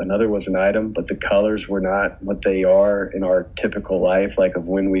shape, another was an item, but the colors were not what they are in our typical life, like of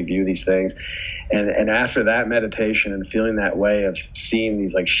when we view these things. And after that meditation and feeling that way of seeing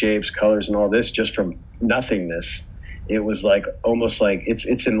these like shapes, colors, and all this just from nothingness, it was like almost like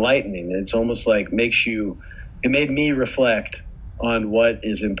it's enlightening. It's almost like it made me reflect on what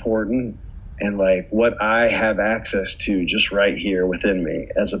is important and like what I have access to just right here within me,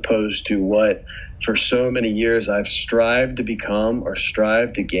 as opposed to what for so many years I've strived to become or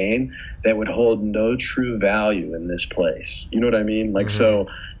strived to gain that would hold no true value in this place. You know what I mean? Like, so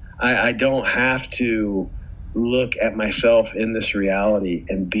I don't have to look at myself in this reality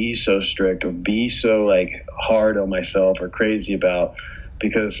and be so strict or be so like hard on myself or crazy about,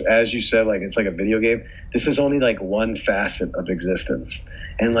 because as you said, like it's like a video game. This is only like one facet of existence,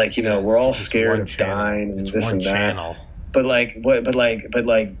 and like we're all scared of dying and this and that. But like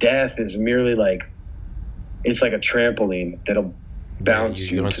death is merely like, it's like a trampoline that'll bounce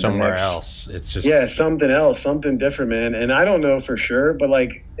you going to somewhere else. It's just something else, something different, man. And I don't know for sure, but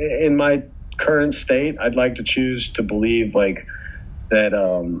like in my current state, I'd like to choose to believe like that.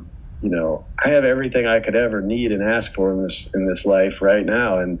 I have everything I could ever need and ask for in this life right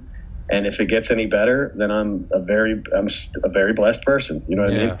now, and if it gets any better, then I'm a very blessed person. You know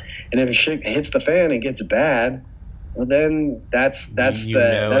what I mean? And if shit hits the fan and gets bad, well, then that's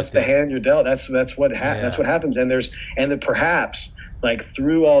the hand you're dealt. That's what happens. And then perhaps like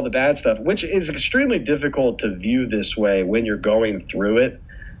through all the bad stuff, which is extremely difficult to view this way when you're going through it,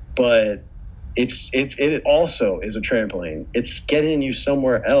 but it also is a trampoline. It's getting you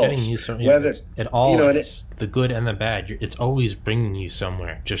somewhere else. It's the good and the bad. It's always bringing you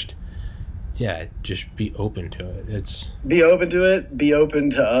somewhere. Just be open to it. Be open to it. Be open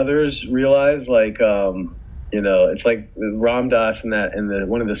to others. Realize like it's like Ram Dass in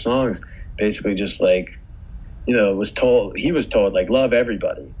one of the songs, basically just like he was told like love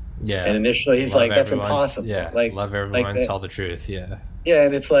everybody. Yeah. And initially he's like, that's impossible. Yeah. Like love everyone, tell the truth. Yeah. Yeah,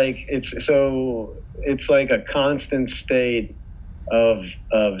 and it's like it's like a constant state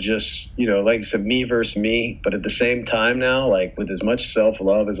of just, you know, like you said, me versus me. But at the same time now, like with as much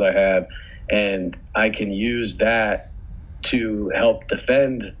self-love as I have, and I can use that to help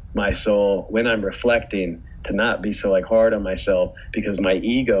defend my soul when I'm reflecting, to not be so like hard on myself, because my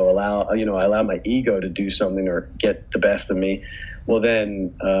ego I allow my ego to do something or get the best of me. Well,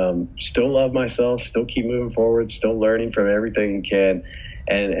 then still love myself, still keep moving forward, still learning from everything you can,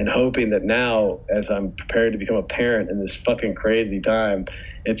 and hoping that now, as I'm prepared to become a parent in this fucking crazy time,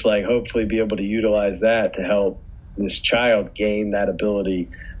 it's like hopefully be able to utilize that to help this child gain that ability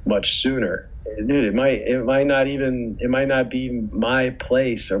much sooner. Dude, it might not be my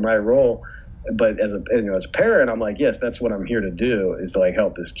place or my role, but as a parent, I'm like, yes, that's what I'm here to do, is to like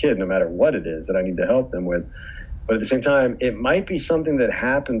help this kid, no matter what it is that I need to help them with. But at the same time, it might be something that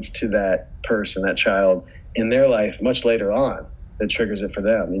happens to that person, that child, in their life much later on that triggers it for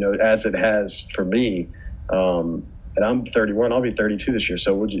them, you know, as it has for me. And I'm 31, I'll be 32 this year.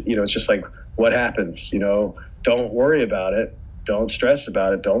 So, you know, it's just like, what happens, you know, don't worry about it. Don't stress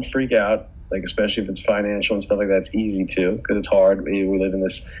about it. Don't freak out. Like, especially if it's financial and stuff like that, it's easy to, because it's hard. We live in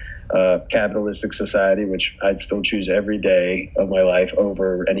this capitalistic society, which I'd still choose every day of my life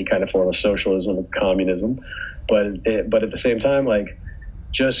over any kind of form of socialism or communism. But at the same time, like,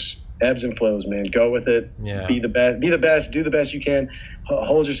 just ebbs and flows, man. Go with it. Yeah. Be the best. Do the best you can.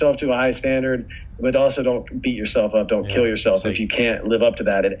 Hold yourself to a high standard, but also don't beat yourself up. Don't kill yourself if you can't live up to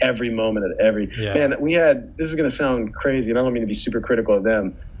that at every moment. Man, this is going to sound crazy, and I don't mean to be super critical of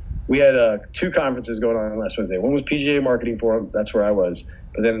them. We had 2 conferences going on last Wednesday. One was PGA Marketing Forum. That's where I was.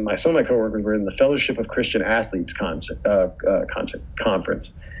 But then some of my coworkers were in the Fellowship of Christian Athletes conference.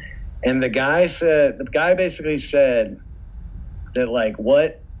 And the guy basically said that, like,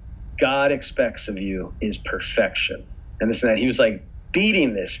 what God expects of you is perfection. And this and that. He was like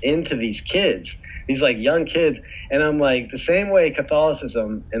beating this into these kids, these like young kids. And I'm like, the same way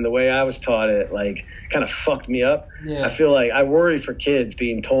Catholicism and the way I was taught it, like, kind of fucked me up. Yeah. I feel like I worry for kids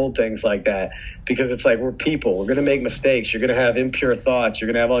being told things like that, because it's like, we're people, we're going to make mistakes. You're going to have impure thoughts. You're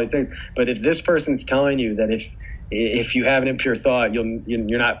going to have all these things. But if this person's telling you that if you have an impure thought, you're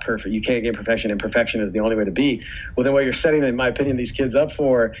not perfect, you can't get perfection, and perfection is the only way to be, well, then what you're setting, in my opinion, these kids up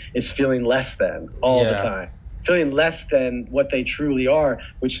for is feeling less than all the time. Feeling less than what they truly are,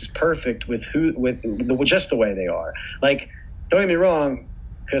 which is perfect with just the way they are. Like, don't get me wrong,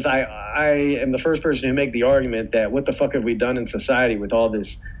 because I am the first person to make the argument that what the fuck have we done in society with all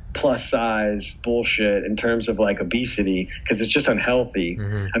this plus size bullshit in terms of like obesity, because it's just unhealthy.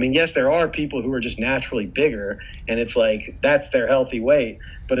 Mm-hmm. I mean, yes, there are people who are just naturally bigger, and it's like that's their healthy weight.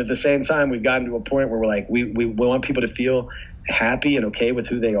 But at the same time, we've gotten to a point where we're like, we want people to feel happy and okay with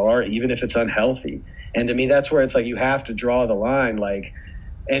who they are, even if it's unhealthy. And to me, that's where it's like you have to draw the line. Like,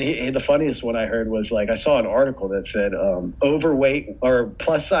 and the funniest one I heard was, like, I saw an article that said overweight or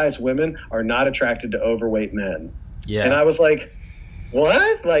plus size women are not attracted to overweight men. Yeah. And I was like,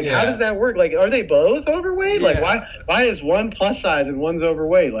 what? Like, how does that work? Like, are they both overweight? Yeah. Like, why is one plus size and one's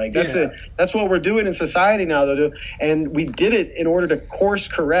overweight? Like, that's it. That's what we're doing in society now, though. And we did it in order to course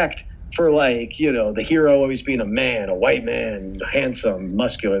correct for, like, you know, the hero always being a man, a white man, handsome,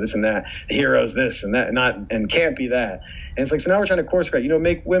 muscular, this and that. The hero's this and that, and can't be that. And it's like, so now we're trying to course correct, you know,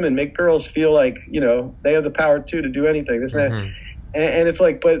 make girls feel like, you know, they have the power too to do anything, this and that. And it's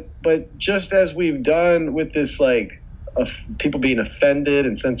like, but just as we've done with this, like, people being offended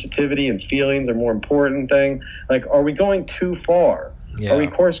and sensitivity and feelings are more important thing, like, are we going too far? Yeah. Are we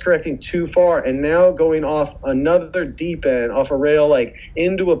course correcting too far and now going off another deep end, off a rail, like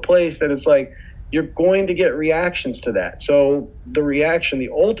into a place that it's like you're going to get reactions to that? So the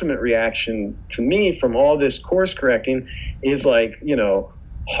ultimate reaction to me from all this course correcting is like, you know,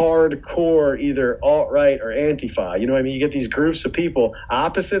 hardcore either alt-right or Antifa. You know what I mean? You get these groups of people,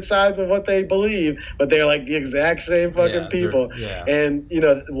 opposite sides of what they believe, but they're like the exact same fucking people. Yeah. And, you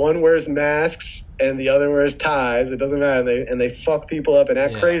know, one wears masks and the other wears ties. It doesn't matter. And they fuck people up and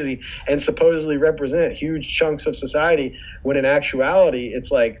act crazy and supposedly represent huge chunks of society, when in actuality,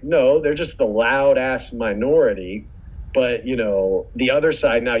 it's like, no, they're just the loud-ass minority. But, you know, the other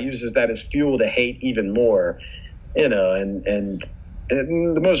side now uses that as fuel to hate even more, you know, and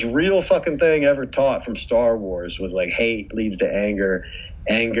the most real fucking thing ever taught from Star Wars was like hate leads to anger,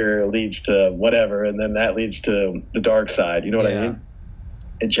 anger leads to whatever, and then that leads to the dark side. You know what I mean?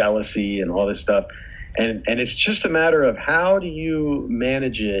 And jealousy and all this stuff. And it's just a matter of how do you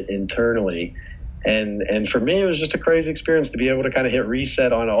manage it internally. And for me, it was just a crazy experience to be able to kind of hit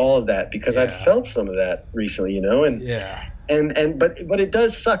reset on all of that, because I'd felt some of that recently, you know, and But it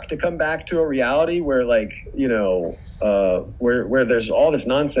does suck to come back to a reality where, like, you know, where there's all this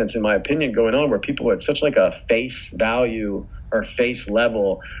nonsense, in my opinion, going on, where people at such like a face value or face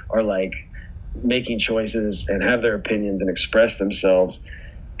level are like making choices and have their opinions and express themselves.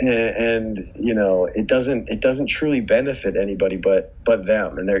 And you know, it doesn't truly benefit anybody but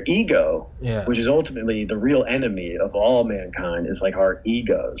them and their ego, which is ultimately the real enemy of all mankind, is like our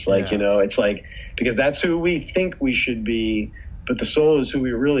egos. Like, you know, it's like, because that's who we think we should be, but the soul is who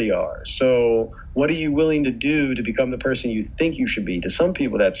we really are. So what are you willing to do to become the person you think you should be? To some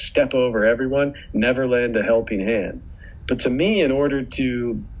people, that's step over everyone, never lend a helping hand. But to me, in order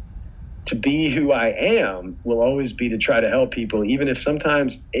to be who I am, will always be to try to help people, even if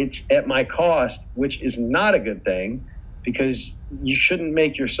sometimes it's at my cost, which is not a good thing, because you shouldn't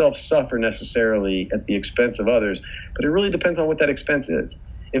make yourself suffer necessarily at the expense of others. But it really depends on what that expense is.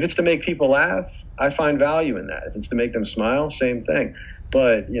 If it's to make people laugh, I find value in that. If it's to make them smile, same thing.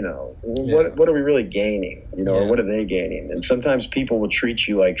 But, you know, what are we really gaining? You know, or what are they gaining? And sometimes people will treat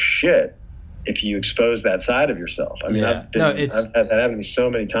you like shit if you expose that side of yourself. I mean, I've had that happen to me so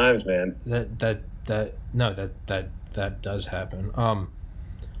many times, man. That does happen.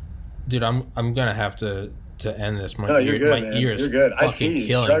 Dude, I'm gonna have to end this. My you're good, man. Ear is fucking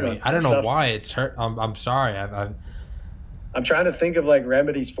killing me. I don't know why it's hurt. I'm sorry. I'm trying to think of like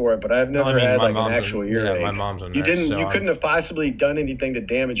remedies for it, but I've never had like an actual earache. Yeah, my mom's a nurse. You couldn't have possibly done anything to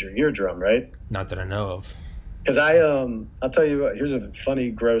damage your eardrum, right? Not that I know of. Because I'll tell you what, here's a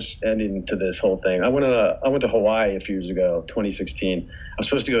funny, gross ending to this whole thing. I went to Hawaii a few years ago, 2016. I was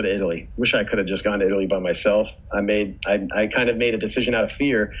supposed to go to Italy. Wish I could have just gone to Italy by myself. I kind of made a decision out of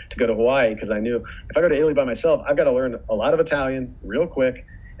fear to go to Hawaii, because I knew if I go to Italy by myself, I've got to learn a lot of Italian real quick,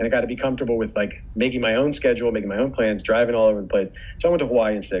 and I got to be comfortable with like making my own schedule, making my own plans, driving all over the place. So I went to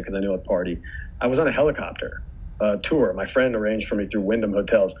Hawaii instead, because I knew I'd party. I was on a helicopter tour. My friend arranged for me through Wyndham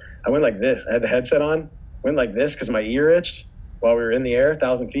Hotels. I went like this. I had the headset on. Went like this because my ear itched while we were in the air,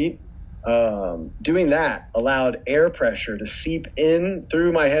 1,000 feet. Doing that allowed air pressure to seep in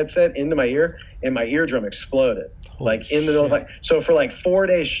through my headset into my ear, and my eardrum exploded. Like in the middle of so for like 4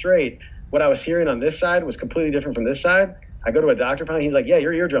 days straight, what I was hearing on this side was completely different from this side. I go to a doctor, finally, he's like, "Yeah,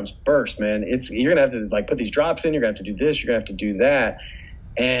 your eardrums burst, man. You're gonna have to like put these drops in. You're gonna have to do this. You're gonna have to do that."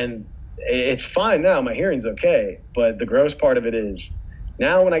 And it's fine now. My hearing's okay, but the gross part of it is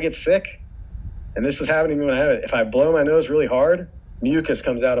now when I get sick. And this was happening to me when I have it. If I blow my nose really hard, mucus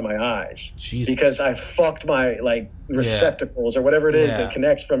comes out of my eyes. Jesus. Because I fucked my like receptacles or whatever it is that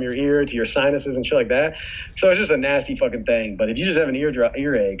connects from your ear to your sinuses and shit like that. So it's just a nasty fucking thing. But if you just have an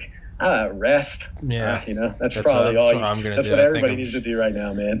earache, rest. Yeah, you know, that's probably all. That's what everybody needs to do right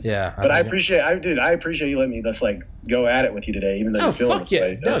now, man. Yeah, but I appreciate you letting me just like go at it with you today, even though you're feeling fuck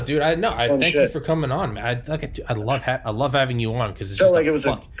yeah, no, dude. I thank you for coming on, man. I love having you on because it's felt just like it was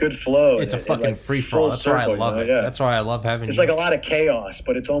a good flow. It's a fucking free for all. That's why I love it. Yeah. That's why I love having. It's like a lot of chaos,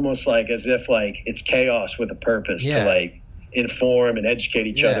 but it's almost like as if like it's chaos with a purpose to like inform and educate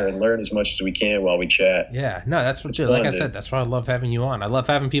each other and learn as much as we can while we chat. Yeah, no, that's what, like I said, that's why I love having you on. I love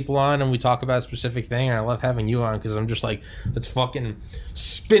having people on and we talk about a specific thing, and I love having you on because I'm just like, let's fucking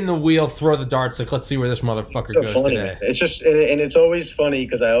spin the wheel, throw the darts, like let's see where this motherfucker goes funny, today. Man. It's just, and it's always funny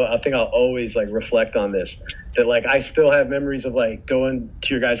because I think I'll always like reflect on this, that like I still have memories of like going to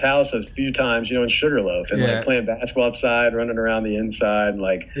your guys' house a few times, you know, in Sugarloaf and like playing basketball outside, running around the inside, and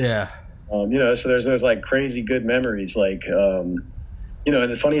like you know, so there's those like crazy good memories, like, you know,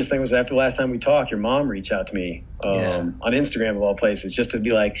 and the funniest thing was after the last time we talked, your mom reached out to me on Instagram of all places, just to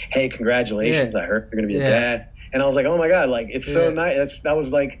be like, "Hey, congratulations! I heard you're gonna be a dad," and I was like, "Oh my god, like it's so nice." That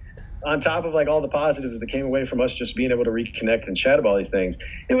was like on top of like all the positives that came away from us just being able to reconnect and chat about all these things.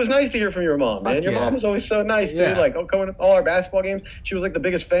 It was nice to hear from your mom, man. Your mom was always so nice, dude. Like going to all our basketball games, she was like the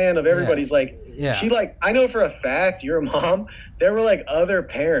biggest fan of everybody's. Like, she like, I know for a fact your mom. There were like other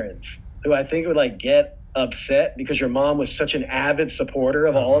parents who I think would like get upset because your mom was such an avid supporter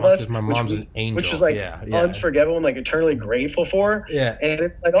of all of us. My mom's an angel. Which is like unforgettable and like eternally grateful for. Yeah. And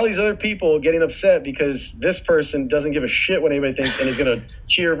it's like all these other people getting upset because this person doesn't give a shit what anybody thinks and is gonna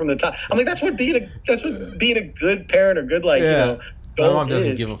cheer from the top. I'm like, that's what being a good parent or good like, you know, my mom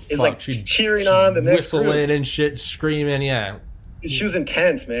doesn't give a fuck. Like she's cheering on the next whistling group. And shit, screaming, She was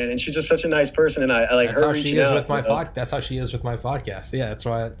intense, man, and she's just such a nice person. And I like that's her. How she is with my podcast. That's how she is with my podcast. Yeah, that's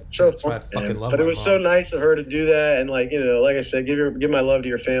why. That's why I fucking love. But it was so nice of her to do that, and like, you know, like I said, give my love to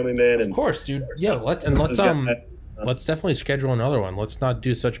your family, man. Of course, dude. Yeah, let's definitely schedule another one. Let's not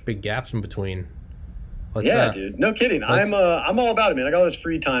do such big gaps in between. Dude. No kidding. I'm all about it, man. I got all this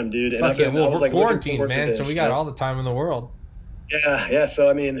free time, dude. Fuck yeah. Well, we're quarantined, man, so we got all the time in the world. Yeah. So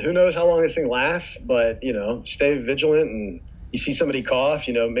I mean, who knows how long this thing lasts? But you know, stay vigilant, and you see somebody cough,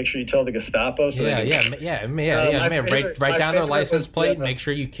 you know, make sure you tell the Gestapo. So Man, write down their license plate. Make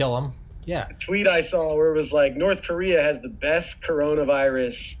sure you kill them. Yeah. A tweet I saw where it was like, North Korea has the best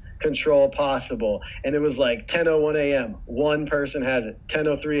coronavirus control possible, and it was like 10:01 a.m. one person has it.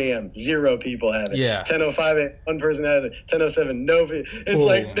 10:03 a.m. 0 people have it. Yeah. 10:05 a.m. one person has it. 10:07 no. It's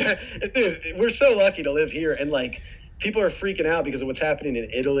like, dude, we're so lucky to live here, and like, people are freaking out because of what's happening in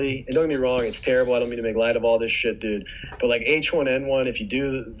Italy. And don't get me wrong, it's terrible. I don't mean to make light of all this shit, dude. But like H1N1, if you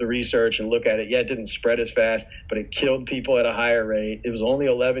do the research and look at it, it didn't spread as fast, but it killed people at a higher rate. It was only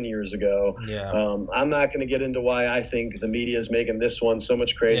 11 years ago. Yeah. I'm not going to get into why I think the media is making this one so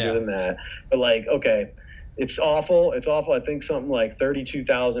much crazier than that. But like, okay, it's awful. It's awful. I think something like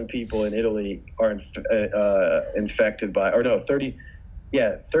 32,000 people in Italy are infected by,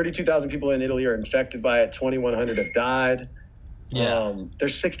 32,000 people in Italy are infected by it. 2,100 have died. Yeah.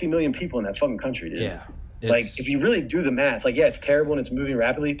 There's 60 million people in that fucking country, dude. Yeah. Like, if you really do the math, like, it's terrible and it's moving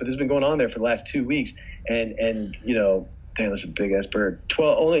rapidly, but this has been going on there for the last 2 weeks. And you know, damn, that's a big ass bird.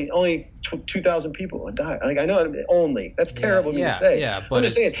 2,000 people have died. Like, I know only. That's terrible to say. Yeah, but I'm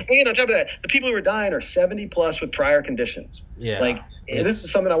just saying. And on top of that, the people who are dying are 70 plus with prior conditions. Yeah. Like, this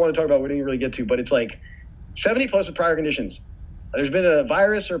is something I want to talk about. We didn't really get to, but it's like 70 plus with prior conditions. There's been a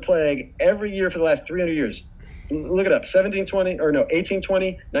virus or plague every year for the last 300 years. Look it up. 1820,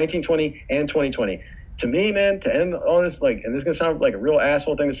 1920, and 2020. To me, man, to end all this, like, and this is going to sound like a real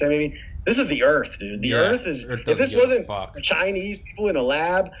asshole thing to say maybe, this is the Earth, dude. The Earth is, if this wasn't Chinese people in a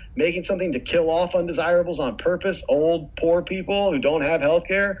lab making something to kill off undesirables on purpose, old, poor people who don't have health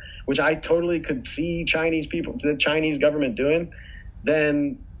care, which I totally could see the Chinese government doing,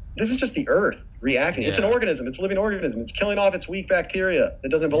 then this is just the Earth reacting. It's an organism. It's a living organism. It's killing off its weak bacteria that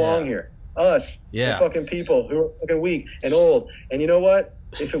doesn't belong here. Us, the fucking people who are fucking weak and old. And you know what?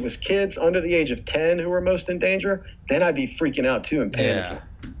 If it was kids under the age of 10 who were most in danger, then I'd be freaking out too and panicking.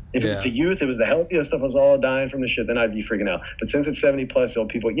 If it was the youth, it was the healthiest stuff was all dying from the shit, then I'd be freaking out. But since it's 70 plus old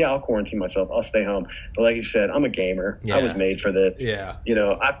people, I'll quarantine myself. I'll stay home. But like you said, I'm a gamer. I was made for this. Yeah. You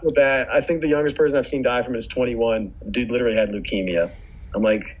know, I feel bad. I think the youngest person I've seen die from it is 21. Dude literally had leukemia. I'm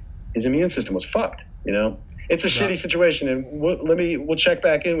like, his immune system was fucked, you know? It's a shitty situation, and we'll check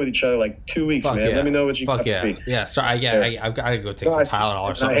back in with each other like 2 weeks, man. Let me know what you got this week. Yeah, sorry, I've got to go take some Tylenol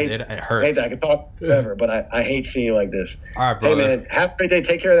or something. It hurts. I hate that. I can talk forever, but I hate seeing you like this. All right, brother. Hey, man, have a great day.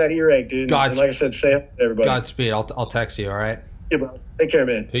 Take care of that earache, dude. And like I said, say it to everybody. Godspeed. I'll text you, all right? Yeah, bro. Take care,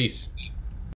 man. Peace.